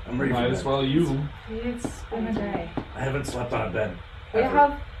 I'm ready Might for as bed. well use them. It's been a day. I haven't slept on a bed. We ever.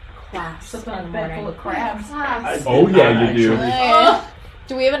 have class Slept in on the a bed morning. full of crabs. Class. Oh, yeah, you do. Hey.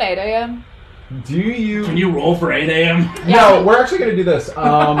 Do we have an 8 a.m.? Do you? Can you roll for 8 a.m.? No, we're actually going to do this.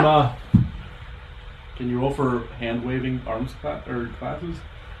 Can you roll for hand waving arms classes?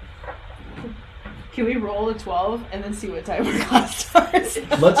 Can we roll a 12 and then see what type of class starts?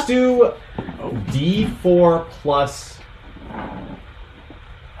 Let's do D4 plus...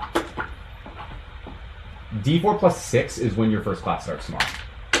 D4 plus 6 is when your first class starts tomorrow.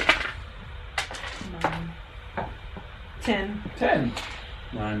 10. 10.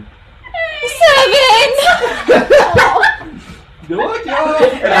 9. 7! Good luck, y'all.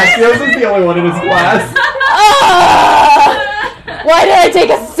 And Axios is the only one in his class. Why did I take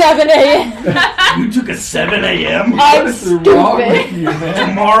a 7 a.m.? You took a 7 a.m.? I'm What's wrong with stupid. you, man?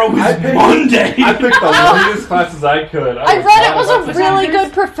 Tomorrow I is picked- Monday. I picked the longest classes I could. I read it was a really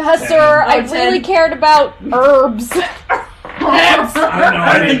good professor. I 10. really cared about herbs. I don't know.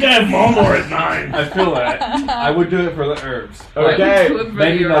 I think I have Malmore at 9. I feel that. I would do it for the herbs. Okay.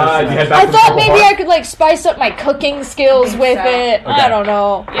 Maybe you not. head back I to the thought purple maybe heart? I could like spice up my cooking skills with it. Okay. I don't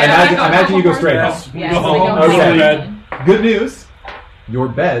know. I imagine you go straight home. Yes. Yes, Go we home. go Okay. home. Good news. Your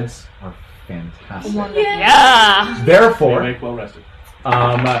beds are fantastic. Yeah. Therefore, Make well rested.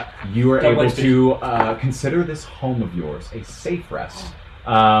 you are Double able XP. to consider this home of yours a safe rest.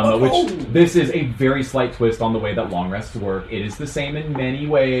 Which this is a very slight twist on the way that long rests work. It is the same in many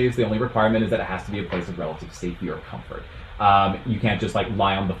ways. The only requirement is that it has to be a place of relative safety or comfort. You can't just like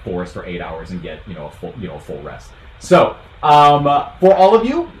lie on the forest for 8 hours and get a full rest. So for all of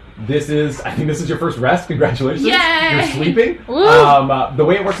you, I think this is your first rest. Congratulations! Yay! You're sleeping. Woo! The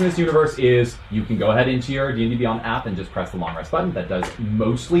way it works in this universe is you can go ahead into your D&D Beyond app and just press the long rest button. That does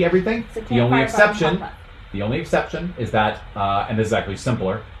mostly everything. The only exception is that, and this is actually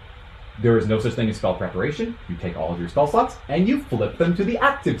simpler, there is no such thing as spell preparation. You take all of your spell slots and you flip them to the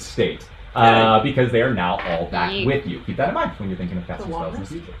active state because they are now all back Yeet. with you. Keep that in mind when you're thinking of casting spells in the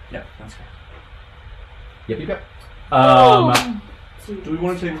future. Yeah, that's fine. Yep. Do we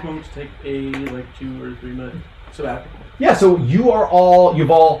want to take this moment to take a 2 or 3 minute sabbatical? Yeah, so you've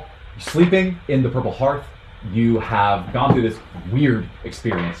all sleeping in the Purple Hearth. You have gone through this weird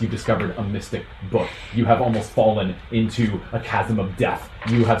experience. You've discovered a mystic book. You have almost fallen into a chasm of death.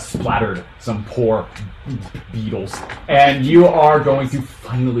 You have splattered some poor beetles. And you are going to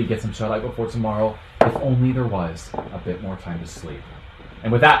finally get some shut-eye before tomorrow. If only there was a bit more time to sleep.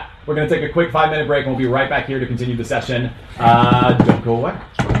 And with that, we're going to take a quick 5-minute break, and we'll be right back here to continue the session. Don't go away.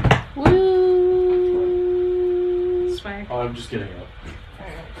 Woo. Swag. Oh, I'm just getting up.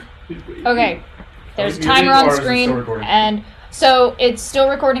 Okay. There's Are we timer muted, on or is it screen, still recording? and so it's still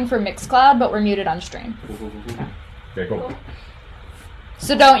recording for Mixcloud, but we're muted on stream. Okay, cool.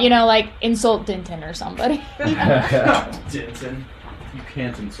 So don't, insult Dinton or somebody. Denton. You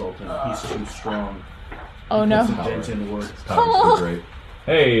can't insult him. He's too strong. Oh no. Denton would. Power's so great.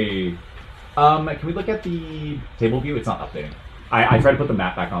 Hey, can we look at the table view? It's not updating. I tried to put the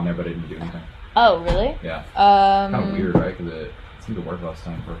map back on there, but it didn't do anything. Oh, really? Yeah. Kind of weird, right? Because it seemed to work last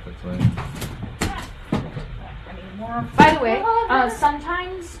time perfectly. By the way,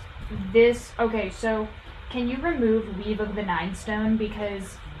 sometimes this. Okay, so can you remove Weave of the Ninestone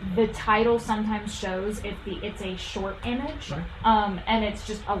because the title sometimes shows if it's a short image, Right. and it's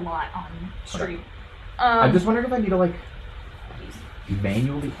just a lot on stream. Okay. I'm just wondering if I need to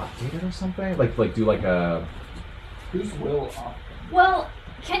manually update it or something. Like do a. Who's Will off? Well,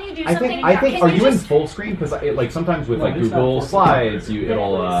 can you do I something? think. Can Are you in just, full screen? Because sometimes with No, it's not Google full Slides, screen.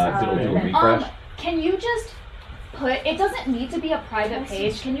 it'll do a refresh. Can you just put, it doesn't need to be a private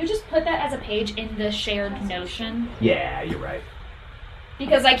page. Can you just put that as a page in the shared Notion? Yeah, you're right.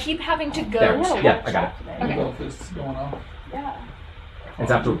 Because I keep having to go There. Yeah, I got it. Okay. Both is going on. Yeah.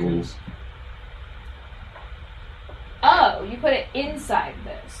 It's after rules. Oh, you put it inside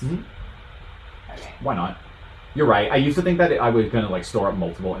this. Mm-hmm. Okay. Why not? You're right. I used to think that I was going to like store up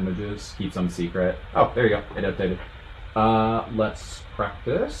multiple images, keep some secret. Oh, there you go. It updated. Let's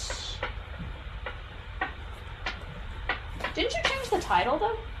practice. Didn't you change the title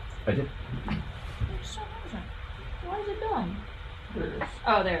though? I did. Why is it done? There it is.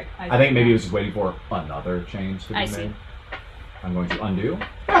 Oh, there. I think maybe it was just waiting for another change to be I made. see. I'm going to undo.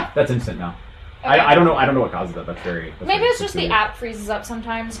 Ah, that's instant now. Okay. I don't know. I don't know what causes that. That's very. That's Maybe very it's just the peculiar. app freezes up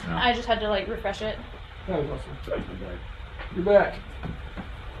sometimes. No. I just had to like refresh it. That was awesome. You're back.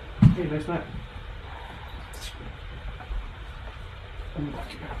 Hey, nice night.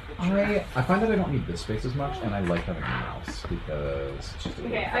 I find that I don't need this space as much, and I like having a mouse because it's just a little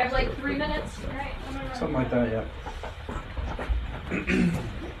Okay, I have like faster. 3 minutes. Alright, Something like that, yeah.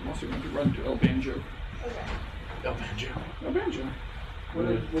 I'm also going to run to El Banjo. El Banjo. El Banjo. What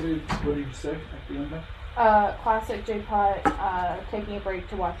did you say at the end there? Classic J-Pot, taking a break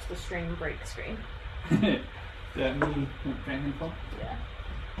to watch the stream break screen. That me fan info? Yeah.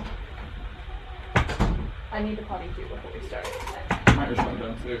 I need to potty too before we start. Might respond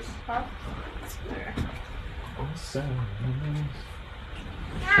downstairs. Huh? Sorry.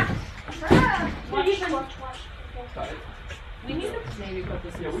 We need to maybe put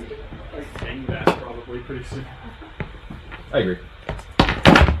this Yeah, we in. could like hang that probably pretty soon. I agree.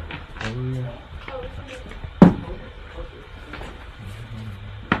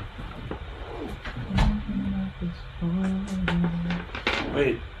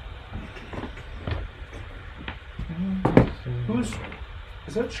 Wait.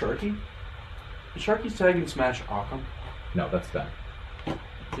 Is that Sharky? Is Sharky's tag in Smash Occam? No, that's Ben.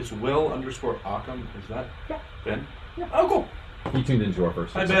 Is Will _ Occam? Is that Ben? Yeah. Oh, cool. He tuned into our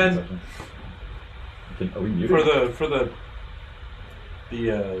first Hi, session. Ben. Are we muted? For the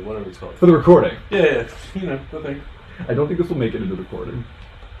whatever it's called. For the recording. Yeah, you know, the thing. I don't think this will make it into the recording.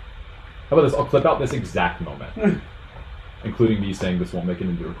 How about this? I'll clip out this exact moment, including me saying this won't make it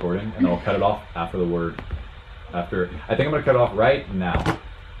into the recording, and then I'll cut it off after the word. I think I'm going to cut it off right now,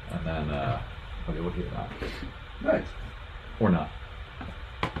 and then I'll be able to hear that. Nice. Or not.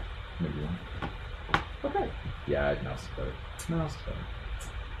 Maybe one. Okay. Yeah, now it's better. Now it's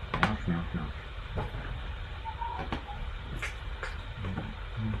better. Now.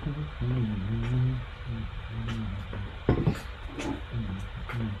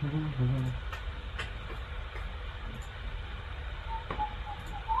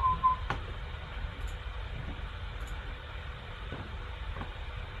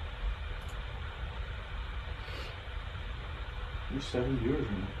 You're 7 viewers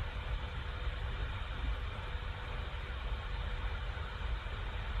now.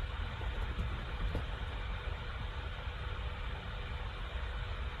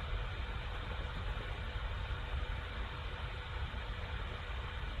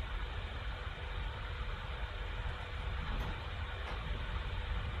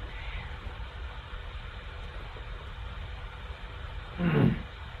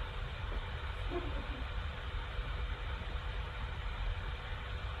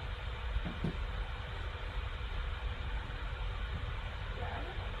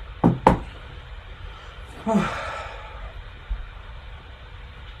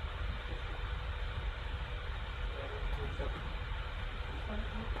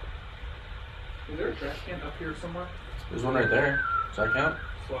 Is there a trash can up here somewhere? There's one right there. Does that count?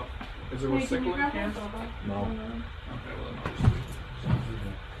 Well, is there a recycling can? No. Okay, well then I'll just leave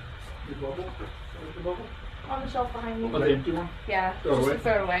it. Your bubble? Where's your bubble? On the shelf behind me. Oh, the empty one? Yeah, Throw it just away?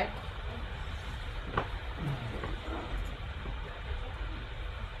 throw it away.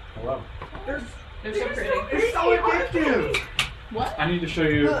 Hello. They're so pretty. It's so addictive. What? I need to show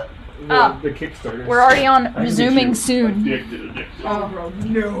you Oh. the Kickstarter. We're already on I need to resuming show soon. Addicted. Oh, bro. Are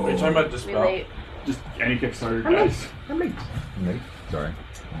you No. talking about Dispel? Relate. Just any Kickstarter, guys. Maybe. Sorry.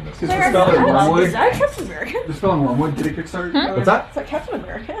 Is the spell in Is Wormwood? that Captain America? The spell in Wormwood did a Kickstarter? What's that? Is that Captain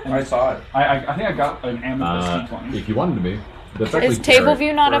America? I saw it. I think I got an amethyst T20. If you wanted to be. That's actually Is table Garrett.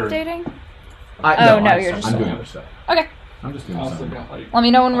 view not Or- updating? No, no, I'm you're just- doing other stuff. Okay. I'm just doing I also something. got like. Let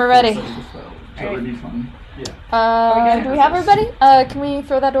me know when we're ready. So D20. Do we have everybody? Can we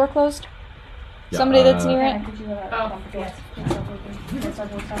throw that door closed? Yeah, Somebody that's near it?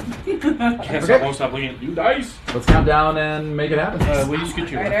 Can't stop, won't stop looking at you dice. Let's count down and make it happen. Will you scoot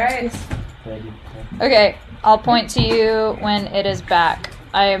your Alright. Thank you. Okay, I'll point to you when it is back.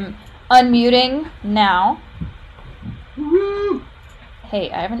 I am unmuting now. Hey,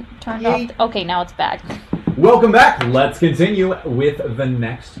 I haven't turned off... Okay, now it's back. Welcome back. Let's continue with the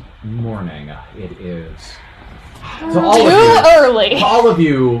next morning. It is... early. To all of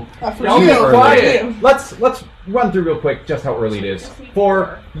you, too early. Let's run through real quick just how early it is.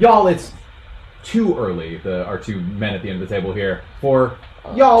 For y'all, it's too early. Our two men at the end of the table here. For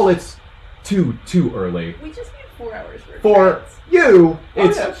y'all, it's too early. We just need 4 hours for you,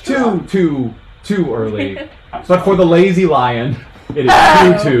 it's too early. But for the lazy lion, it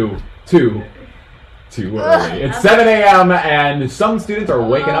is too early. It's 7 a.m. and some students are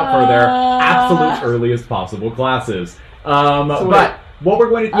waking up for their absolute earliest possible classes. But what we're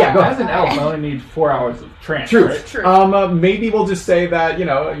going to... Yeah, go ahead. As an elf, I only need 4 hours of trance. True. Right? True. Maybe we'll just say that,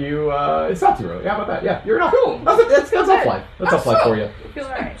 it's not too early. How about that? Yeah, you're not cool. That's elf life. That's elf life for you. I feel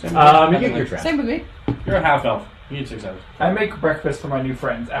alright. You get your trance. Same with me. You're a half elf. You need 6 hours. I make breakfast for my new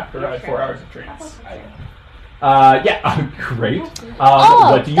friends after I have 4 hours of trance. Great.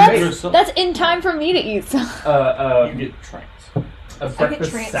 What do you make? That's in time for me to eat. You get trance. A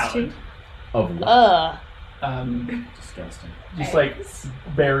breakfast salad. Too. Of what? Disgusting. Just like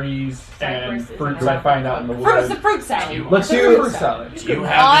berries and fruits I find out in the woods. The fruit salad. Let's do fruit salad.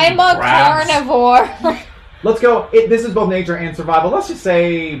 I'm a carnivore. Let's go. This is both nature and survival. Let's just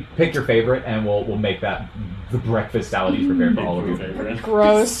say pick your favorite, and we'll make that the breakfast salad he's prepared for all of you.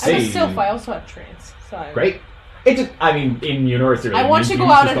 Gross. I'm a sylph. I also have trance. So Great. It just, in university. I want you to go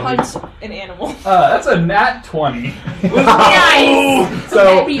out and hunt an animal. That's a nat 20. Nice.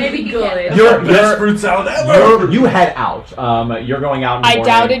 So maybe good. You're Best fruit salad ever. You head out. You're going out. In the I morning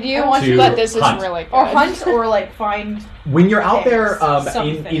doubted you, but this hunt. is really good. Or hunt, or find. When you're out there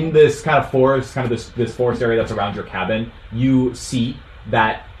something. in this kind of forest, this forest area that's around your cabin, you see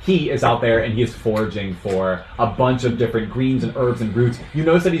that he is out there and he is foraging for a bunch of different greens and herbs and roots. You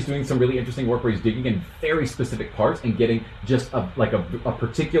notice that he's doing some really interesting work where he's digging in very specific parts and getting just a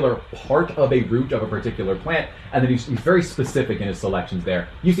particular part of a root of a particular plant, and then he's very specific in his selections there.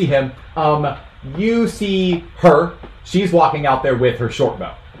 You see him. You see her. She's walking out there with her short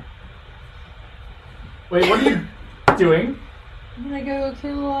bow. Wait, what are you doing? I'm gonna go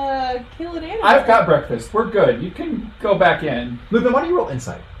kill an animal. I've got breakfast. We're good. You can go back in. Lupin, why don't you roll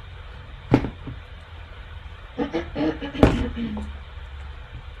insight? $17.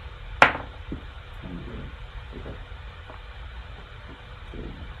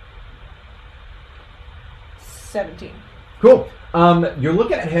 Cool. You're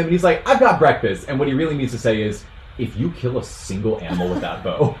looking at him and he's like, I've got breakfast. And what he really means to say is, if you kill a single animal with that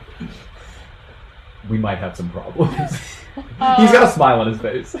bow, we might have some problems. He's got a smile on his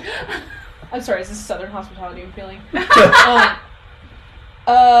face. I'm sorry, is this Southern hospitality I'm feeling?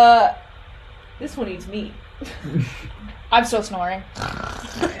 This one eats meat. I'm still snoring.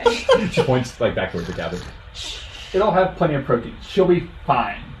 She points back towards the cabin. It'll have plenty of protein. She'll be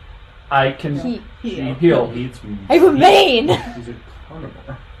fine. I can heal. I have a mane! He's a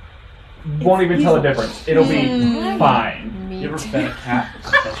carnivore. Won't even tell the difference. It'll be fine. Meat. You ever fed a cat?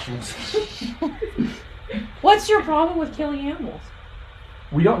 What's your problem with killing animals?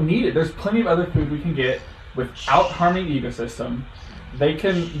 We don't need it. There's plenty of other food we can get without harming the ecosystem.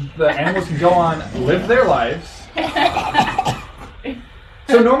 The animals can go on, live their lives.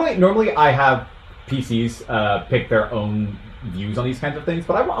 So normally I have PCs pick their own views on these kinds of things,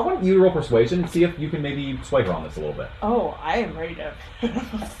 but I want you to roll persuasion and see if you can maybe sway her on this a little bit. Oh, I am ready to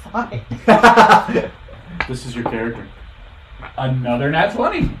fight. This is your character. Another nat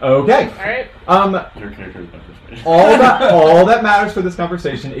 20. Okay. All right. Your character is my persuasion. all that matters for this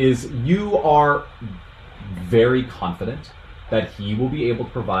conversation is you are very confident that he will be able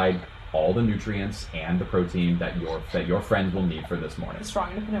to provide all the nutrients and the protein that your friend will need for this morning. The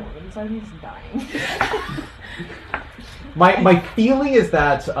strong, independent woman inside of me is dying. My feeling is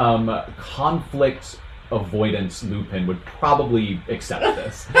that conflict avoidance Lupin would probably accept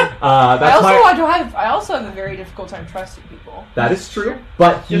this. I also have a very difficult time trusting people. That is true,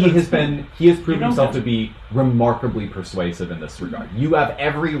 but he has proven himself to be remarkably persuasive in this regard. You have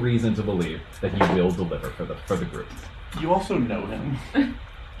every reason to believe that he will deliver for the group. You also know him.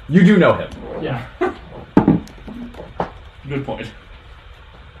 You do know him. Yeah. Good point.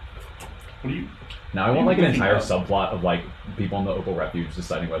 What do you... Now I want an entire subplot of people in the Opal Refuge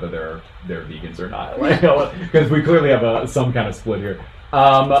deciding whether they're vegans or not, because we clearly have some kind of split here.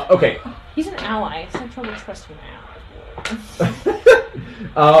 Okay. He's an ally. It's not trouble trusting an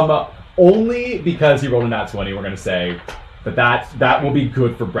ally. Only because he rolled a nat 20, we're going to say that will be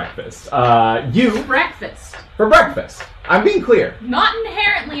good for breakfast. Breakfast. For breakfast. I'm being clear. Not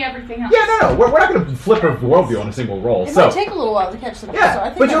inherently everything else. Yeah, no. We're not going to flip our worldview on a single roll. It might take a little while to catch them. Yeah, so I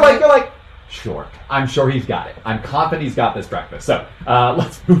think but you're like, Sure. I'm sure he's got it. I'm confident he's got this breakfast. So,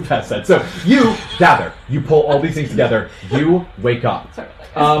 let's move past that. So, you gather. You pull all these things together. You wake up.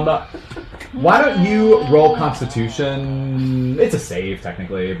 Why don't you roll Constitution? It's a save,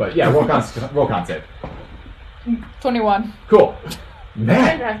 technically. But yeah, roll con save. 21. Cool.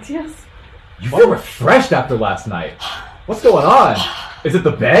 Man, you feel refreshed after last night. What's going on? Is it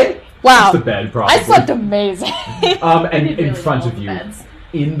the bed? Wow. It's the bed, probably. I slept amazing. And in front of you,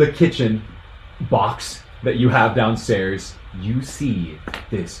 in the kitchen box that you have downstairs, you see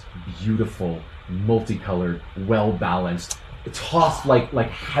this beautiful, multicolored, well-balanced, tossed like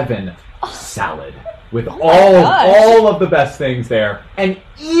heaven salad with all of the best things there. And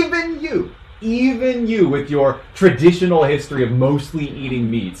even you with your traditional history of mostly eating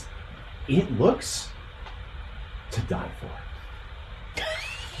meats, it looks to die for.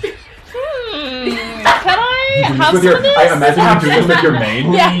 Can I have some of this? I imagine you doing this with your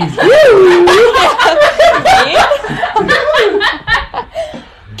main. Yeah.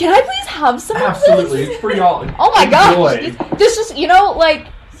 Can I please have some of this? Absolutely. It's for y'all. Oh my gosh. This is,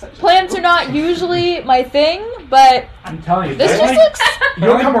 plants are not usually my thing, but I'm telling you, this just looks... You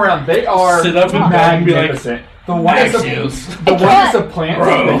don't come around. They are sit up in bed and be like, the oneness of plants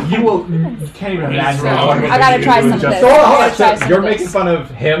that you can't even imagine. I gotta try some of this. So you're making fun of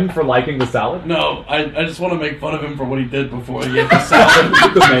him for liking the salad? No, I just want to make fun of him for what he did before he ate the salad.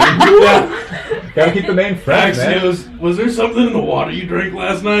 Keep the main. Yeah. Gotta keep the main fresh, man. Was there something in the water you drank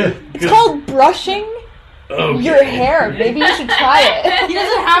last night? It's called brushing your hair. Maybe you should try it. He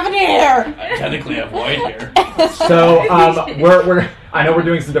doesn't have any hair. I technically have white hair. So we're I know we're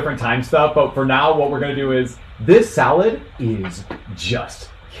doing some different time stuff, but for now, what we're gonna do is this salad is just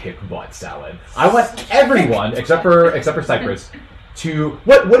kick butt salad. I want everyone except for Cypress to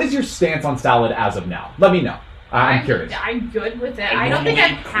what is your stance on salad as of now? Let me know. I'm curious. I'm good with it. I don't think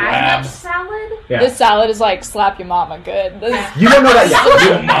I've had much salad. Yeah. This salad is like slap your mama good. You don't know that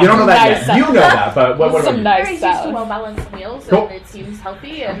yet. You don't know that Nice yet. You know that, but what about some you? nice Very used salad. to well-balanced meals, Cool. and it seems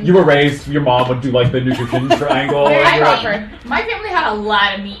healthy. And You were raised, your mom would do like the nutrition triangle. My family had a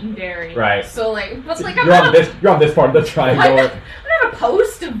lot of meat and dairy. Right. So I'm You're on this part of the triangle. I'm not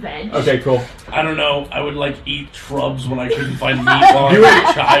opposed to veg. Okay, cool. I don't know. I would eat shrubs when I couldn't find meat while I was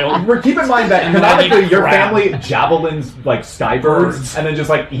a child. Keep in mind that And canonically your crab. family javelins like skybirds Birds. and then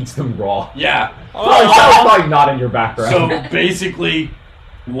just eats them raw. Yeah. Probably not in your background. So basically,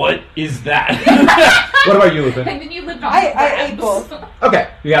 what is that? What about you, Lupin? And then you lived on I ate both.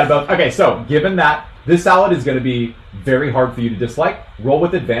 Okay, you got both. Okay, so given that this salad is going to be very hard for you to dislike, roll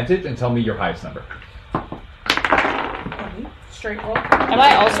with advantage and tell me your highest number. straight roll. Am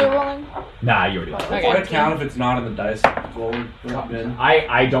I also rolling? Nah, you already. Okay. Would it count if it's not in the dice roll bin?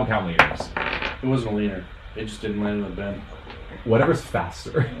 I don't count leaders. It wasn't a leaner. It just didn't land in the bin. Whatever's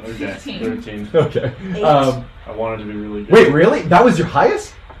faster. Okay, 13. Okay. I wanted to be really good. Wait, really? That was your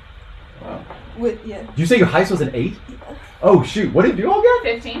highest? Wow. Did you say your highest was an 8? Oh shoot! What did you all get?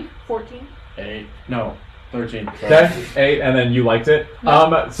 15, 14. 8. No, 13. Sorry. Okay, 8, and then you liked it.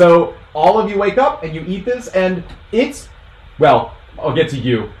 So all of you wake up and you eat this, and it's I'll get to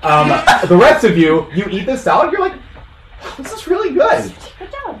you. The rest of you eat this salad. You're like, this is really good.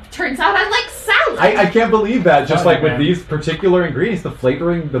 Good job. Turns out I like salad. I can't believe that. Just with these particular ingredients, the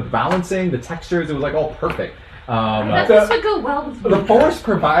flavoring, the balancing, the textures, it was all perfect. This would go well with The forest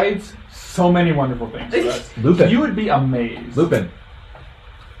provides so many wonderful things to us. Lupin. You would be amazed. Lupin.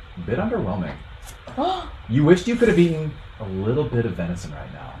 A bit underwhelming. You wished you could have eaten a little bit of venison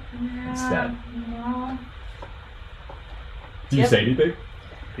right now instead. No. Do you say anything?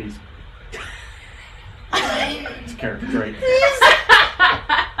 Peace. It's a character trait.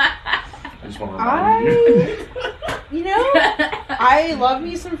 I just want to remind you. I love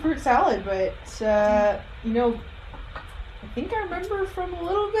me some fruit salad, but I think I remember from a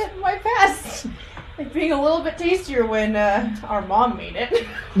little bit in my past, it being a little bit tastier when our mom made it.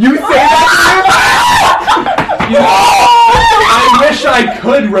 You say that? I wish I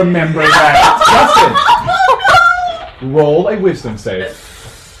could remember that. Justin, roll a wisdom save.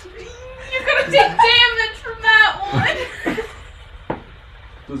 You're gonna take damage from that one.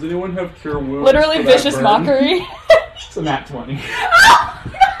 Does anyone have cure wounds? Literally for that vicious burn? mockery. It's a nat 20.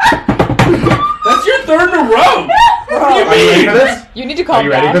 That's your third in a row. Are you ready for this? You need to calm Are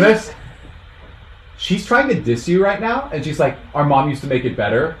you ready down. for this? She's trying to diss you right now, and she's like, our mom used to make it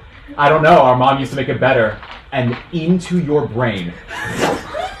better. I don't know, our mom used to make it better. And into your brain,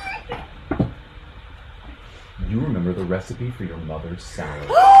 you remember the recipe for your mother's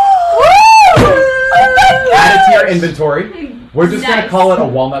salad. Add it to your inventory. We're just going to call it a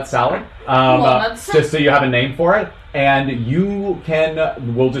walnut salad. Walnuts. Just so you have a name for it. And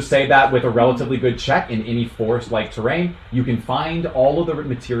we'll just say that with a relatively good check in any forest-like terrain, you can find all of the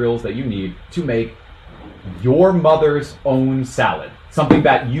materials that you need to make your mother's own salad. Something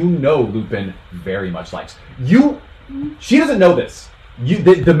that Lupin very much likes. She doesn't know this.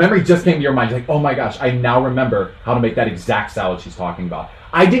 The memory just came to your mind. You're like, oh my gosh, I now remember how to make that exact salad she's talking about.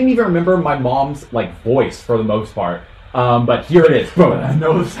 I didn't even remember my mom's voice for the most part. But here it is. I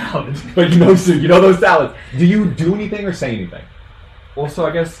know the salads. But you know those salads. Do you do anything or say anything? Well, so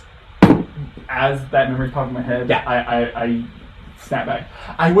I guess as that memory popped in my head, yeah. I snap back.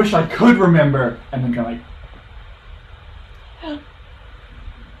 I wish I could remember, and then kind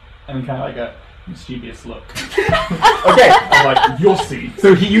of a mischievous look. Okay. I'm you'll see. So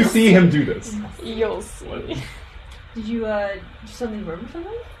you see him do this. You'll see. What? Did you suddenly remember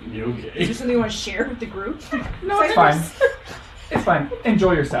something? You okay? Is there something you want to share with the group? No, it's fine. It's fine.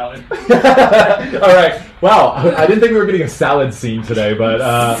 Enjoy your salad. All right. Wow. I didn't think we were getting a salad scene today,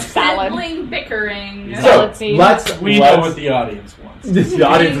 but salad. Sibling bickering. So salad scene. We know what the audience wants. The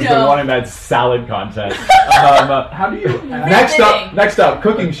audience has been wanting that salad content. How do you? Next up,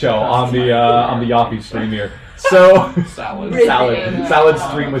 cooking show on the Yawpy stream here. So salad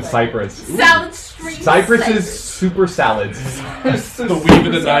stream with Cypress. Salad stream. Cypress's super salads. The Weave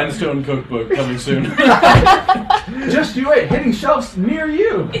of the Ninestone cookbook coming soon. Just you wait, hitting shelves near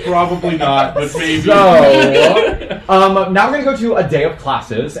you. Probably not, but maybe. So, now we're going to go to a day of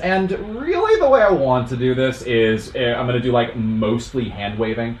classes, and really the way I want to do this is I'm going to do mostly hand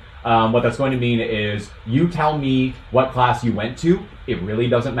waving. What that's going to mean is you tell me what class you went to. It really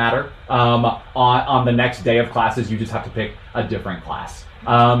doesn't matter. On the next day of classes, you just have to pick a different class.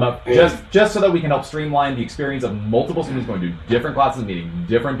 Just so that we can help streamline the experience of multiple students going to different classes, meeting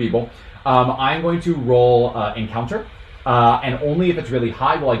different people. I'm going to roll encounter, and only if it's really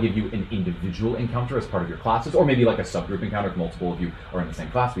high will I give you an individual encounter as part of your classes, or maybe a subgroup encounter if multiple of you are in the same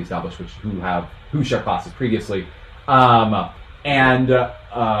class. We established who share classes previously. What was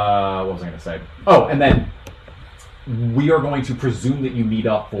I going to say? Oh, and then we are going to presume that you meet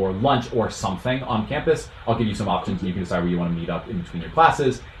up for lunch or something on campus. I'll give you some options, and you can decide where you want to meet up in between your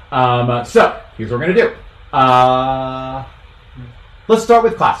classes. So here's what we're going to do. Let's start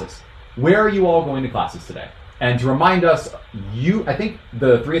with classes. Where are you all going to classes today? And to remind us, I think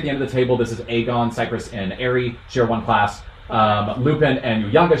the three at the end of the table, this is Aegon, Cypress, and Aerie, share one class. Lupin and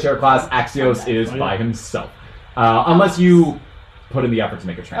Uyanga share a class. Axios is by himself. Unless you put in the effort to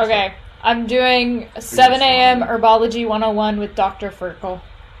make a transfer. Okay. I'm doing 7 a.m. Herbology 101 with Dr. Furkel.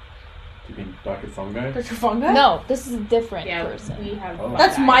 You mean Dr. Fungi? Dr. Fungi? No, this is a different person. We have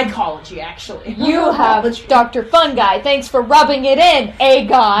that's mycology, actually. You have Dr. Fungi. Thanks for rubbing it in,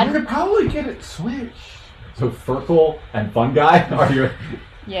 Aegon. You could probably get it switched. So Furkel and Fungi are your...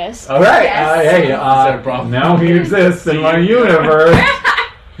 Yes. All right. Yes. Hey, now he exists in my universe.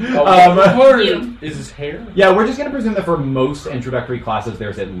 Is his hair? Yeah, we're just going to presume that for most introductory classes,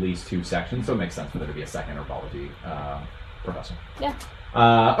 there's at least 2 sections, so it makes sense for there to be a second herbology professor. Yeah.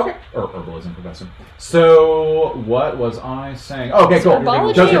 Okay. Or herbalism professor. So, what was I saying? Oh, okay, cool.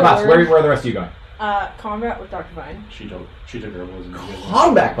 Herbology Chose your class. Where are the rest of you going? Combat with Dr. Vine. She took herbalism.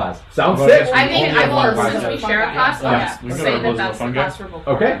 Combat class. Sounds sick. I mean, I will, since we share a class, Yeah. I'll say that that's the class we're both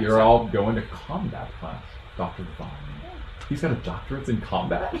Okay, you're all going to combat class. Dr. Vine. He's got a doctorate in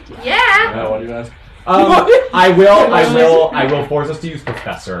combat? Yeah! What do you ask? I will force us to use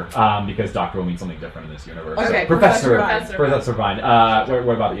professor, because doctor will mean something different in this universe. Okay, so, Professor Vine.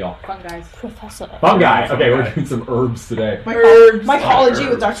 What about y'all? Fungi. Professor. Fungi. Okay, we're doing some herbs today. Mycology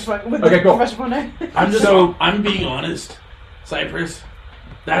with Dr. Fungi. With cool. Professor Fungi. I'm being honest, Cypress.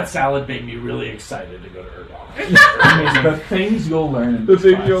 That salad made me really excited to go to herbology. The things you'll learn.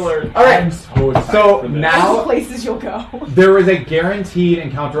 All right. So now, places you'll go. There is a guaranteed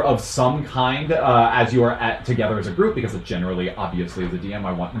encounter of some kind as you are together as a group, because generally, obviously, as a DM,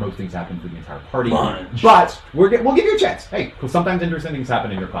 I want most things to happen for the entire party. Lunch. But we'll give you a chance. Hey, because sometimes interesting things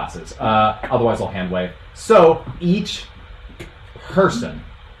happen in your classes. Otherwise, I'll hand wave. So each person.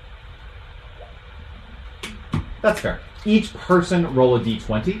 That's fair. Each person roll a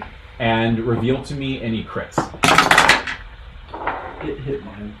d20 and reveal to me any crits. It hit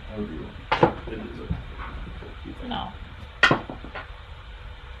mine. No.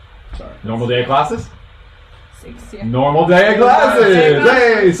 Sorry. Normal day of classes? 6, yeah. Normal day of classes!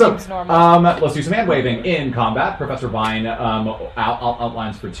 Hey! So, Seems normal. let's do some hand waving. In combat, Professor Vine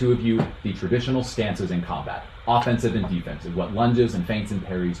outlines for 2 of you the traditional stances in combat. Offensive and defensive, what lunges and feints and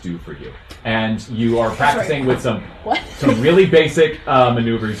parries do for you. And you are practicing with some really basic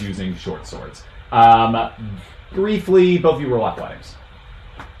maneuvers using short swords. Briefly, both of you roll athletics.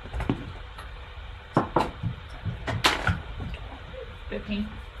 15.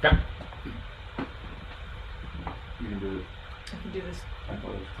 Okay. You can do it. I can do this.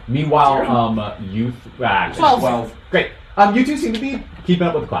 Meanwhile, youth... 12. Great. You two seem to be keeping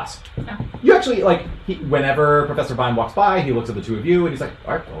up with the class. Yeah. You actually, whenever Professor Vine walks by, he looks at the two of you, and he's like,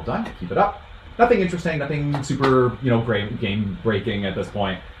 all right, well done, keep it up. Nothing interesting, nothing super, great game-breaking at this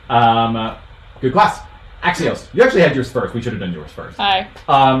point. Good class. Axios, you actually had yours first. We should have done yours first. Hi.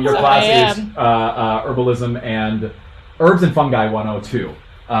 Your class is Herbalism and Herbs and Fungi 102.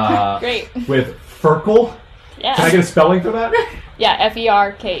 Great. With Ferkle. Yeah. Can I get a spelling for that? Yeah,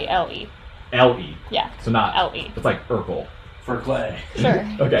 Ferkle. L-E. Yeah. So not L-E. It's like Urkel. For clay. Sure.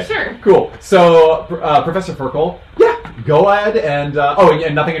 Okay. Sure. Cool. So, Professor Ferkle, go ahead and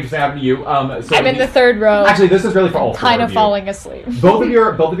and nothing interesting happened to you. So I'm in the third row. Actually, this is really for all four kind of of you. falling asleep. Both of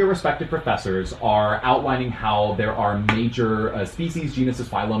your respective professors are outlining how there are major species, genuses,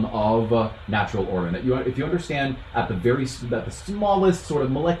 phylum of natural order. That if you understand at the smallest sort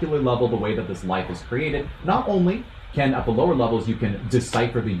of molecular level the way that this life is created, not only can at the lower levels you can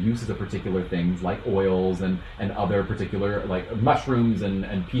decipher the uses of particular things like oils and other particular like mushrooms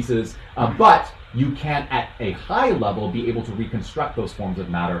and pieces, but you can at a high level be able to reconstruct those forms of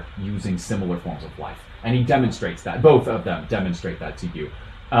matter using similar forms of life. And he demonstrates that. Both of them demonstrate that to you.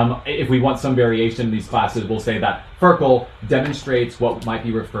 If we want some variation in these classes, we'll say that Ferkle demonstrates what might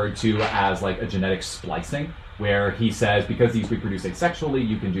be referred to as like a genetic splicing, where he says, because these reproduce asexually,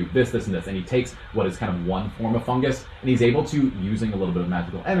 you can do this, this, and this. And he takes what is kind of one form of fungus, and he's able to, using a little bit of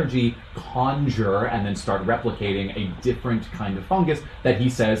magical energy, conjure and then start replicating a different kind of fungus that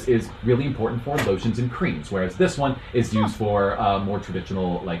he says is really important for lotions and creams, whereas this one is used for more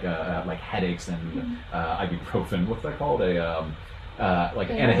traditional, like headaches and ibuprofen. What's that called?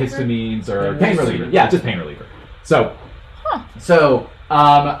 Antihistamines or pain reliever. Yeah, just pain reliever. So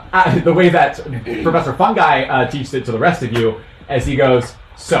the way that Professor Fungi teaches it to the rest of you, as he goes,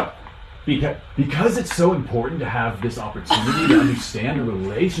 because it's so important to have this opportunity to understand the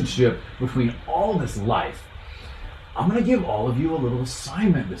relationship between all this life, I'm going to give all of you a little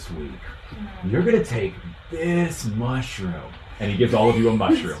assignment this week. You're going to take this mushroom. And he gives all of you a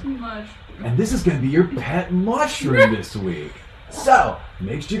mushroom. And this is going to be your pet mushroom this week. So,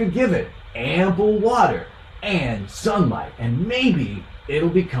 make sure to give it ample water and sunlight, and maybe it'll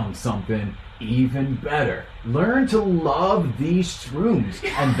become something even better. Learn to love these shrooms,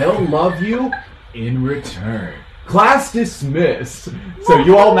 and they'll love you in return. Class dismissed. So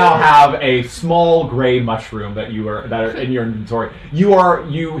you all now have a small gray mushroom that are in your inventory.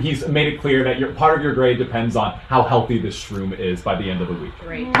 He's made it clear that part of your grade depends on how healthy this shroom is by the end of the week.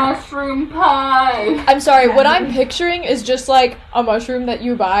 Great. Mushroom pie. I'm sorry, what I'm picturing is just like a mushroom that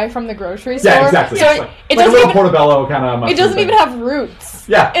you buy from the grocery store. Yeah, exactly. So it doesn't a little portobello kind of mushroom. It doesn't even have roots.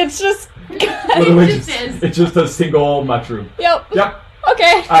 Yeah. It's just... It's just a single mushroom. Yep.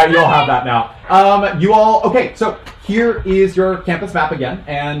 Okay. You all have that now. Okay, so here is your campus map again,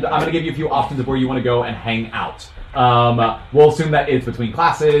 and I'm going to give you a few options of where you want to go and hang out. We'll assume that it's between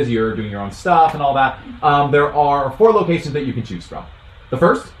classes, you're doing your own stuff and all that. There are 4 locations that you can choose from. The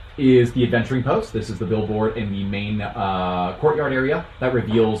first is the adventuring post. This is the billboard in the main courtyard area that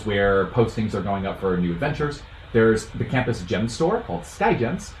reveals where postings are going up for new adventures. There's the campus gem store called Sky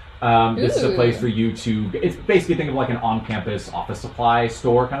Gems. This is a place for you to... It's basically, think of like an on-campus office supply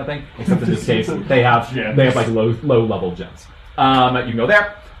store kind of thing, except in this case, they have like low-level gems. You can go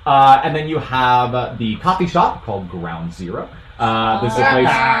there. And then you have the coffee shop called Ground Zero. This is a place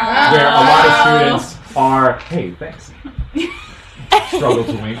where a lot of students are... Hey, thanks. Struggle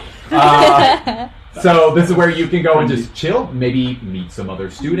to wink. So this is where you can go and just chill, maybe meet some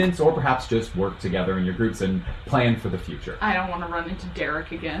other students, or perhaps just work together in your groups and plan for the future. I don't want to run into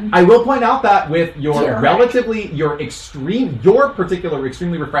Derek again. I will point out that with your particular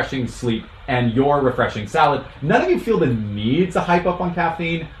extremely refreshing sleep and your refreshing salad, none of you feel the need to hype up on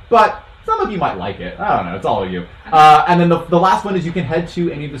caffeine, but some of you might like it. I don't know. It's all of you. And then the last one is you can head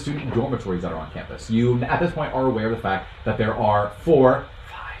to any of the student dormitories that are on campus. You, at this point, are aware of the fact that there are four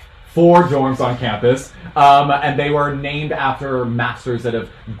dorms on campus, and they were named after masters that have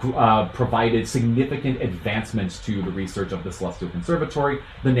provided significant advancements to the research of the Celestial Conservatory.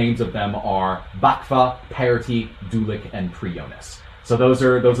 The names of them are Bakfa, Parity, Dulik, and Prionis. So those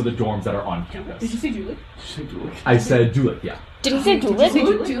are the dorms that are on campus. Did you say Dulik? I said Dulik, yeah. Did he say Dulik? Did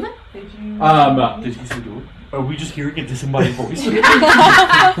he say Dulik? Are we just hearing a disembodied voice? So, did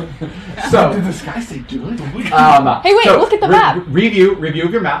this guy say Dulik? Hey, wait, look at the map. Review of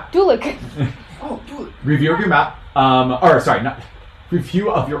your map. Dulik. Dulik. Review of your map.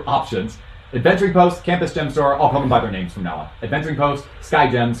 Review of your options. Adventuring Post, Campus Gem Store, I'll call them by their names from now on. Adventuring Post, Sky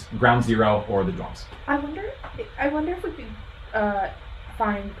Gems, Ground Zero, or the dorms. I wonder if we could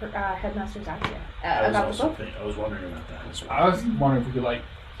find Headmaster Zachariah about the book. I was wondering about that as well. I was wondering if we could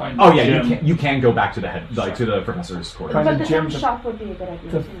find. Oh yeah, you can go back to the to the professor's quarters. But the gem shop would be a good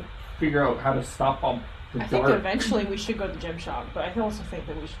idea to too. Figure out how to stop all. I think eventually we should go to the gem shop, but I also think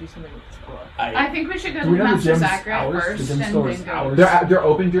that we should do something with this book. I think we should go Do to we know the Master gem's Zachariah hours? first The gem and store's then go. hours? They're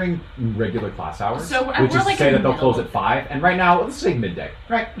open during regular class hours, So which we're is to like say in that the they'll close middle. at 5. And right now, let's say midday.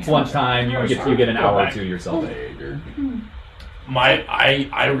 Right, it's lunchtime. You get an hour or two to yourself.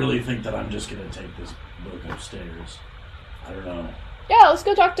 I really think that I'm just gonna take this book upstairs. I don't know. Yeah, let's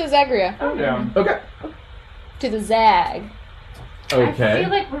go talk to Zagria. I'm down. Okay. To the Zag. Okay. I feel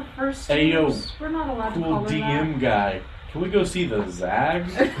like we're first. Hey, yo, We're not allowed to Cool call her DM guy. Can we go see the Zag?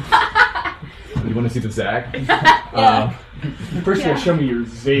 You want to see the Zag? First, you gotta show me your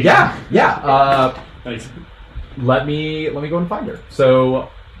Zag. Yeah. Nice. Let me go and find her. So,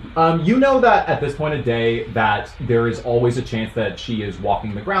 you know that at this point of day that there is always a chance that she is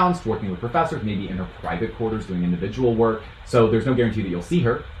walking the grounds, working with professors, maybe in her private quarters doing individual work. So there's no guarantee that you'll see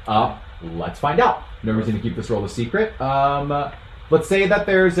her. Let's find out. No reason to keep this role a secret. Let's say that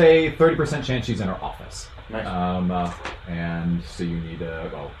there's a 30% chance she's in her office. Nice. And so you need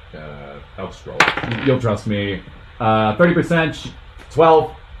I'll scroll. You'll trust me. 30%,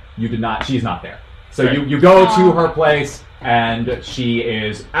 12. You did not. She's not there. So Right. you go to her place, and she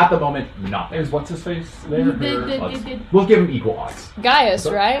is at the moment not there. Is what's his face there? We'll give him equal odds. Gaius,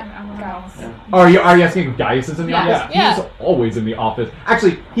 right? Are you asking if Gaius is in the Yeah. office? Yeah. He's always in the office.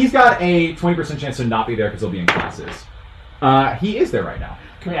 Actually, he's got a 20% chance to not be there because he'll be in classes. He is there right now.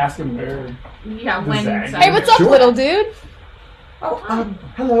 Can we ask him where? Yeah, The when. Zag. Hey, what's up, Sure. little dude? Oh,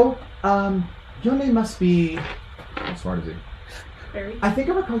 hello. Your name must be. How smart is he? Very. I think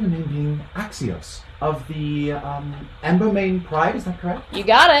I recall your name being Axios of the Embomain Pride. Is that correct? You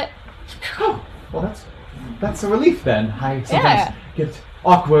got it. Oh, well, that's a relief then. I sometimes Yeah. get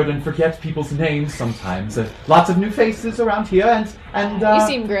awkward and forget people's names sometimes. Lots of new faces around here, and You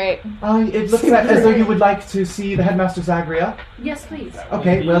seem great. it looks as though you would like to see the Headmaster Zagria. Yes, please.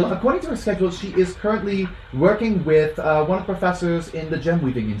 Okay, well, according to her schedule, she is currently working with one of the professors in the Gem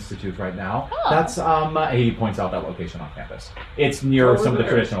Weaving Institute right now. Oh. That's, he points out that location on campus. It's near some of the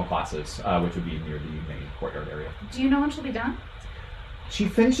traditional classes, which would be near the main courtyard area. Do you know when she'll be done? She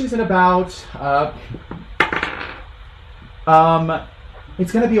finishes in about,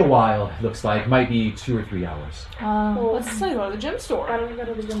 it's going to be a while, it looks like. Might be 2 or 3 hours. Let's say go to the gym store. Why don't we go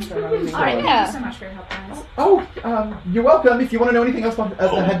to the gym store? All right, thank Yeah. you so much for your help, guys. You're welcome. If you want to know anything else about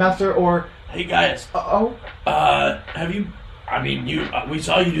the Headmaster or... Hey guys, have you? I mean, we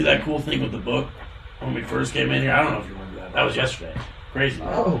saw you do that cool thing with the book when we first came in here. I don't know if you remember that. That was yesterday. Crazy.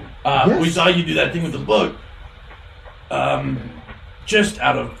 Yes. We saw you do that thing with the book. Just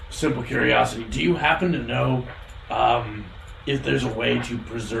out of simple curiosity, do you happen to know if there's a way to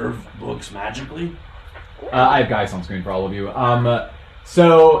preserve books magically? I have guys on screen for all of you.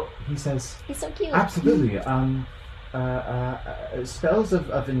 So he says, He's so cute. absolutely. Spells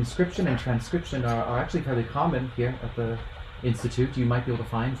of inscription and transcription are actually fairly common here at the Institute. You might be able to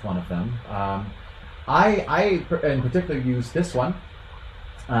find one of them. I in particular use this one.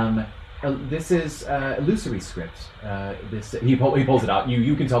 This is illusory script. He pulls it out.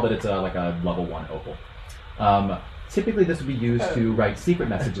 You can tell that it's like a level 1 opal. Typically, this would be used to write secret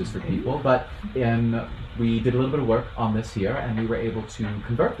messages for people, but we did a little bit of work on this here, and we were able to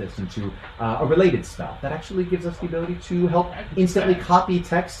convert this into a related spell that actually gives us the ability to help instantly copy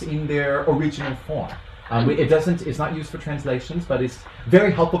text in their original form. It's not used for translations, but it's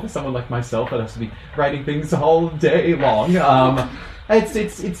very helpful for someone like myself that has to be writing things all day long.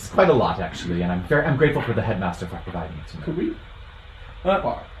 It's quite a lot actually, and I'm grateful for the Headmaster for providing it to me. Could we?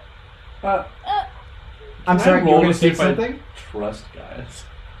 I'm sorry, you were going to say something? Trust guys.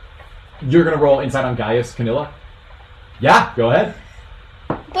 You're going to roll insight on Gaius Canilla? Yeah, go ahead.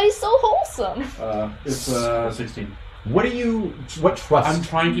 But he's so wholesome. It's 16. What trust? I'm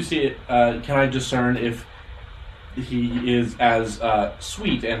trying to see it. Can I discern if he is as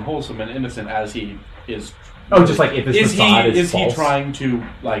sweet and wholesome and innocent as he is? Oh, just like if his facade is false? He trying to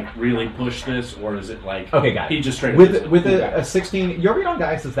like really push this, or is it like okay, got it. He just straight with a 16? Your read on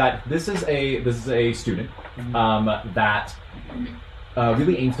Gaius is that this is a student that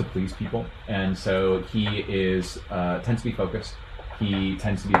really aims to please people, and so he is tends to be focused. He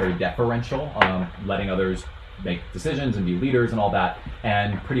tends to be very deferential, letting others make decisions and be leaders and all that,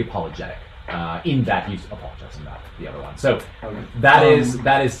 and pretty apologetic. In that he's apologizing about the other one. So that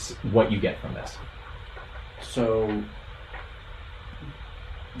is what you get from this. So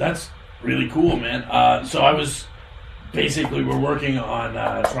that's really cool, man. So I was we're working on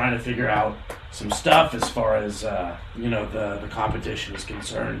trying to figure out some stuff as far as the competition is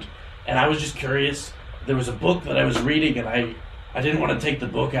concerned, and I was just curious. There was a book that I was reading, and I didn't want to take the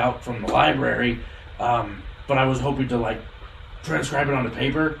book out from the library, but I was hoping to like transcribe it onto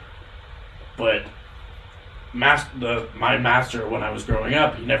paper. But my master, when I was growing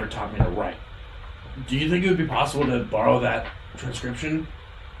up, he never taught me to write. Do you think it would be possible to borrow that transcription?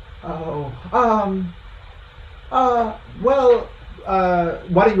 Well, why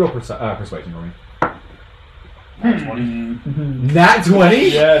don't you roll persuasion for me? Nat 20. Nat 20?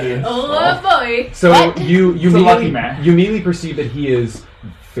 Yeah, dude. Oh boy. So you He's a lucky man. you immediately perceive that he is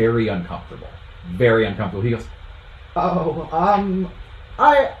very uncomfortable. Very uncomfortable. He goes, that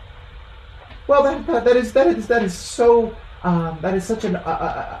is such an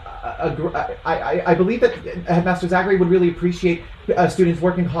I believe that Headmaster Zachary would really appreciate students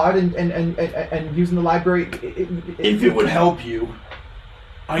working hard and using the library. If it would help you,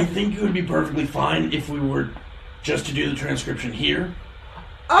 I think it would be perfectly fine if we were just to do the transcription here.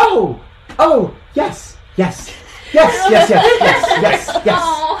 Oh, yes. Yes.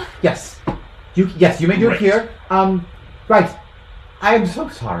 You may do it here. Right. I am so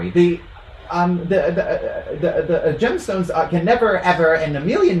sorry. The gemstones can never, ever, in a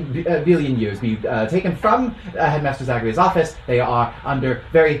billion years, be taken from Headmaster Zachary's office. They are under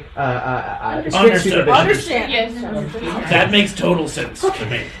very strict supervision. Understand. Yes. That makes total sense to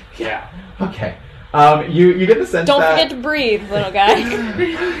me. Yeah. Okay. You get the sense Don't that... forget to breathe, little guy.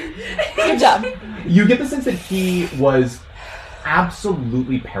 Good job. You get the sense that he was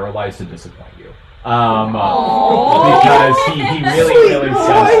absolutely paralyzed to disappoint you. Because he really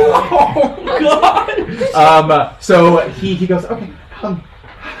says... Oh, God! So he goes, okay, I'm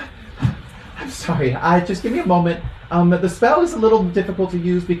sorry, just give me a moment. The spell is a little difficult to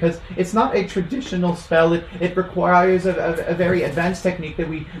use because it's not a traditional spell. It requires a very advanced technique that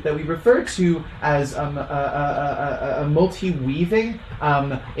we refer to as a multi-weaving.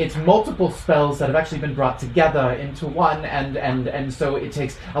 It's multiple spells that have actually been brought together into one, and so it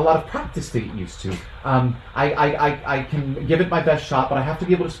takes a lot of practice to get used to. I can give it my best shot, but I have to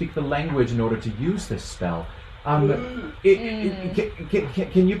be able to speak the language in order to use this spell. Can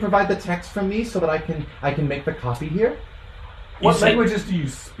you provide the text for me so that I can make the copy here? What languages do you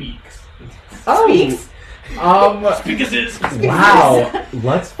speak? Speaks? Speakers. Wow.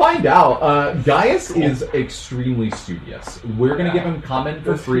 Let's find out. Gaius is extremely studious. We're going to give him common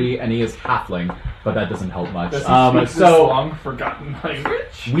for free, and he is halfling, but that doesn't help much. Does he speak this long forgotten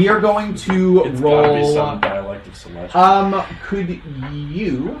language? We are going to It's roll. gotta be some dialect of Celestial. Could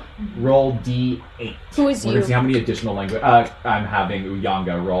you roll D8? Who is We're you? gonna see how many additional language. I'm having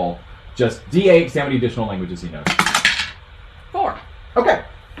Uyanga roll just D8. See how many additional languages he knows. 4. Okay,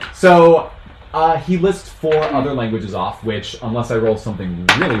 so he lists 4 other languages off, which, unless I roll something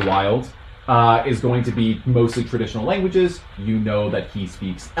really wild, is going to be mostly traditional languages. You know that he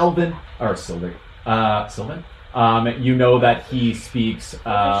speaks Elven or Sylvan. You know that he speaks.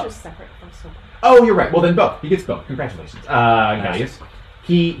 It's separate from Sylvan. Oh, you're right. Well, then both. He gets both. Congratulations, Gaius.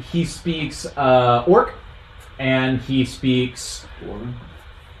 He speaks Orc, and he speaks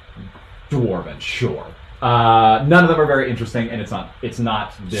Dwarven. Sure. None of them are very interesting, and it's not this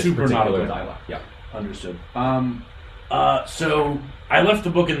Super particular not dialect. Yeah. Understood. So I left the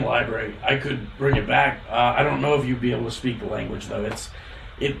book in the library. I could bring it back. I don't know if you'd be able to speak the language though.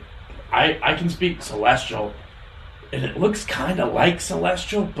 I can speak Celestial, and it looks kind of like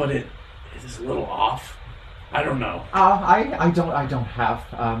Celestial, but it is a little off. I don't know. I don't have.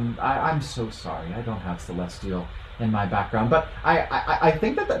 I'm so sorry. I don't have Celestial in my background, but I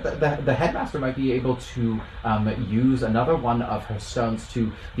think that the headmaster might be able to use another one of her stones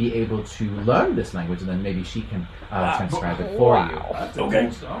to be able to learn this language, and then maybe she can transcribe it for you. Okay.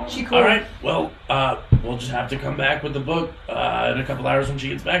 She cool. All right. Well, we'll just have to come back with the book in a couple hours when she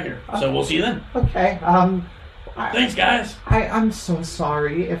gets back here. So we'll see you then. Okay. Thanks, guys. I'm so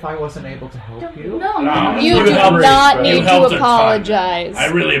sorry if I wasn't able to help you. No, You do helped- not you need to helped a ton. apologize. I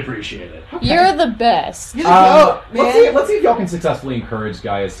really appreciate it. You're the best. Let's see if y'all can successfully encourage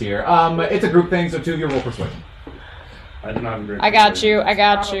Gaius here. It's a group thing, so 2 of you roll persuasion. I do not have a great I got persuasion. you. I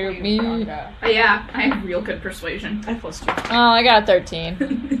got you. Me. Yeah, I have real good persuasion. I have +2. Oh, I got a 13.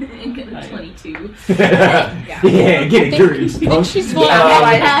 22. Yeah, get it, curious. I think she's fine.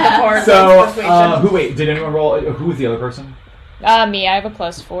 Did anyone roll? Who was the other person? Me. I have a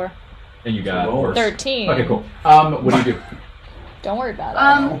 +4. And you got Roll. 13. Okay, cool. What do you do? Don't worry about it.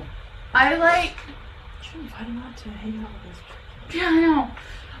 I like. Should invite him out to hang out with us. Yeah, I know.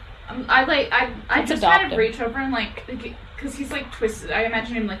 I Let's just adopt kind of him. reach over and because he's like twisted. I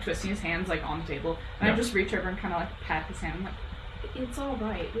imagine him like twisting his hands like on the table, and Yeah. I just reach over and kind of like pat his hand. I'm like, it's all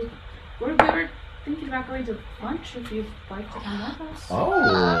right. We were thinking about going to lunch if you'd like to come with us.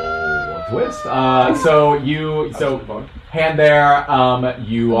 Oh, twist. So hand there.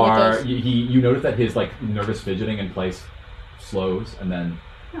 You notice that his like nervous fidgeting in place slows and then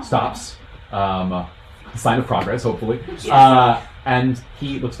stops. Sign of progress, hopefully. Yes. And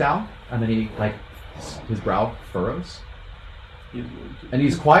he looks down and then he like his brow furrows. And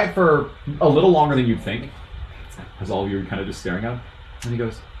he's quiet for a little longer than you'd think, as all of you are kind of just staring at him. And he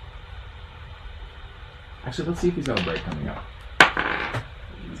goes, actually, let's see if he's got a break coming up.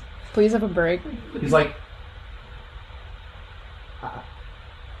 Please have a break. He's like, I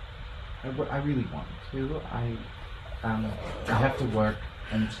really want to. I have to work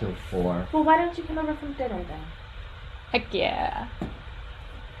until 4. Well, why don't you come over from dinner then? Heck yeah.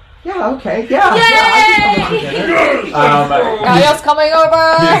 Yeah, okay, yeah, I can come over for dinner. Gaio's coming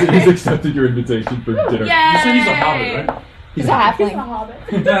over! He's accepted your invitation for dinner. Yay! You said he's a hobbit, right? He's a halfling. He's a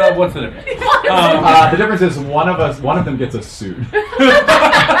hobbit. What's the difference? The difference is one of them gets a suit. Good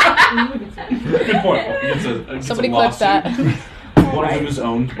point. Somebody clip that. One of them is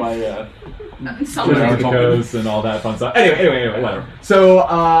owned by Coast and all that fun stuff. Anyway, whatever. So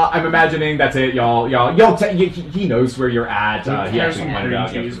I'm imagining that's it, y'all. He knows where you're at. He actually pointed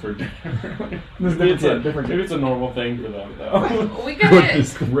out. For dinner. Maybe it's a normal thing for them, though.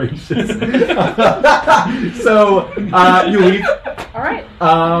 Goodness gracious. So you leave. All right.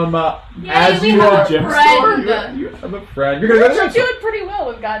 As you have gym a friend. store, you have a friend. You're gonna go to the We're gym store. doing pretty well.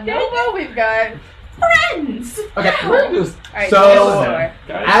 We've got Nova. We've got Friends! Okay. Alright, So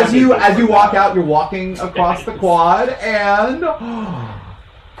as you walk out, you're walking across the quad, and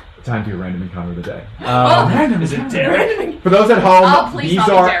time for your random encounter of the day. Random? Is it daring? For those at home, please these not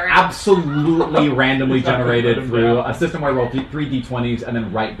be are daring. absolutely randomly generated through a system where I roll 3 d20s and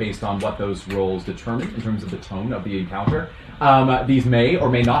then write based on what those rolls determine in terms of the tone of the encounter. These may or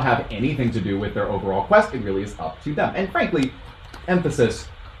may not have anything to do with their overall quest. It really is up to them. And frankly, emphasis,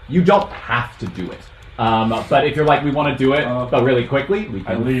 you don't have to do it. But if you're like, we want to do it, but really quickly, we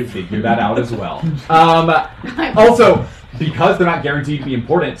can figure that out as well. Also, because they're not guaranteed to be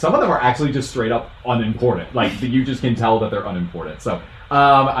important, some of them are actually just straight up unimportant. Like, you just can tell that they're unimportant. So,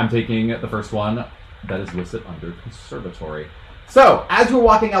 I'm taking the first one that is listed under conservatory. So, as you're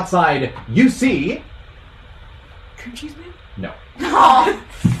walking outside, you see... Cream cheese man? No.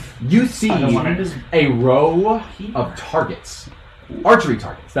 You see a row of targets. Archery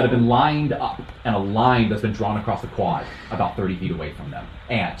targets that have been lined up, and a line that's been drawn across the quad about 30 feet away from them.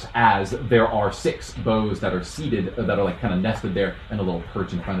 And as there are 6 bows that are seated, that are like kind of nested there in a little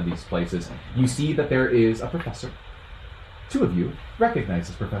perch in front of these places, you see that there is a professor. 2 of you recognize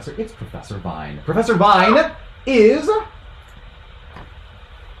this professor. It's Professor Vine. Professor Vine is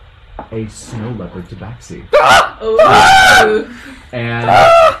a snow leopard tabaxi. And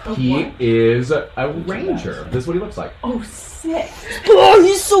he is a ranger. This is what he looks like. Oh, sick. Oh,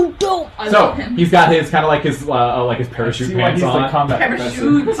 he's so dope. So he's got his kind of like his parachute pants on. Like combat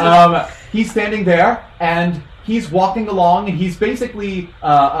Parachute. He's standing there and he's walking along and he's basically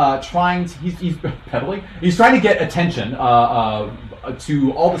trying to, he's pedaling. He's trying to get attention to all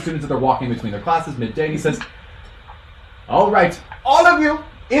the students that are walking between their classes midday. And he says, "All right, all of you.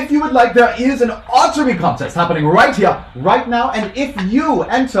 If you would like, there is an archery contest happening right here, right now, and if you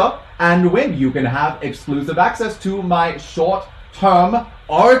enter and win, you can have exclusive access to my short-term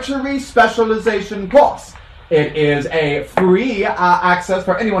archery specialization course. It is a free access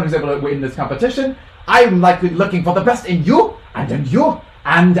for anyone who's able to win this competition. I'm likely looking for the best in you, and in you,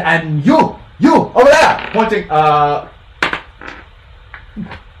 and you over there, pointing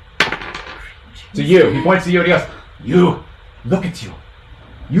to you. He points to you and he goes, "You, look at you.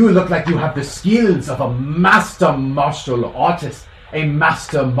 You look like you have the skills of a master martial artist, a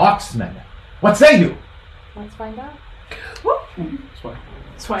master marksman. What say you?" Let's find out.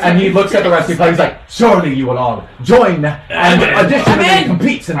 And he looks at the rest of you. He's like, "Surely you will all join and additionally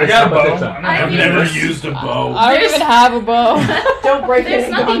compete in this competition." I've never used a bow. I don't even have a bow. Don't break There's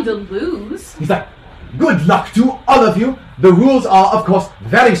it. nothing to lose. He's like, "Good luck to all of you. The rules are, of course,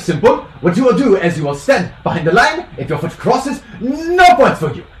 very simple. What you will do is you will stand behind the line. If your foot crosses, no points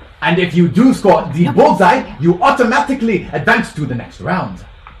for you. And if you do score the bullseye, you automatically advance to the next round.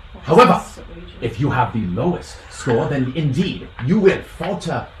 However, if you have the lowest score, then indeed, you will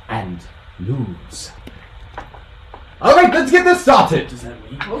falter and lose." All right, let's get this started. Does that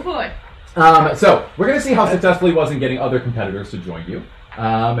mean? Oh boy. So, we're going to see how successful he was in getting other competitors to join you.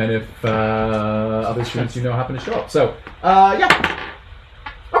 And if other students you know happen to show up. So, yeah.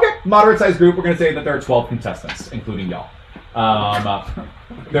 Okay, moderate-sized group. We're going to say that there are 12 contestants, including y'all.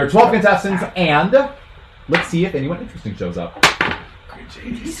 There are 12 contestants, and let's see if anyone interesting shows up.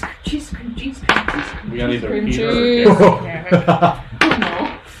 We got either Cream Peter cheese. or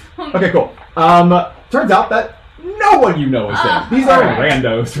No. Okay, cool. Turns out that no one you know is there. These are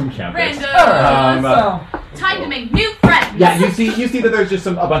randos from campus. Randos. Time to make new friends. Yeah, you see that there's just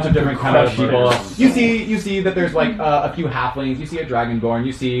a bunch of different kind of people. You see that there's like a few halflings. You see a dragonborn.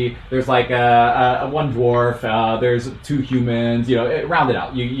 You see there's like one dwarf. There's 2 humans. You know, round it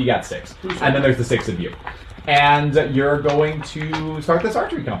out. You got 6, and then there's the 6 of you. And you're going to start this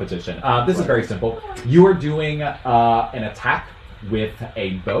archery competition. This is very simple. You are doing an attack with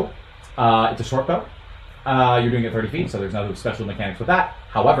a bow. It's a short bow. You're doing it 30 feet, so there's no special mechanics with that.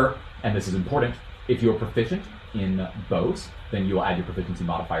 However, and this is important, if you're proficient in bows, then you will add your proficiency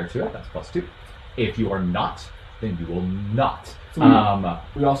modifier to it. That's +2. If you are not, then you will not. So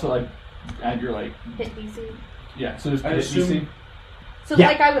we also like add your like hit DC. Yeah, so there's I hit assume- DC. So Yeah.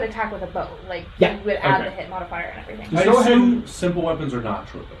 like I would attack with a bow. Like Yeah. you would add Okay. the hit modifier and everything. I Go ahead assume and- simple weapons are not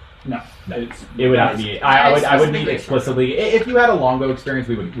short bow. No, No. it's It would have to be. I would need Specifically explicitly. If you had a longbow experience,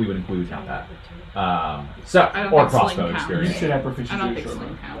 we would include count that. So I don't or think sling crossbow counts. You experience. should have I proficiency. don't in think short sling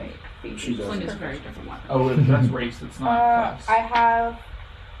bow. counts. She does. Sling is a very different weapon. Oh, that's race. It's not class. I have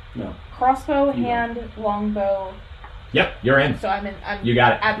No. crossbow, You hand, longbow. Yep, you're in. So I'm You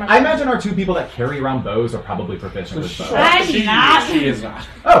got it. Add my I imagine our 2 people that carry around bows are probably proficient with bows. I'm not. She is not.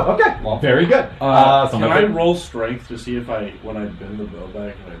 Oh, okay. Very good. Can I good. roll strength to see if when I bend the bow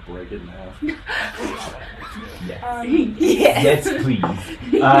back, can I break it in half? Yes. Yeah. Yes, please.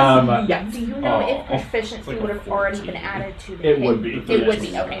 Yeah. Do you know if Oh. proficiency Like would a have already 14. been added to the It hit? would be. It would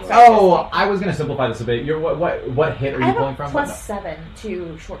be, okay. So Oh, I was going to simplify this a bit. What hit are I you have pulling a from? +7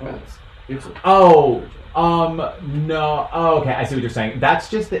 to short bows. It's Oh, no. Oh, okay, I see what you're saying. That's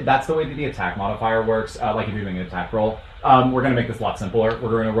the way that the attack modifier works. Like if you're doing an attack roll, we're gonna make this a lot simpler. We're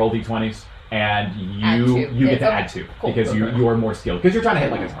gonna roll d20s, and you get to add 2 Cool. because you are more skilled because you're trying to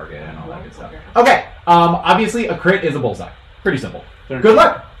hit like a target and all that good stuff. Okay. Obviously a crit is a bullseye. Pretty simple. 13. Good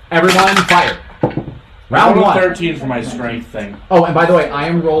luck, everyone. Fire. Round I rolled 1. 13 for my strength thing. Oh, and by the way, I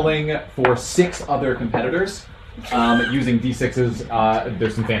am rolling for 6 other competitors. Using d6s,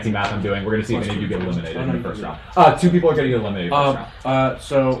 there's some fancy math I'm doing. We're going to see if any of you get eliminated in the first round. 2 people are getting eliminated first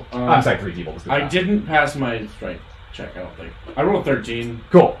round. I'm sorry, 3 people. I didn't pass my strength check, I don't think. I rolled 13.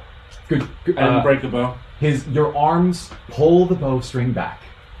 Cool. Good. I didn't break the bow. Your arms pull the bowstring back.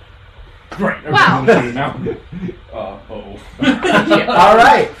 Great. Okay, Wow. now. All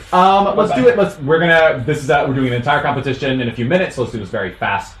right. Let's do it. We're doing an entire competition in a few minutes. So let's do this very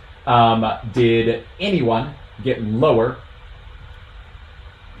fast. Did anyone get lower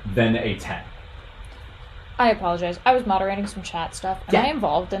than a 10? I apologize. I was moderating some chat stuff. Am I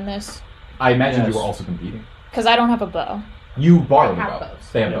involved in this? I imagine Yes. you were also competing. Because I don't have a bow. You borrowed the They have bow.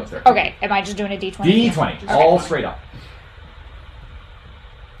 bows. They have bows there. Okay, am I just doing a d20? D20, all straight up.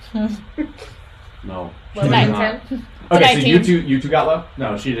 No. What, Nice. 10? Okay, so 19. you two got low.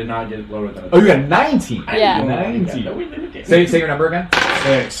 No, she did not get lower than a Oh, you got 19. Yeah. 19. Say your number again.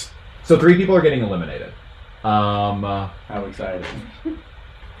 6. So 3 people are getting eliminated. How exciting.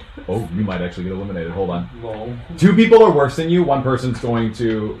 Oh, you might actually get eliminated. Hold on. Lol. 2 people are worse than you. 1 person's going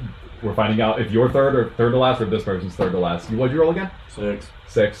to. We're finding out if you're third to last, or if this person's third to last. What'd you roll again? 6.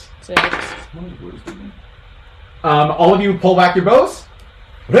 6. 6. All of you pull back your bows.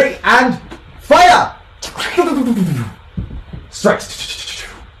 Ready and fire! Strikes.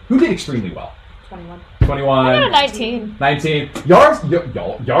 Who did extremely well? 21. 21. I got a 19. 19. Yars.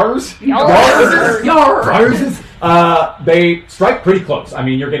 They strike pretty close. I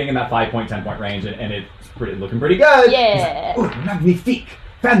mean, you're getting in that 5-point, 10-point range, and it's looking pretty good. Yeah. Ooh, magnifique.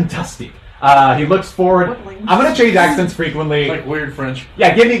 Fantastic. He looks forward. I'm going to change accents frequently. Like weird French.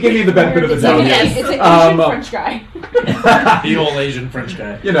 Yeah, give me the benefit of the doubt. Yes. It's an Asian French guy. The old Asian French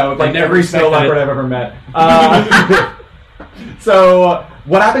guy. You know, like never every snow expected leopard it. I've ever met. So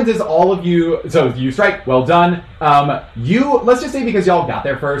what happens is all of you. So you strike. Well done. Let's just say because y'all got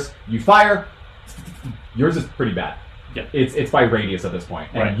there first, you fire. Yours is pretty bad. Yeah. It's by radius at this point,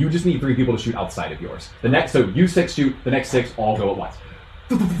 and Right. you just need 3 people to shoot outside of yours. So you 6 shoot. The next 6 all go at once.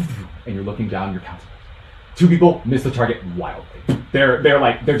 And you're looking down. You're counting. 2 people miss the target wildly. They're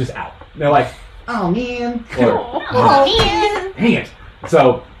just out. They're like, oh man. Or, Oh, man. dang it.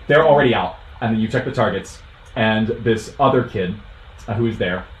 So they're already out, and then you check the targets, and this other kid who is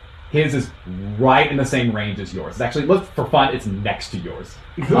there, his is right in the same range as yours. It's actually, look for fun, it's next to yours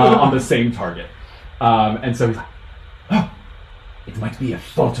on the same target. And so he's like, oh, it might be a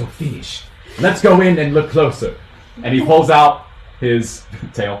photo finish. Let's go in and look closer. And he pulls out his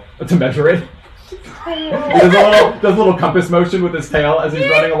tail to measure it. does a little compass motion with his tail as he's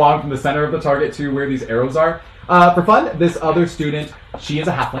running along from the center of the target to where these arrows are. For fun, this other student, she is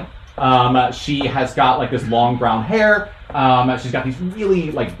a halfling. She has got like this long brown hair. She's got these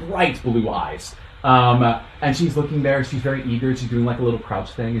really like bright blue eyes. And she's looking there. She's very eager. She's doing like a little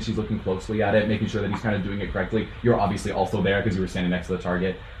crouch thing, and she's looking closely at it, making sure that he's kind of doing it correctly. You're obviously also there because you were standing next to the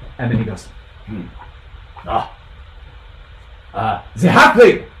target. And then he goes, the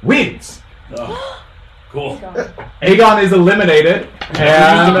halfling wins. Cool. Aegon is eliminated.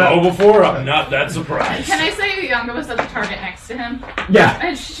 And before, I'm not that surprised. Can I say Yanga was at the target next to him? Yeah.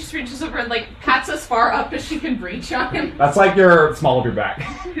 And she just reaches over and like pats as far up as she can reach on him. That's like your small of your back.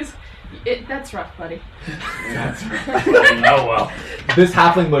 That's rough, buddy. That's Oh well. This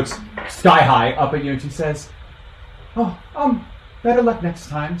halfling looks sky high up at you and she says, better luck next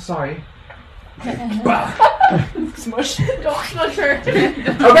time. Sorry. Smush. Don't smush her.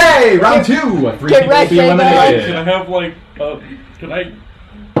 Okay, round 2. 3 people will be eliminated. Can I have like, can I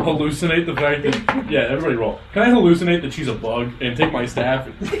hallucinate the fact that, yeah, everybody roll. Can I hallucinate that she's a bug and take my staff?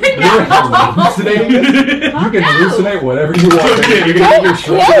 You're hallucinating this? You can hallucinate whatever you want. Okay. You can get your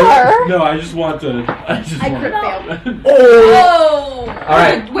short. No, I just want to. I crit failed. Oh!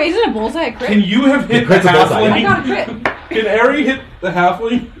 Alright. Wait, is it a bullseye? A crit? Can you have hit the Crit's a bullseye. I halfling? got a crit. Can Ari hit the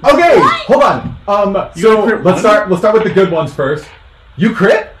halfling? Okay, hold on. You So crit let's one? start with the good ones first. You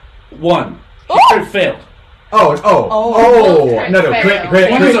crit? 1. Crit failed. No, Crit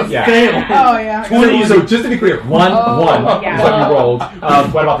crit, One is a yeah. fail. Oh, yeah. So just to be clear, one yeah. is what you rolled.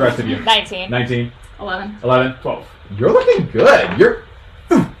 What about the rest of you? 19. 19, 11. 11, 12. You're looking good.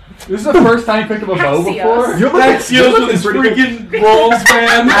 This is the first time you picked up a bow before? You're That seals with his pretty good. freaking rolls,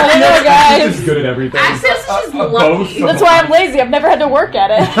 man. I don't know, guys. Just good at everything. Access is just bow lucky. so- That's why I'm lazy. I've never had to work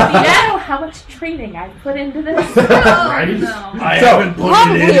at it. You know how much training I put into this? Oh, Right? no. I So, haven't put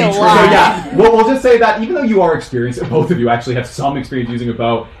probably in any a training. lot. So yeah, we'll just say that even though you are experienced, both of you actually have some experience using a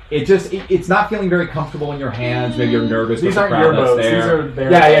bow. It's not feeling very comfortable in your hands. Maybe you're nervous. These with the aren't crowd your that's bows. there. These are their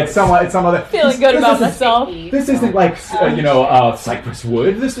Yeah, bows. it's some other. Feeling good about isn't- myself. This isn't like cypress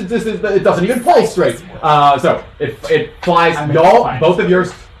wood. This is it doesn't even pull straight. So it flies. I'm Y'all, fine. both of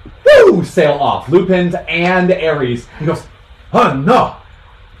yours, sail off. Lupins and Ares. He goes, oh no,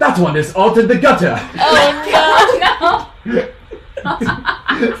 that one is altered the gutter. Oh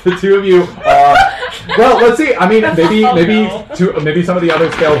The two of you are. Well, let's see. I mean, maybe some of the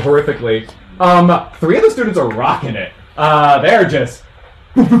others failed horrifically. 3 of the students are rocking it. They're just.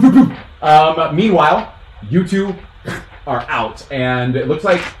 Meanwhile, you two are out, and it looks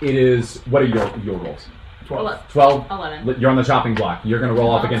like it is. What are your rolls? 12. 11. You're on the chopping block. You're going to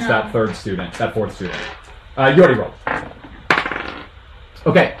roll up against that fourth student. You already rolled.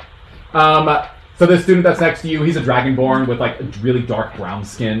 Okay. So this student that's next to you, he's a dragonborn with like a really dark brown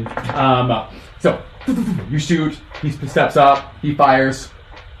skin. So you shoot. He steps up. He fires,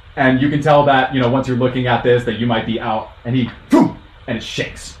 and you can tell that once you're looking at this that you might be out. And and it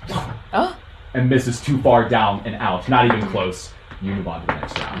shakes. Oh. And misses too far down and out. Not even close. You move on to the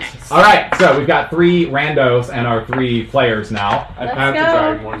next round. Nice. All right, so we've got 3 randos and our 3 players now. I pat the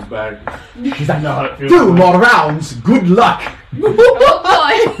dragonborn's back. He's like, no, 2 more rounds. Good luck. Oh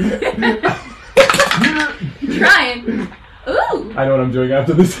boy! Trying. Ooh. I know what I'm doing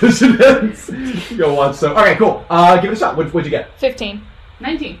after this session ends. Go watch some. Okay, cool. Give it a shot. What'd you get? 15.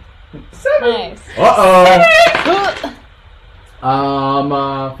 19. 7. Nice.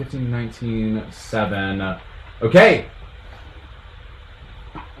 15, 19, 7. Okay.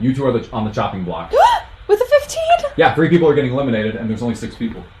 You two are on the chopping block. With a 15? Yeah, 3 people are getting eliminated, and there's only 6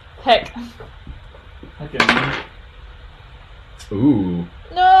 people. Heck. Okay. Ooh.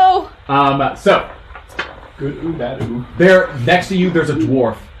 No. So. Good ooh, bad ooh. There, next to you, there's a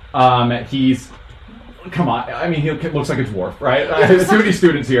dwarf. He's... Come on. I mean, he looks like a dwarf, right? There's too many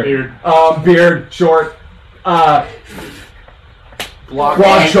students here. Beard. Beard, short,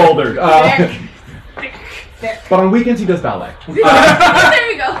 broad-shouldered. But on weekends, he does ballet.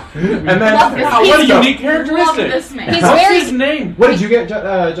 There you go. And then... Wow, what a so- unique characteristic. Love this man. He's What's very his name? What did you get,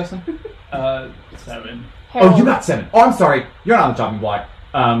 Justin? 7. Oh, you got 7. Oh, I'm sorry. You're not on the chopping block.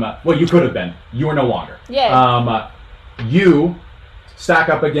 Well, you could have been. You are no longer. Yeah. You stack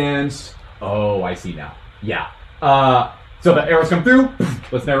up against... Oh, I see now. Yeah. So the arrows come through.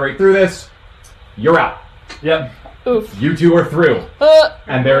 Let's narrate through this. You're out. Yep. Oof. You two are through.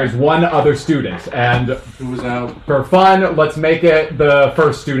 And there is one other student. And Who was out? for fun, let's make it the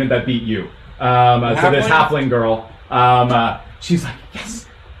first student that beat you. So this halfling girl, she's like, yes.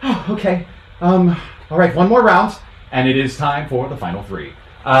 Oh, okay. All right, one more round. And it is time for the final 3.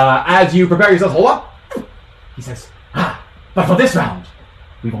 As you prepare yourselves, hold on. He says, but for this round,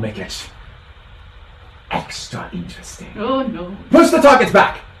 we will make it extra interesting. Oh no. Push the targets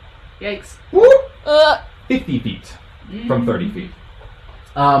back. Yikes. Whoop. 50 feet from 30 feet.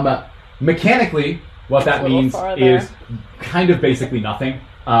 Mechanically, what that means is kind of basically nothing.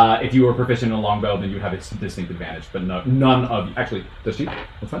 If you were proficient in a longbow, then you would have a distinct advantage. But none of... Actually, does she?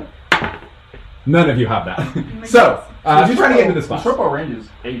 What's that? None of you have that. So, if you're trying to get into this class... The short bow range is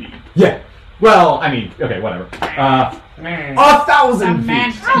 80. Yeah. Well, I mean, okay, whatever. 1,000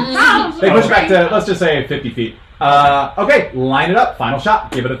 feet. They push back to, let's just say, 50 feet. Okay, line it up. Final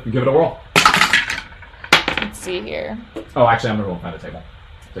shot. Give it a whirl. Let's see here. Oh, actually, I'm going to roll and find a table.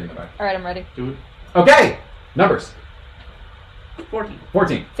 Taking it back. Alright, I'm ready. Do it. Okay, numbers.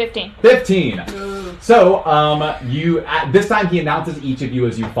 14. 15. 15. So, you this time he announces each of you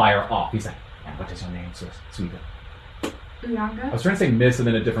as you fire off. He's like, "And what is your name, sweetie?" Uyanga? I was trying to say miss and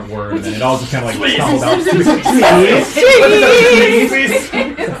then a different word, and then it all just kind of like stumbled out.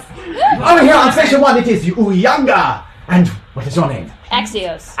 Over here on station 1, it is Uyanga. And what is your name?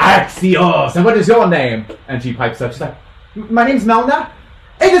 Axios. Axios. And what is your name? And she pipes up. She's like, "My name's Melna.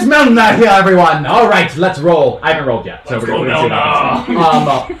 It is Melna here, everyone. All right, let's roll." I haven't rolled yet, so we're going to see what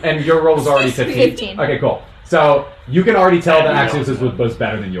happens. And your roll was already 15. Okay, cool. So you can already tell that Axios was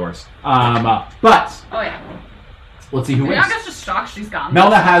better than yours. But Oh yeah. let's see who wins. Uyanga's just shocked she's gone.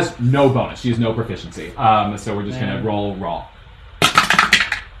 Melna has no bonus. She has no proficiency. So we're just going to roll raw.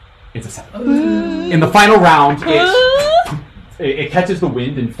 It's a 7. In the final round, it catches the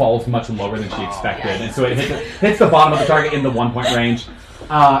wind and falls much lower than she expected, and so it hits the bottom of the target in the 1-point range.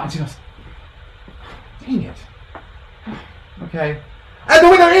 And she goes, "Dang it." Okay. And the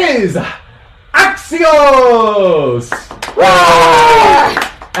winner is Axios!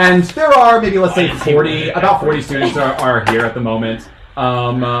 And there are maybe, let's say, about 40 students are here at the moment.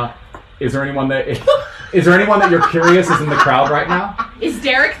 Is there anyone that you're curious is in the crowd right now? Is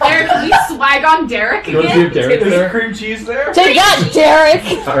Derek there? Can we swag on Derek You want to see if again? Derek is there? Cream cheese there? Take that, Derek!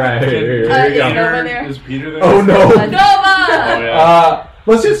 Alright, here you is go. Nova there? Is Peter there? Oh no! Nova! Oh, yeah.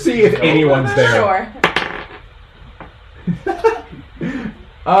 Let's just see if anyone's there. Sure.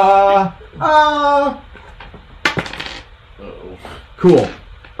 Uh-oh. Cool.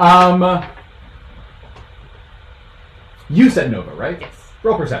 You said Nova, right? Yes.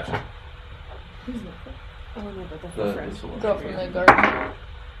 Roll perception. Girl from the garden.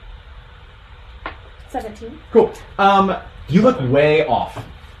 17. Cool. You look way off.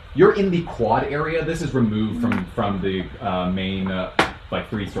 You're in the quad area. This is removed from the main like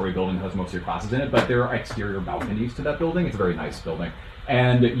 3-story building that has most of your classes in it, but there are exterior balconies to that building. It's a very nice building.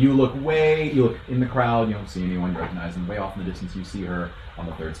 And you look in the crowd, you don't see anyone, you recognize them. Way off in the distance, you see her on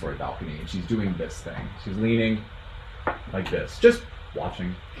the 3rd-story balcony, and she's doing this thing. She's leaning like this, just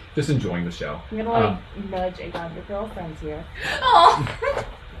watching, just enjoying the show. I'm gonna nudge Aegon, your girlfriend's here. Oh.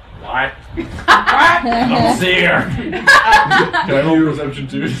 What? I don't see her. Can I roll perception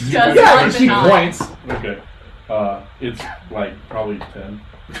too? Yeah, and she points. Okay. It's like probably 10.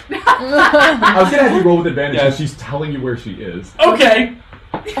 I was gonna have you roll with advantage because she's telling you where she is. Okay.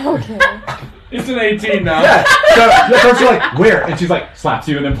 Okay. It's an 18 now. Yeah. So first you're like, "Where?" And she's like, slaps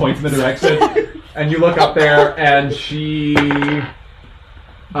you and then points in the direction. And you look up there and she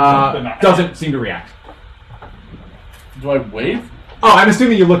doesn't seem to react. Do I wave? Oh, I'm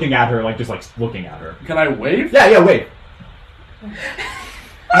assuming you're looking at her, just looking at her. Can I wave? Yeah, wave.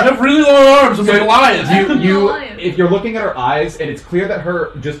 I have really long arms. I'm like a lion. If you're looking at her eyes, and it's clear that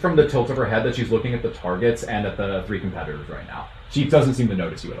just from the tilt of her head, that she's looking at the targets and at the 3 competitors right now. She doesn't seem to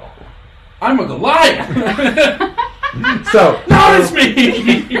notice you at all. I'm a Goliath. So notice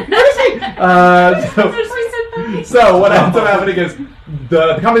me. So what ends up happening is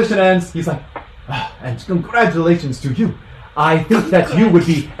the competition ends. He's like, "And congratulations to you. I think that you would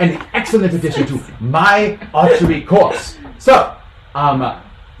be an excellent addition to my archery course." So,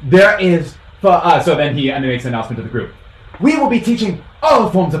 there is so then he makes an announcement to the group. "We will be teaching all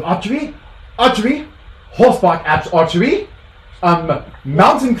forms of archery, horseback archery,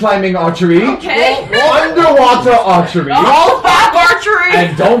 mountain climbing archery, underwater archery, Wolfpack archery,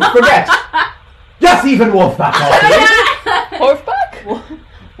 and don't forget, yes, even wolfpack archery, Wolfpack?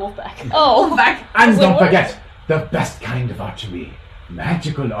 Wolfpack. Oh, Wolfpack. and don't forget the best kind of archery."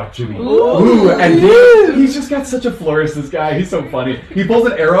 Magical archery. Ooh. And he's just got such a flourish, this guy. He's so funny. He pulls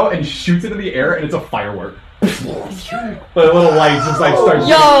an arrow and shoots it in the air, and it's a firework. But a little light just starts.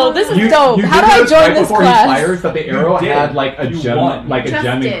 Yo, this is dope. How do I join this before class? He fires, that the arrow had a gem, Just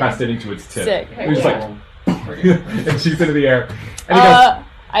encrusted into its tip. Sick. He was and shoots into the air. And he goes,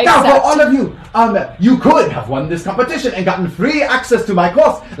 Now, for all of you, you could have won this competition and gotten free access to my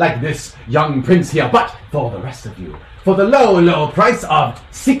course, like this young prince here. But for the rest of you, for the low price of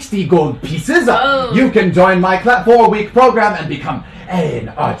 60 gold pieces, you can join my 4-week program and become an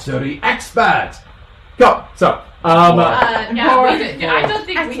archery expert. Go. So, I don't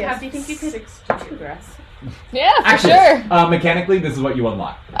think we have. Do you think you could progress? Yeah, for actually, sure. Mechanically, this is what you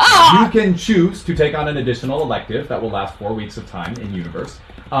unlock. You can choose to take on an additional elective that will last 4 weeks of time in universe.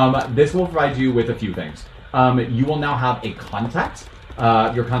 This will provide you with a few things. You will now have a contact.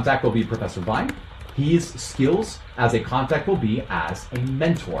 Your contact will be Professor Vine. His skills as a contact will be as a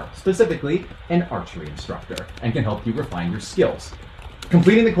mentor, specifically an archery instructor, and can help you refine your skills.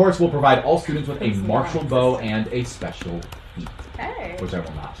 Completing the course will provide all students with a martial bow and a special feat, which I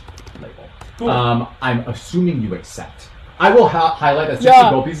will not label. Cool. I'm assuming you accept. I will highlight that 60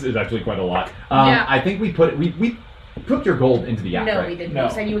 gold pieces is actually quite a lot. I think we put your gold into the app, No, right? we didn't. No.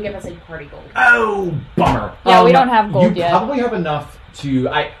 You said you would give us a party gold. Oh, bummer. Yeah, we don't have gold you yet. You probably have enough to...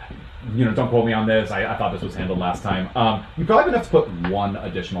 don't quote me on this. I thought this was handled last time. You probably have enough to put one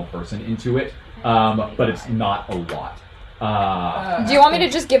additional person into it, but it's not a lot. Do you want me to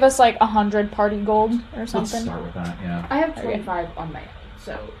just give us like 100 party gold or something? Let's start with that, yeah. I have 25 on my own,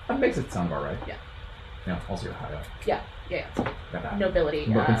 so... That makes it sound about right. Yeah. Yeah, also your high up. Yeah. Got that. Nobility.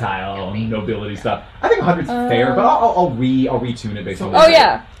 Mercantile, nobility stuff. I think 100's fair, but I'll retune it based on...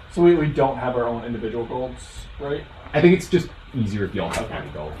 So we don't have our own individual golds, right? I think it's just easier if you all have party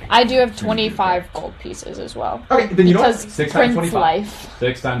gold. I do have 25 gold pieces as well. Okay, then you know what? Because 6 times 25. Life.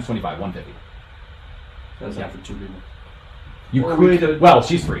 6 times 25, 150. That's enough for 2 people. You could... Well,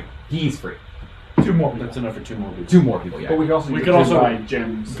 she's free. He's free. 2 more people. That's enough for 2 more people. 2 more people, yeah. But we could also buy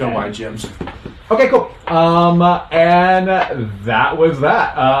gems. Go buy gems. Okay, cool. And that was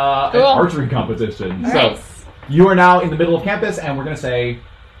that. Cool. An archery competition. Nice. So you are now in the middle of campus, and we're going to say,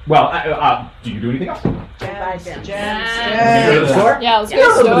 well, do you do anything else? Gems. You go to the store? Yeah, let's Yeah, go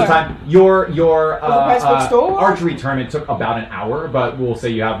a to the little bit of store. time. Your store? archery tournament took about an hour, but we'll say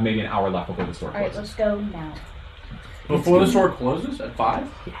you have maybe an hour left before the store Alright, closes. let's go now. Before the store closes at 5?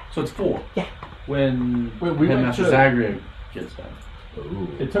 Yeah. So it's 4. Yeah. When we went Headmaster to- Zagreus gets done. Ooh.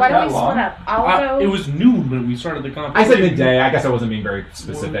 It took Why don't that we long. split up? I'll go... It was noon when we started the I competition. said midday. I guess I wasn't being very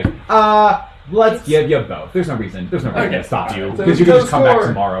specific. Let's give you both. There's no reason. To stop you So because you can go just come back store.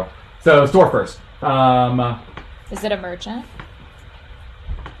 tomorrow. So store first. Is it a merchant?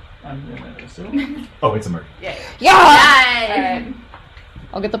 I'm gonna assume. Oh, it's a merchant. Yeah! Alright.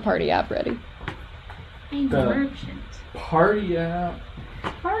 I'll get the party app ready. I'm The- a merchant. Party app.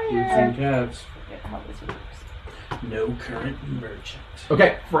 Boots and cats. How this works. No current merchant.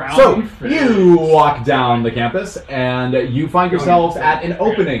 Okay, Brown so fish. you walk down the campus and you find yourselves at an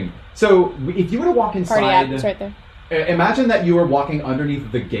opening. So if you were to walk Party app, inside, it's right there. imagine that you were walking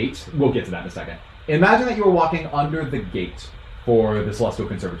underneath the gate. We'll get to that in a second. Imagine that you were walking under the gate for the Celestial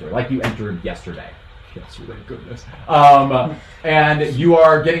Conservatory, like you entered yesterday. Yesterday, goodness. And you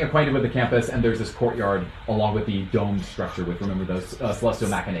are getting acquainted with the campus, and there's this courtyard along with the domed structure with, remember, those celestial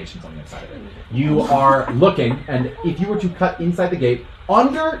machinations on the inside of it. You are looking, and if you were to cut inside the gate,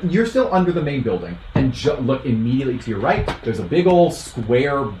 you're still under the main building, and look immediately to your right, there's a big old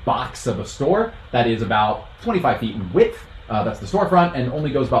square box of a store that is about 25 feet in width. That's the storefront, and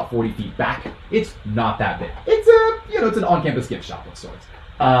only goes about 40 feet back. It's not that big. It's it's an on-campus gift shop of sorts.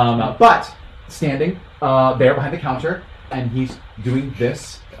 But standing there behind the counter, and he's doing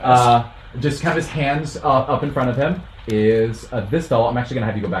this. Just kind of his hands up in front of him is this fellow. I'm actually going to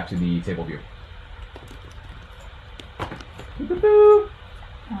have you go back to the table view.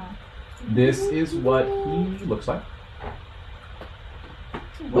 This is what he looks like.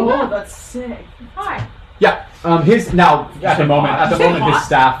 Oh, that's sick. Hi. Yeah. His now at the moment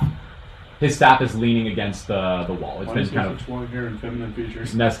his staff is leaning against the wall. It's been kind of long hair and feminine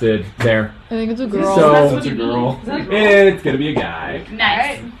features. nested there. I think it's a girl. So It's a girl. it's gonna be a guy.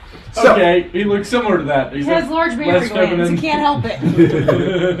 Nice. So, Okay, he looks similar to that. He has large mammary less glands. feminine. He can't help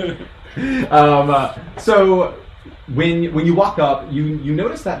it. So when you walk up, you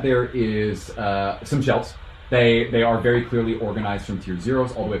notice that there is some shelves. They are very clearly organized from tier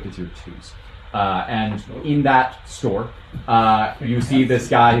 0s all the way up to tier 2s. And in that store, you see this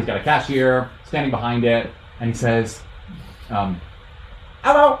guy. He's got a cashier standing behind it, and he says,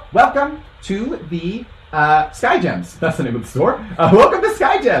 "Hello, welcome to the Sky Gems." That's the name of the store. Welcome to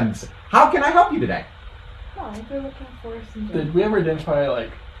Sky Gems. How can I help you today? Oh, we're looking for some... Did we ever identify,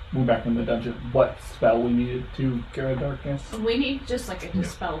 like, when back in the dungeon, what spell we needed to get rid of darkness? We need just like a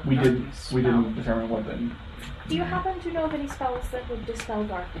dispel. We darkness didn't spell. determine what then. Do you happen to know of any spells that would dispel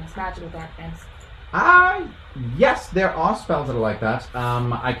darkness, magical darkness? Yes, there are spells that are like that.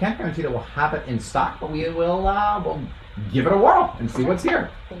 I can't guarantee that we'll have it in stock, but we'll give it a whirl and see what's here.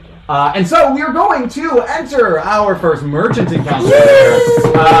 Thank you. And so we are going to enter our first merchant encounter.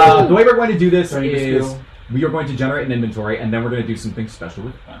 The way we're going to do this is we are going to generate an inventory, and then we're going to do something special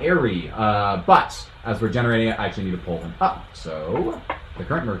with Airy. But as we're generating it, I actually need to pull him up. So the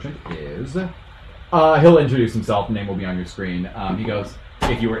current merchant is... he'll introduce himself. Name will be on your screen. He goes,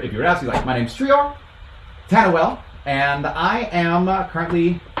 if you were to ask, he's like, my name's Trior Tanawell, and I am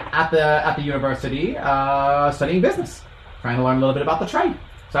currently at the university studying business, trying to learn a little bit about the trade.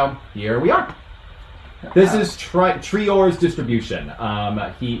 So here we are. This is Trior's distribution.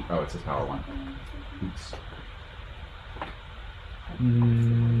 It's his power one. Oops.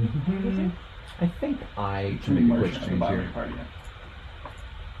 I think I can make a quick change here.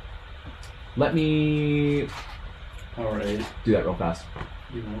 Let me do that real fast.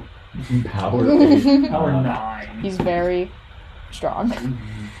 You know. Power 8. Power 9. He's very strong.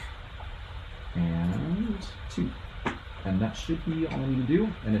 And 2. And that should be all I need to do.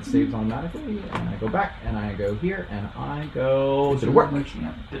 And it saves automatically. And I go back and I go here and I go to the work. Look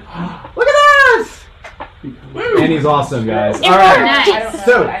at this! And he's awesome, guys. It's Alright. nice.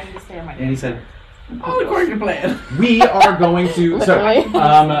 So, I need to stay on my And he said, According to plan. we are going to... Literally.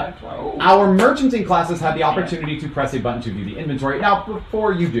 Our merchanting classes have the opportunity to press a button to view the inventory. Now,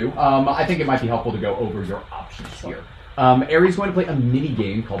 before you do, I think it might be helpful to go over your options here. Aries is going to play a mini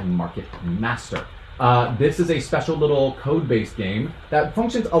game called Market Master. This is a special little code-based game that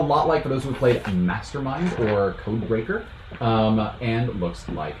functions a lot like, for those who have played Mastermind or Codebreaker, and looks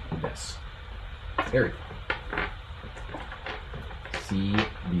like this. Aries. See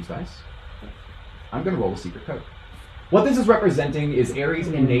these dice? I'm going to roll a secret code. What this is representing is Aries'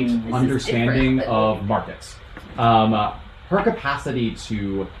 innate understanding of markets. Her capacity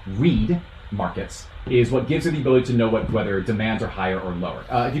to read markets is what gives her the ability to know whether demands are higher or lower.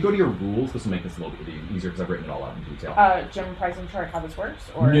 If you go to your rules, this will make this a little bit easier because I've written it all out in detail. General pricing chart, how this works?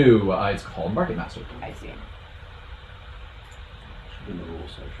 Or? No, it's called Market Master. I see. in the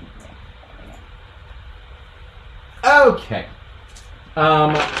rules section. Okay.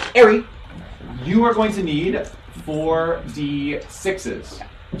 Ari, you are going to need 4d6s.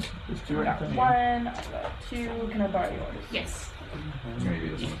 I got 1, I got 2. Can I borrow yours? Yes. I'm going to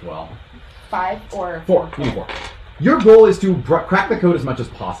do this one as well. 5 or 4? You need 4. Your goal is to crack the code as much as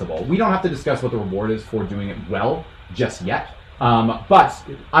possible. We don't have to discuss what the reward is for doing it well just yet. But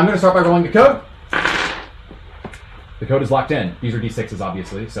I'm going to start by rolling the code. The code is locked in. These are d6s,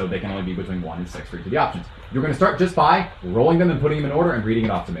 obviously, so they can only be between 1 and 6 for each of the options. You're going to start just by rolling them and putting them in order and reading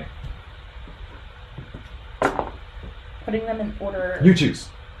it off to me. Putting them in order. You choose.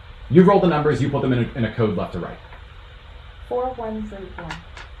 You roll the numbers, you put them in a code left to right. 4, 1, 3,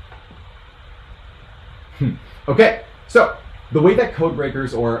 1. Okay, so the way that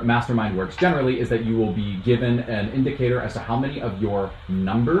Codebreakers or Mastermind works generally is that you will be given an indicator as to how many of your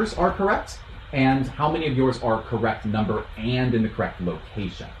numbers are correct and how many of yours are correct number and in the correct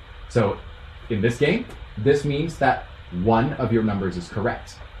location. So in this game, this means that one of your numbers is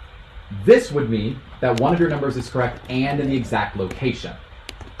correct. This would mean that one of your numbers is correct and in the exact location.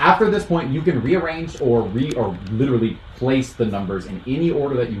 After this point, you can rearrange or literally place the numbers in any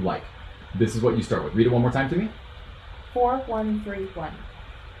order that you like. This is what you start with. Read it one more time to me. 4, 1, 3, 1.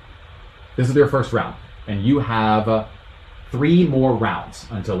 This is your first round, and you have 3 more rounds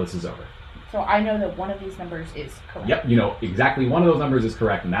until this is over. So I know that one of these numbers is correct. Yep, you know exactly one of those numbers is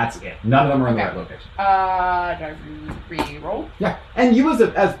correct, and that's it. None of them are in the right location. Do I re-roll? Yeah, and you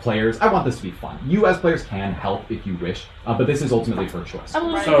as players, I want this to be fun. You as players can help if you wish, but this is ultimately for choice.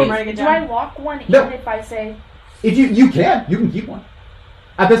 I'm So- do I lock one No. in if I say... If you can keep one.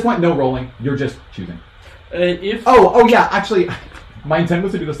 At this point, no rolling. You're just choosing. If Oh yeah. Actually, my intent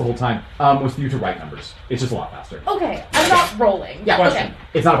was to do this the whole time. Was for you to write numbers. It's just a lot faster. Okay, I'm not rolling. Yeah. Question.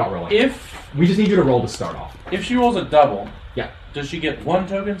 It's not about rolling. We just need you to roll to start off. if she rolls a double, Yeah. does she get 1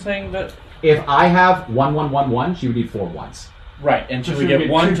 token saying that? If I have 1, 1, 1, 1, she would need 4 ones. Right, and So she she would would get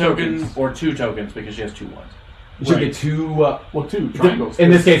get 1 2 token tokens. or 2 tokens because she has 2 ones. She would Right. get 2. Well, 2 triangles. In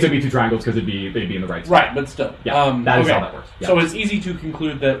this case, it'd be 2 triangles because they'd be in the right spot. Right, but still. Yeah, that is okay. how that works. Yeah. So it's easy to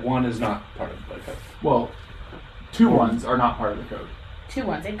conclude that 1 is not part of the code. Well, 2 ones are not part of the code. 2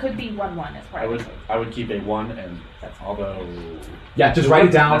 1s. It could be 1 1 as part of it. I would keep a 1, and although Yeah, just it write it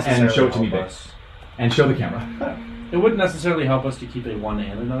wouldn't down and necessarily show it to me, help Vic. us. And show the camera. It wouldn't necessarily help us to keep a 1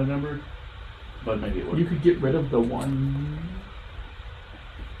 and another number, but maybe it would. You could get rid of the 1.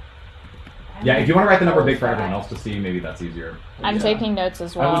 Yeah, if you want to write the number big for everyone else to see, maybe that's easier. I'm Yeah. taking notes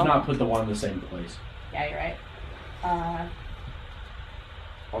as I well. would not put the 1 in the same place. Yeah, you're right.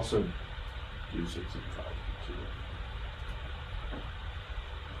 Also, do 6 and 5.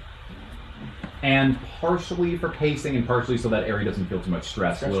 And partially for pacing and partially so that Aerie doesn't feel too much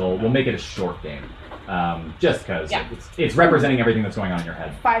stress, we'll make it a short game. Just because it's representing everything that's going on in your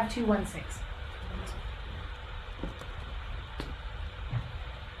head. 5, 2, 1, 6.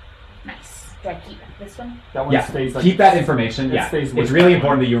 Nice. Do I keep this one? That one stays like... Keep that information. Stays it's really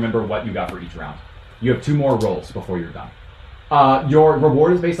important that you remember what you got for each round. You have 2 more rolls before you're done. Your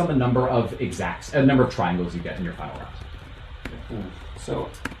reward is based on the number of number of triangles you get in your final round. So,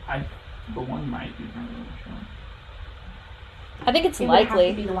 the one might be... I think it's it likely. Would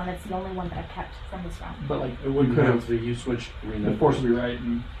have to be the one that's the only one that I kept from this round. But like, it wouldn't have to. You switched. The force would be right.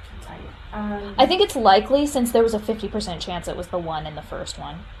 And... I think it's likely since there was a 50% chance it was the one in the first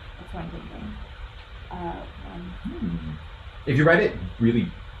one. That's what I'm thinking. If you write it really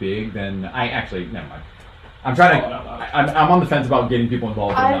big, then never mind. I'm trying to. I'm on the fence about getting people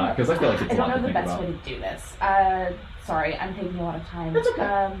involved or not because I feel like it's a lot to think about. I don't know the best way to do this. Sorry, I'm taking a lot of time. That's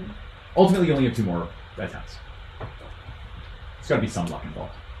okay. Ultimately, you only have 2 more attempts. There's got to be some luck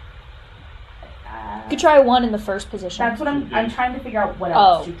involved. You could try 1 in the first position. That's what I'm trying to figure out what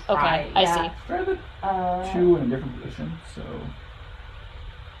else to try. Okay, I see. Try the 2 in a different position, so...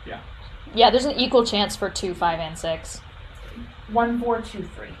 Yeah. Yeah, there's an equal chance for 2, 5, and 6. 1, 4, 2,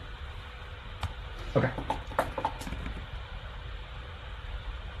 3. Okay.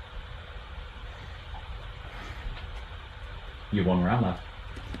 You have 1 round left.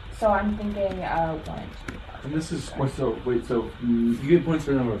 So I'm thinking 1 and 2. And this is... So you get points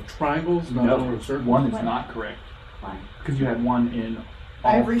for the number of triangles, not the number of circles? 1 is not correct. Why? Because you had 1 in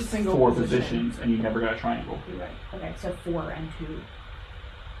all every single 4 position. positions, and you never got a triangle. You're right. Okay, so 4 and 2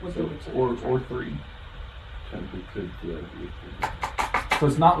 would be the 2. Or 3. We could theoretically. So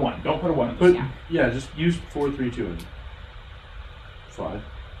it's not 1. Don't put a 1 in this. Yeah, just use 4, 3, 2, and 5.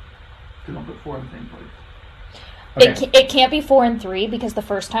 Don't put 4 in the same place. Okay. It can't be 4 and 3 because the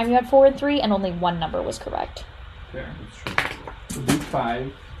first time you had 4 and 3 and only 1 number was correct. Fair. That's true. So do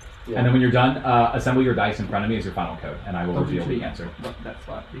 5. Yeah. And then when you're done, assemble your dice in front of me as your final code, and I will reveal the answer. That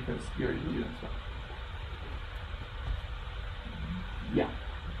spot, because you already knew that spot. Yeah.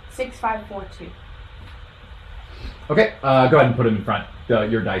 6, 5, 4, 2. Okay, go ahead and put them in front.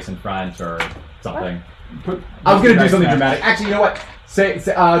 Your dice in front or something. I was going to do something dramatic. Actually, you know what? Say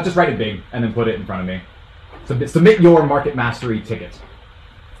just write it big and then put it in front of me. Submit your market mastery ticket.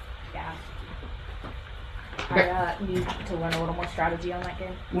 Yeah. Okay. I need to learn a little more strategy on that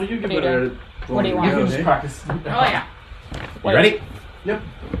game. Well, you can What put do you it. What do you want? You can just practice. Oh, yeah. You ready? Yep.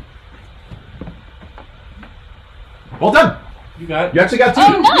 Well done. You got it. You actually got 2.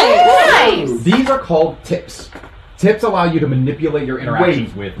 Oh, nice! These are called tips. Tips allow you to manipulate your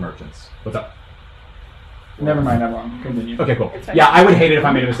interactions with merchants. What's up? Never mind, I'm wrong. Continue. Okay, cool. Yeah, I would hate it if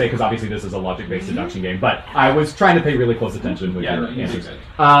I made a mistake because obviously this is a logic-based deduction game, but I was trying to pay really close attention with your answers.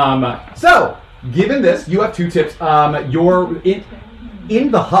 So, given this, you have 2 tips. You're in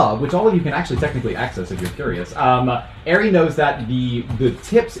the hub, which all of you can actually technically access if you're curious. Aerie knows that the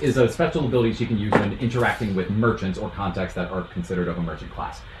tips is a special ability she can use when interacting with merchants or contacts that are considered of a merchant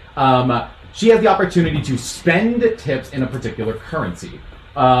class. She has the opportunity to spend tips in a particular currency.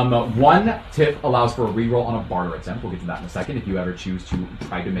 1 tip allows for a reroll on a barter attempt. We'll get to that in a second if you ever choose to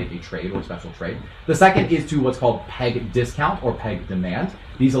try to make a trade or special trade. The second is to what's called peg discount or peg demand.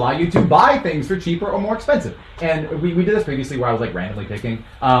 These allow you to buy things for cheaper or more expensive. And we did this previously where I was like randomly picking.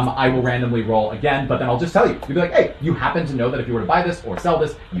 I will randomly roll again, but then I'll just tell you. You'll be like, hey, you happen to know that if you were to buy this or sell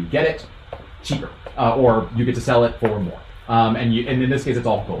this, you get it cheaper. Or you get to sell it for more. And in this case, it's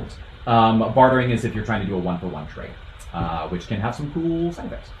all gold. Bartering is if you're trying to do a 1-for-1 trade. Which can have some cool side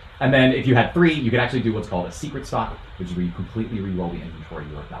effects. And then if you had 3, you could actually do what's called a secret stock, which is where you completely re-roll the inventory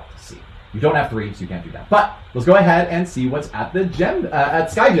you're about to see. You don't have 3, so you can't do that. But let's go ahead and see what's at the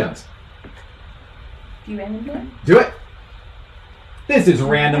at Sky Gems. Do you inventory? Do it. This is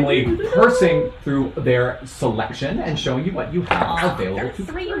randomly parsing through their selection and showing you what you have available There are to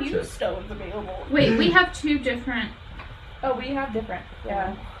 3 purchase. new stones available. Wait, we have 2 different... Oh, we have different.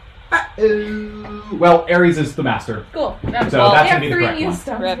 Yeah. Well, Aries is the master. Cool. So we that's have going to be the 3 correct new one.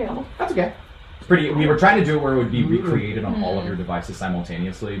 stones Rip. available. That's okay. It's pretty. We were trying to do it where it would be recreated on all of your devices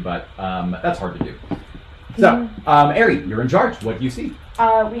simultaneously, but that's hard to do. So, Aerie, you're in charge. What do you see?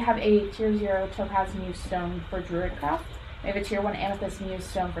 We have a tier 0 topaz muse stone for druidcraft. We have a tier 1 amethyst muse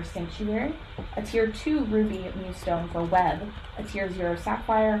stone for sanctuary. A tier 2 ruby muse stone for web. A tier 0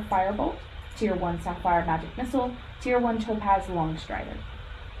 sapphire firebolt. Tier 1 sapphire magic missile. Tier 1 topaz long strider.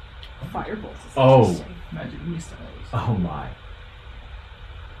 Firebolt. Magic missiles. Oh my.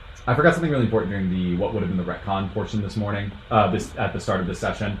 I forgot something really important during the what would have been the retcon portion this morning. At the start of this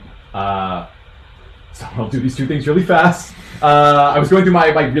session. So I'll do these two things really fast. I was going through my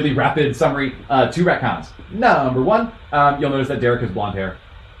really rapid summary. 2 retcons. Number 1, you'll notice that Derek has blonde hair.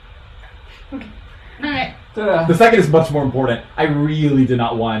 Okay. Alright. The second is much more important. I really did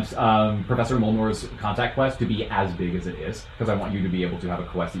not want Professor Molnor's contact quest to be as big as it is, because I want you to be able to have a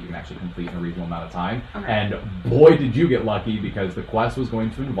quest that you can actually complete in a reasonable amount of time. Okay. And boy, did you get lucky, because the quest was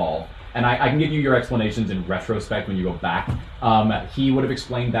going to involve, and I can give you your explanations in retrospect when you go back. He would have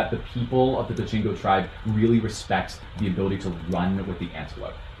explained that the people of the Tachingo tribe really respect the ability to run with the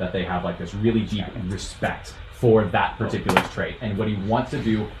antelope, that they have this really deep respect for that particular trait. And what he wants to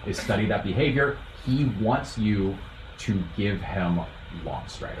do is study that behavior. He wants you to give him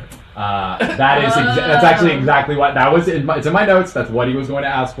Longstrider. That's actually exactly what that was. It's in my notes. That's what he was going to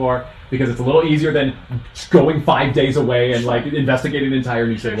ask for, because it's a little easier than going 5 days away and investigating an entire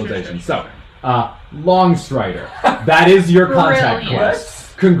new civilization. So, Longstrider. That is your contact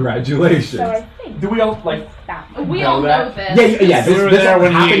quest. Congratulations. So I think do we all we all know this? Yeah. This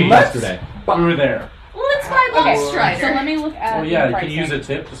happened yesterday. We were there. Let's buy Longstrider. So let me look at. Well, yeah, the you can pricing. use a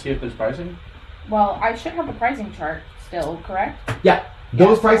tip to see if there's pricing. Well, I should have the pricing chart still, correct? Yeah,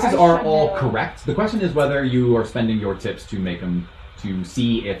 those so prices I are should all know. correct. The question is whether you are spending your tips to make them to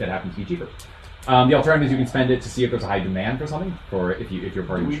see if it happens to be cheaper. The alternative is you can spend it to see if there's a high demand for something, or if your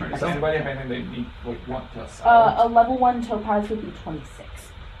party was trying to Does sell. anybody have anything they need, want to sell? A level 1 topaz would be 26.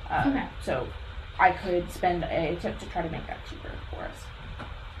 Okay. So I could spend a tip to try to make that cheaper for us.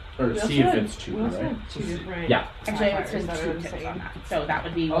 Or see if it's cheaper, We also right? have 2 different. Yeah. Actually, I would sapphires spend that are 2 the tips same. on that. So that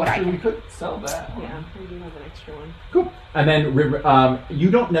would be Oh, what I so we can. could sell that. Yeah, we do have an extra one. Cool. And then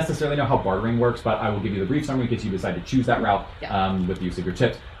you don't necessarily know how bartering works, but I will give you the brief summary in case you decide to choose that route with the use of your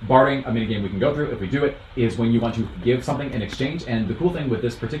tips. Bartering, a minigame we can go through if we do it, is when you want to give something in exchange. And the cool thing with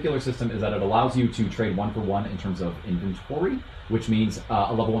this particular system is that it allows you to trade 1 for 1 in terms of inventory, which means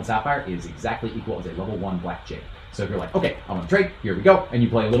a level 1 sapphire is exactly equal as a level 1 black jade. So if you're like, okay, I want to trade, here we go, and you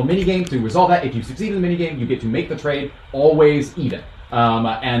play a little mini game to resolve that. If you succeed in the mini game, you get to make the trade always even.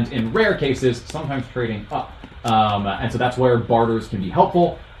 And in rare cases, sometimes trading up. And so that's where barters can be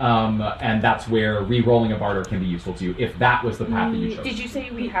helpful, and that's where re-rolling a barter can be useful to you, if that was the path that you chose. Did you say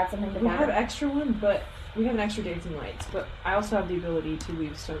we had something to We have barter? an extra one, but we have an extra dancing lights. But I also have the ability to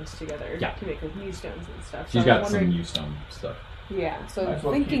weave stones together to make new stones and stuff. So She's I got was some wondering- new stone stuff. Yeah, so Might as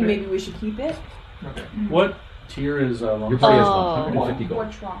well thinking keep it. maybe we should keep it. Okay. What tier is Your long? party has Oh. 150 gold.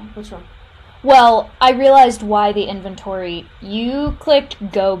 What's wrong? What's wrong? Well, I realized why the inventory. You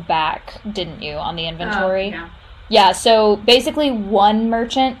clicked go back, didn't you, on the inventory? Yeah. Yeah, so basically one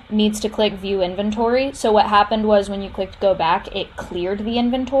merchant needs to click view inventory. So what happened was when you clicked go back, it cleared the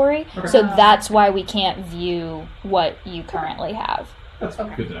inventory. Okay. So that's why we can't view what you currently have. That's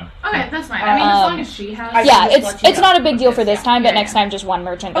good to know. Okay, that's fine. I mean, as long as she has. I Yeah, can just let you it's know. not a big deal for this time, but Yeah, next yeah. time just one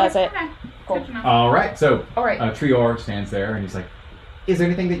merchant does it. Okay. Cool. Good to know. All right, so All right. Trior stands there, and he's like, is there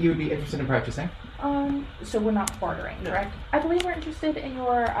anything that you would be interested in practicing? So we're not bartering, correct? I believe we're interested in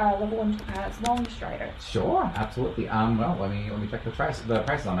your level 1 topaz Longstrider. Sure, absolutely. Well, let me check the prices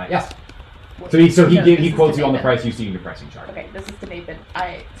on that. Yes. So he quotes you on the price you see in the pricing chart. Okay, this is to Nathan.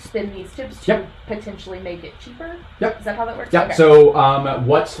 I spin these tips to potentially make it cheaper. Yep. Is that how that works? Yep. Okay. So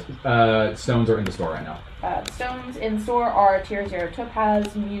what stones are in the store right now? The stones in store are Tier 0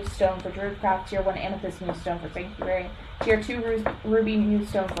 Topaz, Muse Stone for Druidcraft, Tier 1 Amethyst Muse Stone for Sanctuary, Tier 2 Ruby Muse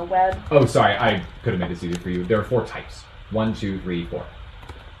Stone for Web. Oh, sorry, I could have made this easier for you. There are 4 types. 1, 2, 3, 4. So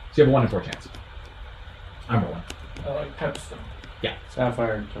you have a 1 in 4 chance. I'm rolling. I like pepstone. Yeah.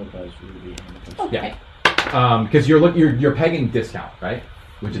 Sapphire, topaz, ruby. Okay. Yeah. Because you're pegging discount, right?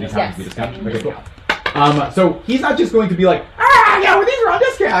 Which is Yes, to be discount. pegging Okay, cool. discount. So he's not just going to be like, yeah, well, these are on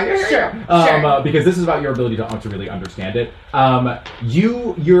discount. Sure. Because this is about your ability to really understand it.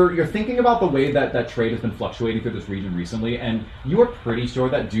 You're thinking about the way that trade has been fluctuating through this region recently, and you are pretty sure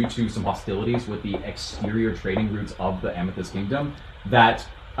that due to some hostilities with the exterior trading routes of the Amethyst Kingdom, that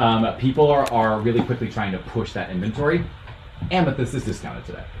people are really quickly trying to push that inventory. Amethyst is discounted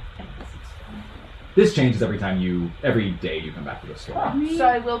today. This changes every day you come back to the store. So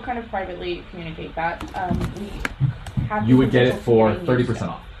I will kind of privately communicate that. We have You would get it potential for to get a 30% Muse Stone.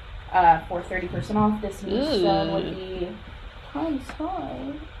 off. For 30% off, this Muse Stone would be times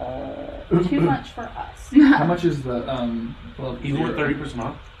 5. Too much for us. How much is the Even with 30%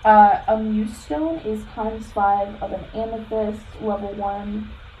 off? A Muse Stone is times 5 of an Amethyst. Level 1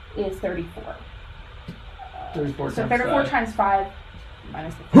 is 34. 34 So times 34 5. times 5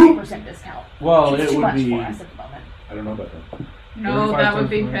 minus the 50% discount. Well, It's it too would much be. for us at the moment. I don't know about that. No, 35 that would times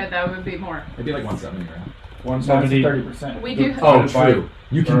be one. that would be more. It'd be like 170, right? 170. 30%. We do. Oh, true.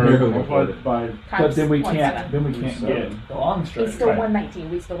 You can barely afford it. But then we can't. Then we can't get the long strider. It's still 119.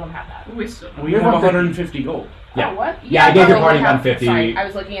 We still don't have that. We have 150 gold. Yeah. Oh, what? Yeah, I gave your party we have- 150. Sorry, I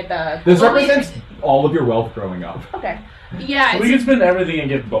was looking at the. This represents all of your wealth growing up. Okay. Yeah. So we can spend everything and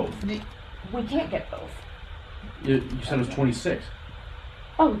get both. We can't get both. You said it was 26.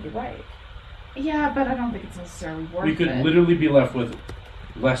 Oh, you're right. Yeah, but I don't think it's necessarily worth it. We could literally be left with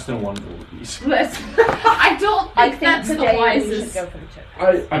less than 1 gold apiece. I don't think that's the wisest. We should go for the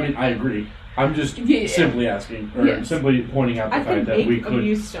tip. I mean, I agree. I'm just simply asking, or simply pointing out the fact that we could.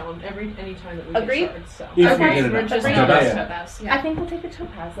 use stone anytime that we Agreed. get shards. So. If we Okay. get enough. Just Topaz. I think we'll take the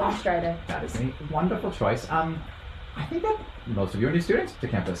topaz. Let's try to. That is a wonderful choice. I think that most of you are new students to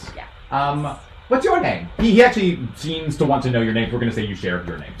campus. Yeah. What's your name? He actually seems to want to know your names. We're going to say you share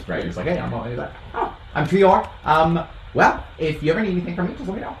your names, right? He's like, hey, I'm Trior. Well, if you ever need anything from me, just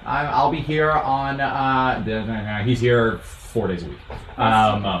let me know. I'll be here on. He's here 4 days a week.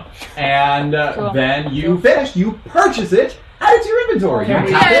 And then you finish, you purchase it, add it to your inventory. You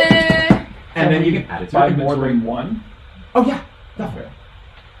tap it, and then you can add it to your buy more inventory. than one. Oh yeah, definitely.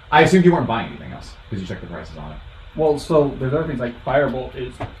 I assumed you weren't buying anything else because you checked the prices on it. Well, so there's other things like Firebolt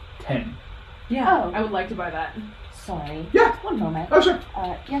is 10. Yeah, Oh. I would like to buy that. Sorry. Yeah. One moment. Oh sure.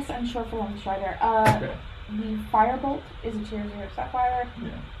 Yes, I'm sure for Long Strider. Okay. The Firebolt is a tier 0 Sapphire. Yeah.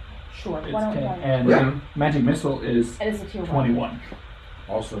 Sure. It's Why don't 10. we? And Yeah. Magic Missile is It is a tier 1. 21.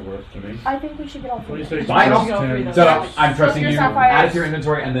 Also worth to me. I think we should get all three. 26. Buy it all. Go for those. So I'm trusting your you. sapphires. Add it to your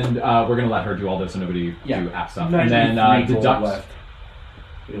inventory, and then we're gonna let her do all this, so nobody do app stuff. And 93 then gold deduct. left.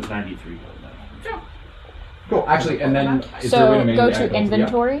 We have 93 gold now. Cool. Actually, and then is there a way So to go manually to add gold?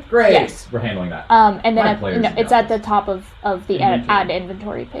 inventory. Yeah. Great. Yes. We're handling that. And My then players it's know. at the top of the Inventory. add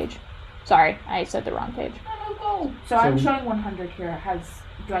inventory page. Sorry, I said the wrong page. So I'm showing 100 here.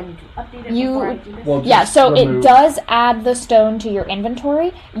 Do I need to update it You- before I do this? Well, Yeah, just so remove- it does add the stone to your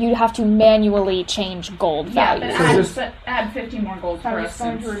inventory. You have to manually change gold Yeah, but values. add 15 more gold So for I'm us. just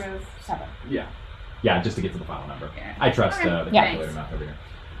going to since- remove 7. Yeah, just to get to the final number. Yeah. I trust the Yeah. calculator math over here.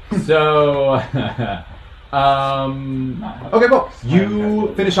 So, okay, cool.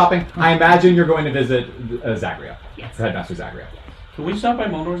 You finish shopping. I imagine you're going to visit Zagria. Yes. Headmaster Zagria. Can we stop by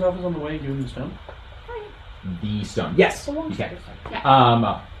Moldor's office on the way and give him the stone? The stone. Yes, The Long you can.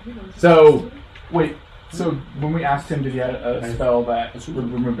 Strider. So, Wait, so when we asked him, did he have a spell that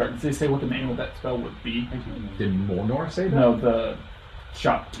would remove darkness? Did they say what the name of that spell would be? did Mornor say that? No, the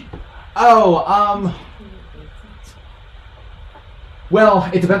shopkeep. Oh, well,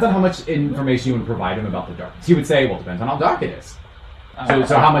 it depends on how much information you want to provide him about the darkness. He would say, well, it depends on how dark it is.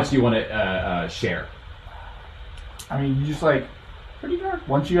 So how much do you want to share? I mean, you just like pretty dark.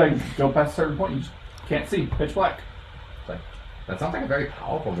 Once you like go past a certain point, you just can't see. Pitch black. That sounds like a very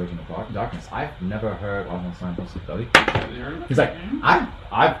powerful version of darkness. I've never heard. Well, that's not supposed to tell you. He's like,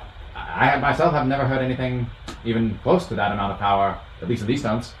 I myself have never heard anything even close to that amount of power, at least in these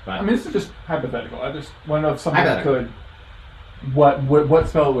stones. But I mean, this is just hypothetical. I just want to know if something Hypothetical. could. What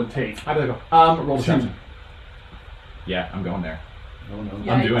spell it would take? hypothetical. Roll deception. Yeah, I'm going there. No,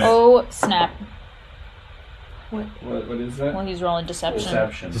 no. I'm doing it. Oh, snap. What is that? Well, he's rolling deception.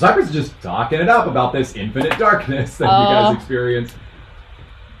 Deception. So Cypress is just talking it up about this infinite darkness that you guys experience.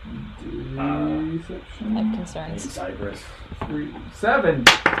 Deception. I have concerns. Cypress. 7.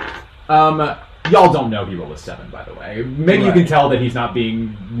 Y'all don't know he rolled a 7, by the way. Maybe you can tell that he's not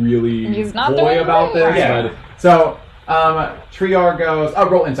being really He's not coy doing about great. this. Yeah. But, so, Triar goes,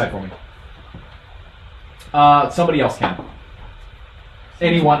 roll insight for me. Somebody else can.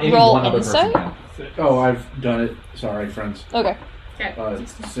 Any Roll one other insight? person can. Oh, I've done it. Sorry, friends. Okay.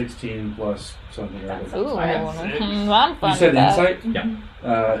 16 plus something or other. Ooh, I had 6. I'm fine You said with that. insight?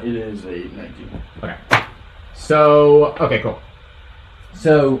 Yeah. It is a 19. Okay. So, okay, cool.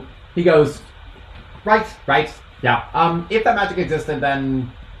 So, he goes, right, yeah. If that magic existed,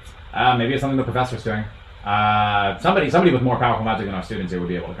 then maybe it's something the professor's doing. Somebody with more powerful magic than our students here would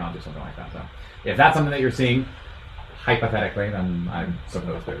be able to conjure something like that. So, if that's something that you're seeing, hypothetically, then I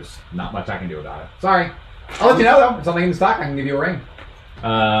suppose there's not much I can do about it. Sorry. I'll let you know, though. If something in stock, I can give you a ring.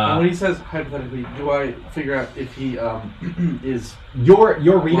 And when he says hypothetically, do I figure out if he is... Your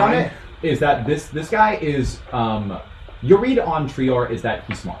read on Why? it is that this guy is... your read on Trior is that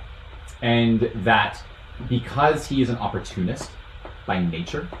he's smart. And that because he is an opportunist by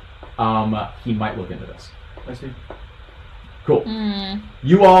nature, he might look into this. I see. Cool.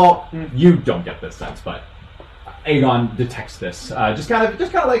 You don't get this sense, but Aegon detects this. Just kind of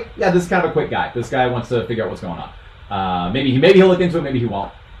like, yeah, this is kind of a quick guy. This guy wants to figure out what's going on. Maybe he'll look into it, maybe he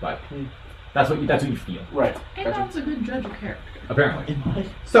won't, but that's what you feel. Right. Aegon's a good judge of character. Apparently.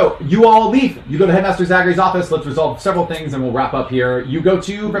 So, you all leave. You go to Headmaster Zachary's office. Let's resolve several things and we'll wrap up here. You go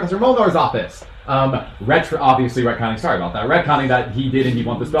to Professor Molnar's office. Obviously retconning, sorry about that. Retconning that he did indeed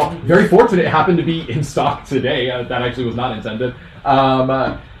want the spell. Very fortunate it happened to be in stock today. That actually was not intended.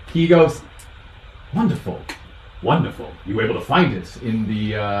 He goes, wonderful. You were able to find it in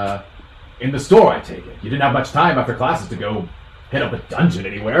the store, I take it. You didn't have much time after classes to go hit up a dungeon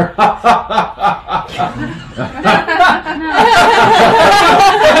anywhere.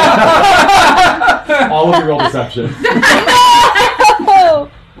 All of you roll deception.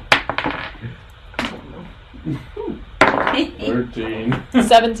 No! 13.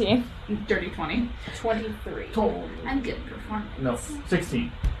 17. Dirty 20. 23. I'm good performance. No,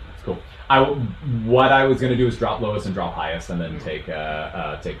 16. That's cool. What I was going to do is drop lowest and drop highest, and then take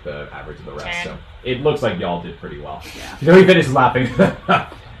the average of the rest. 10. So it looks like y'all did pretty well. Yeah. You know, he finished laughing.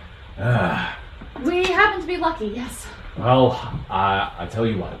 We happen to be lucky, yes. Well, I tell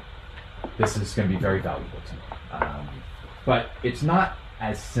you what, this is going to be very valuable to me. But it's not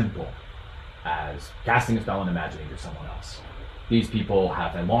as simple as casting a spell and imagining you're someone else. These people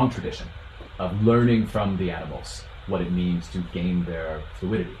have a long tradition of learning from the animals what it means to gain their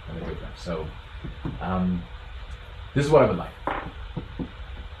fluidity when they do them. So, this is what I would like.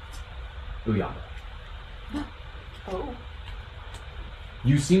 Uyanda. Oh.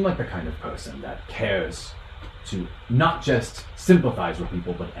 You seem like the kind of person that cares to not just sympathize with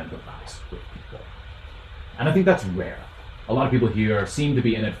people, but empathize with people. And I think that's rare. A lot of people here seem to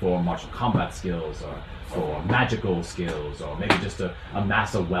be in it for martial combat skills, or for magical skills, or maybe just to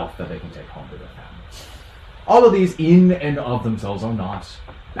amass a wealth that they can take home to their families. All of these in and of themselves are not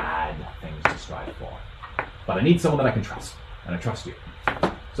bad things to strive for. But I need someone that I can trust, and I trust you.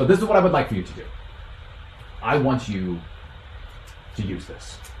 So this is what I would like for you to do. I want you to use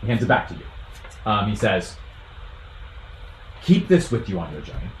this. He hands it back to you. He says, keep this with you on your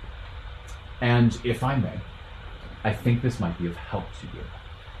journey. And if I may, I think this might be of help to you.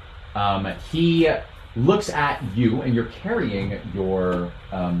 He looks at you, and you're carrying your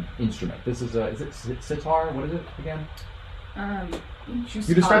instrument. This is is it sitar? What is it again?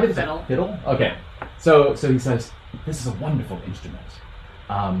 You described it as fiddle. a fiddle? Okay. So he says, this is a wonderful instrument.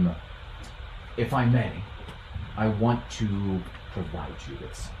 If I may, I want to provide you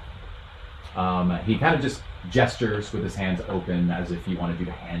with some. He kind of just gestures with his hands open as if he wanted you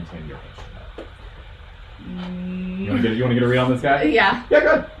to hand him your instrument. You want to get a read on this guy? Yeah. Yeah,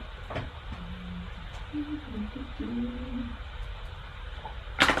 good.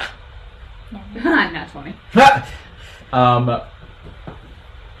 Not 20.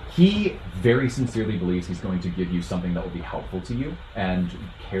 He very sincerely believes he's going to give you something that will be helpful to you and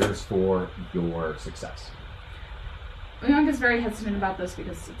cares for your success. Uyanka's very hesitant about this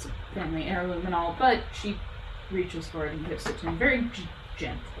because it's a family heirloom and all, but she reaches for it and gives it to him very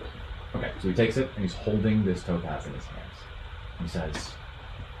gently. Okay, so he takes it and he's holding this topaz in his hands. He says,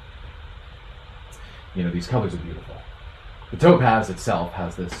 you know, these colors are beautiful. The topaz itself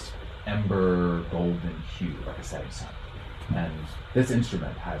has this ember golden hue like a setting sun. And this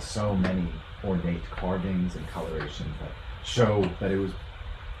instrument has so many ornate carvings and colorations that show that it was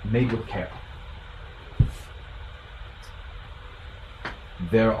made with care.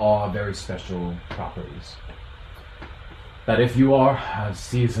 There are very special properties that if you are as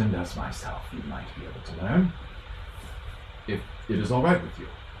seasoned as myself, you might be able to learn. If it is all right with you,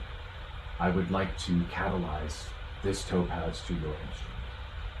 I would like to catalyze this topaz to your instrument.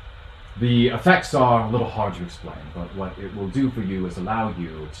 The effects are a little hard to explain, but what it will do for you is allow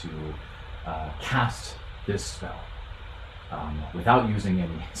you to cast this spell without using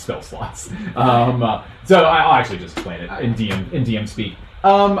any spell slots. So I'll actually just explain it in DM speak.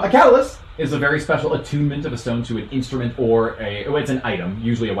 A catalyst is a very special attunement of a stone to an instrument or it's an item,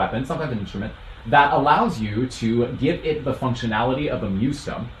 usually a weapon, sometimes an instrument, that allows you to give it the functionality of a muse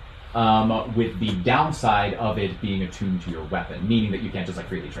stone, with the downside of it being attuned to your weapon, meaning that you can't just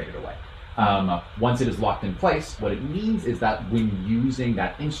freely trade it away. Once it is locked in place, what it means is that when using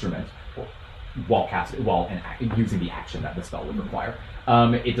that instrument, using the action that the spell would require,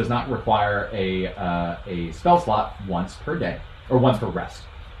 it does not require a spell slot once per day, or once per rest,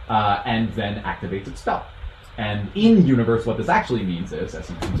 and then activates its spell. And in universe, what this actually means is, as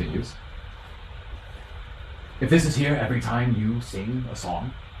he continues, if this is here every time you sing a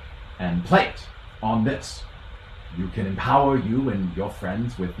song, and play it on this, you can empower you and your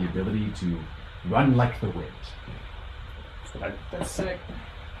friends with the ability to run like the wind. That's sick.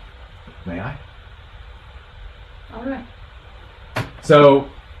 May I? Alright. So,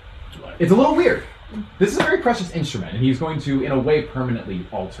 it's a little weird. This is a very precious instrument, and he's going to, in a way, permanently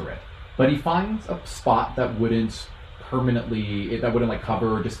alter it. But he finds a spot that wouldn't permanently, that wouldn't like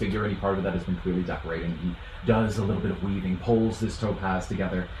cover or disfigure any part of it that has been clearly decorated. He does a little bit of weaving, pulls this topaz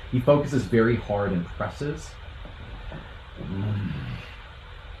together. He focuses very hard and presses.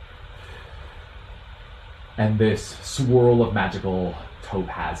 And this swirl of magical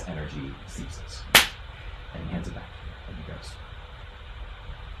topaz energy ceases. And he hands it back to you, and he goes,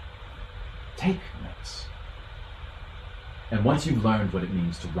 take notes. And once you've learned what it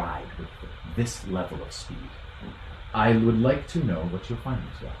means to ride with this level of speed, I would like to know what you'll find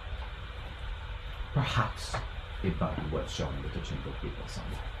as well. Perhaps it might be worth showing the Chamber people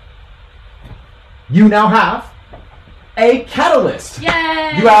someday. You now have a catalyst.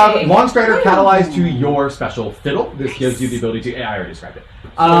 Yay! You have Longstrider catalyzed to your special fiddle. This gives you the ability to. I already described it.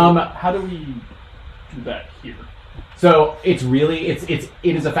 How do we do that here? So it's really it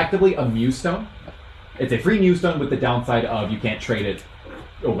is effectively a Muse Stone. It's a free Muse Stone with the downside of you can't trade it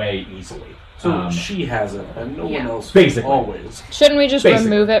away easily. So she has it, and no one else. Basically, always. Shouldn't we just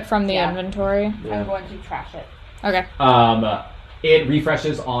remove it from the inventory? Yeah. I'm going to trash it. Okay. It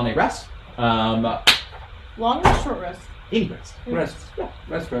refreshes on a rest. Long or short rest? Any rest. Rest. Yeah.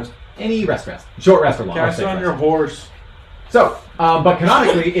 Rest. Any rest. Short rest or long. Cast it on your horse. So, but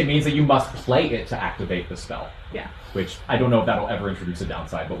canonically, it means that you must play it to activate the spell. Yeah. Which I don't know if that'll ever introduce a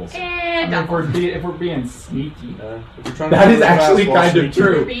downside, but we'll see. If we're being sneaky, that is actually kind of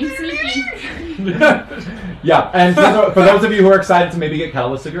true. Being sneaky. Yeah, and for those of you who are excited to maybe get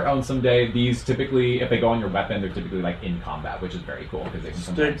catalysts of your own someday, these typically, if they go on your weapon, they're typically like in combat, which is very cool because they can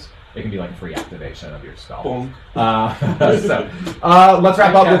sometimes it can be like a free activation of your spell. Let's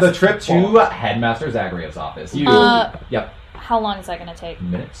wrap up with a trip to Headmaster Zagreus' office. Yep. How long is that going to take?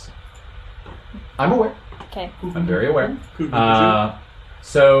 Minutes. I'm aware. Okay. I'm very aware.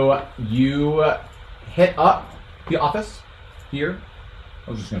 So you hit up the office here. I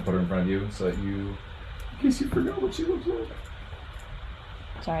was just going to put her in front of you so that you, in case you forgot what she looks like.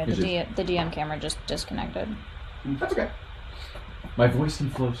 Sorry, the DM camera just disconnected. That's okay. My voice can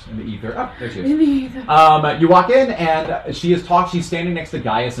float in the ether. Oh, there she is. You walk in, and she's standing next to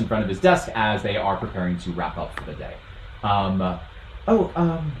Gaius in front of his desk as they are preparing to wrap up for the day. Hello.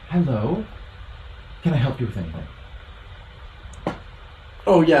 Can I help you with anything?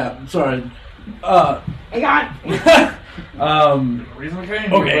 Oh, yeah. Sorry. Hang on!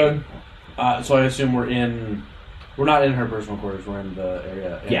 Okay. So I assume we're not in her personal quarters, we're in the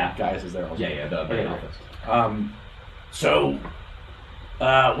area. And Gaius is there also. Yeah, the main office. So,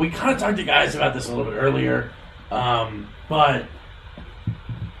 we kind of talked to Gaius about this a little bit earlier, but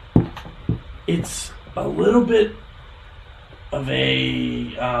it's a little bit of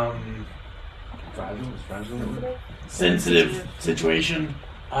a sensitive situation.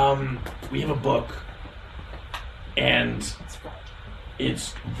 We have a book, and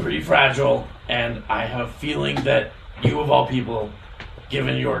it's pretty fragile, and I have a feeling that you, of all people,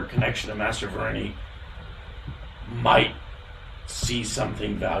 given your connection to Master Verney, might see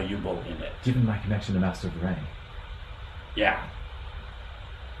something valuable in it. Given my connection to Master Verney? Yeah.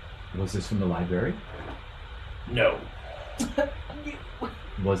 Was this from the library? No.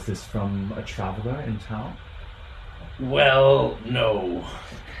 Was this from a traveler in town? Well, no.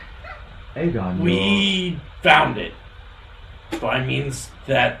 Aegon, we found it. By means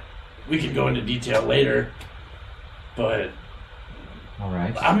that we can go into detail later, but all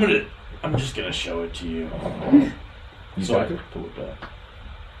right. I'm just gonna show it to you. So I could pull it back.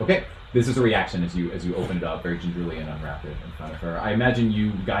 Okay. This is a reaction as you open it up very gingerly and unwrap it in front of her. I imagine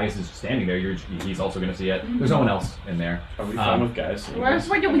you guys is standing there. He's also going to see it. There's no one else in there. Are we fine with Gaius? Gaius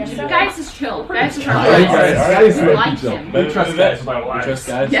is chill. Gaius is Gaius like him. We trust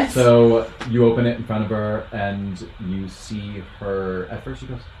Gaius. Yes. So you open it in front of her and you see her. At first she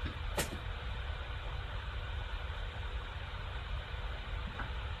goes,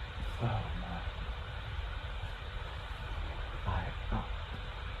 "Oh my."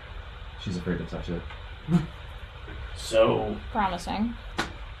 She's afraid to touch it. So promising.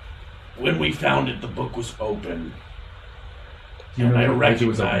 When we found it, the book was open. Do you and I remember what page it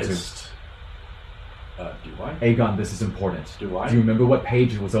was open recognized. Do I? Aegon, this is important. Do I? Do you remember what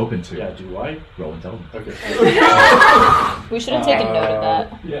page it was open to? Yeah, do I? Roll intelligence. Okay. We should have taken note of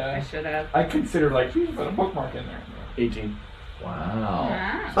that. Yeah. I should have. I considered you put a bookmark in there. 18. Wow.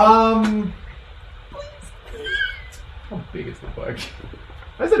 How big is the book?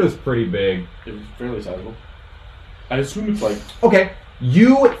 I said it was pretty big. It was fairly sizable. I assume it's like... Okay,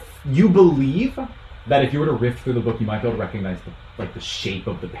 you believe that if you were to riff through the book, you might be able to recognize the shape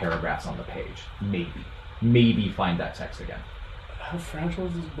of the paragraphs on the page. Maybe find that text again. How fragile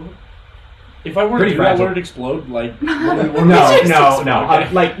is this book? If I weren't to do that, would it explode? Like, no.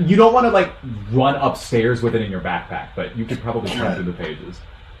 Like, you don't want to like run upstairs with it in your backpack, but you could probably run through the pages.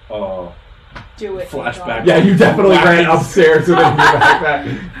 Oh, do it. Flashback. Yeah, you definitely ran upstairs with it in your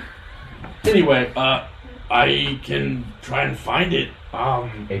backpack. Anyway, I can try and find it.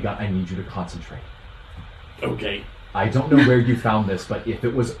 Aegon, I need you to concentrate. Okay. I don't know where you found this, but if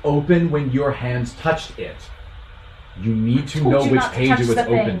it was open when your hands touched it, you need to know which page it was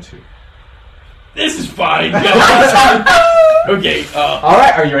open to. This is fine. Okay.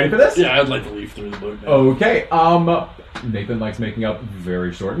 Alright, are you ready for this? Yeah, I'd like to leaf through the book now. Okay, Nathan likes making up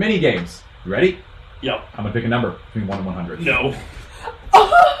very short mini games. You ready? Yep. I'm gonna pick a number between 1 and 100. No.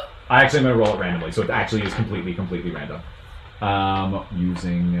 I actually am gonna roll it randomly, so it actually is completely random.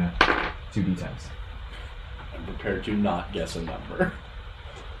 Using 2d10s. I'm prepared to not guess a number.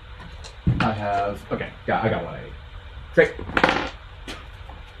 I have... Okay, I got 180. Great.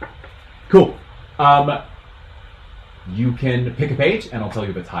 Cool. You can pick a page, and I'll tell you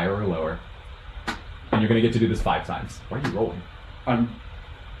if it's higher or lower. And you're going to get to do this 5 times. Why are you rolling?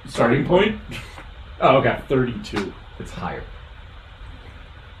 Starting point? Oh, okay. 32. It's higher.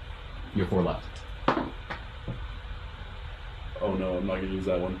 You have 4 left. Oh no, I'm not going to use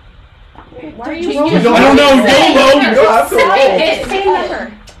that one. Why are you rolling? You don't know. You don't have to roll. Say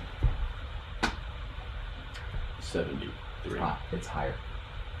number. 73. It's higher.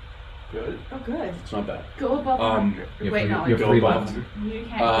 Good. Oh, good. It's not bad. Go above 100. Wait, no. You have go 3 above left. 100. You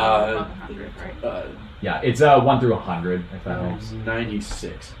can't go above 100, right? Yeah, it's 1 through 100, if that helps.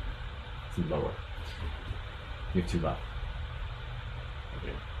 96. It's lower. You have 2 left.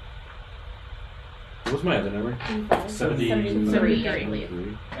 Okay. What was my other number? 73.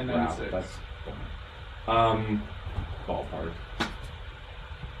 73. And Wow, 96. that's ballpark.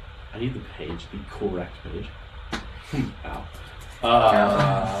 I need the page, the correct page.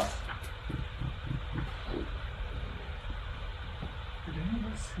 Ow.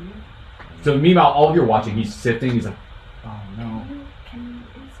 So meanwhile, all of you are watching. He's sifting. He's like, oh no. Can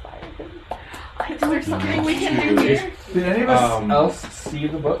inspire him. Is there something we can do here? Did any of us else see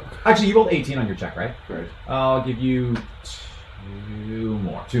the book? Actually, you rolled 18 on your check, right? Great. I'll give you 2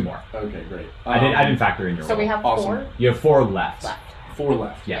 more. Okay, great. I didn't factor in your So roll. we have Awesome. 4 You have 4 left. 4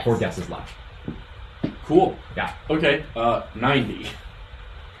 left. Yeah, Yes. 4 guesses left. Cool. Yeah. Okay, 90.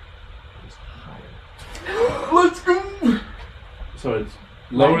 It's higher. Let's go! So it's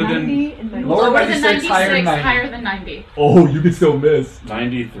lower than 90 and 90. Lower Lower by than 96, 96, higher than 90. higher than 90. Oh, you can still miss.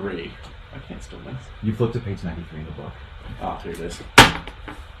 93. I can't still miss. You flip to page 93 in the book. Ah, here it is.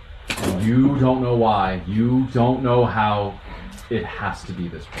 And you don't know why. You don't know how it has to be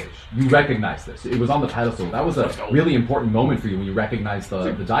this page. You recognize this. It was on the pedestal. That was a really important moment for you when you recognized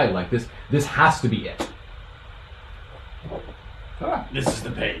the dialect. This has to be it. This is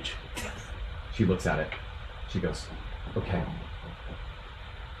the page. She looks at it. She goes, okay.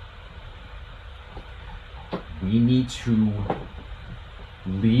 We need to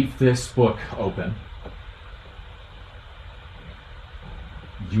leave this book open.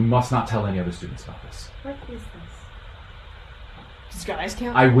 You must not tell any other students about this. What is this? Disguise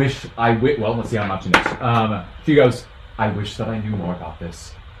count? Well, let's see how much it is. She goes, I wish that I knew more about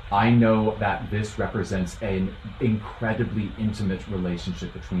this. I know that this represents an incredibly intimate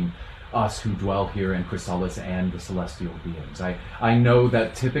relationship between us who dwell here in Chrysalis and the celestial beings. I know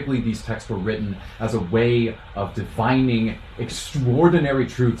that typically these texts were written as a way of divining extraordinary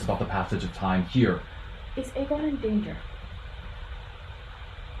truths about the passage of time here. Is Aegon in danger?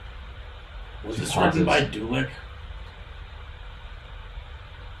 Was She this pauses. written by Dulick?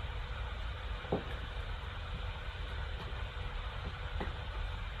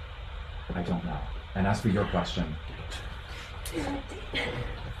 I don't know. And as for your question,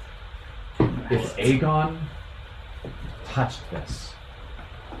 if Aegon touched this,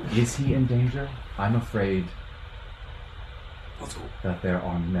 is he in danger? I'm afraid that there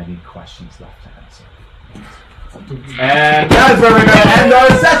are many questions left to answer. And that is where we're going to end our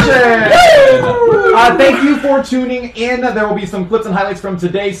session! Thank you for tuning in. There will be some clips and highlights from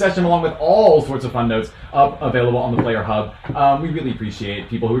today's session along with all sorts of fun notes up available on the Player Hub. We really appreciate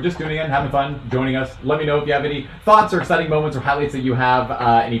people who are just tuning in, having fun, joining us. Let me know if you have any thoughts or exciting moments or highlights that you have,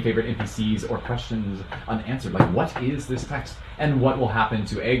 any favorite NPCs or questions unanswered, like what is this text and what will happen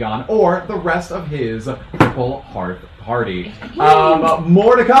to Aegon or the rest of his Purple Hearth party.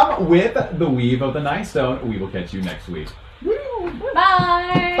 More to come with the Weave of the Ninestone. We will catch you next week.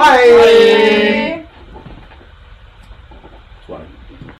 Bye! Bye!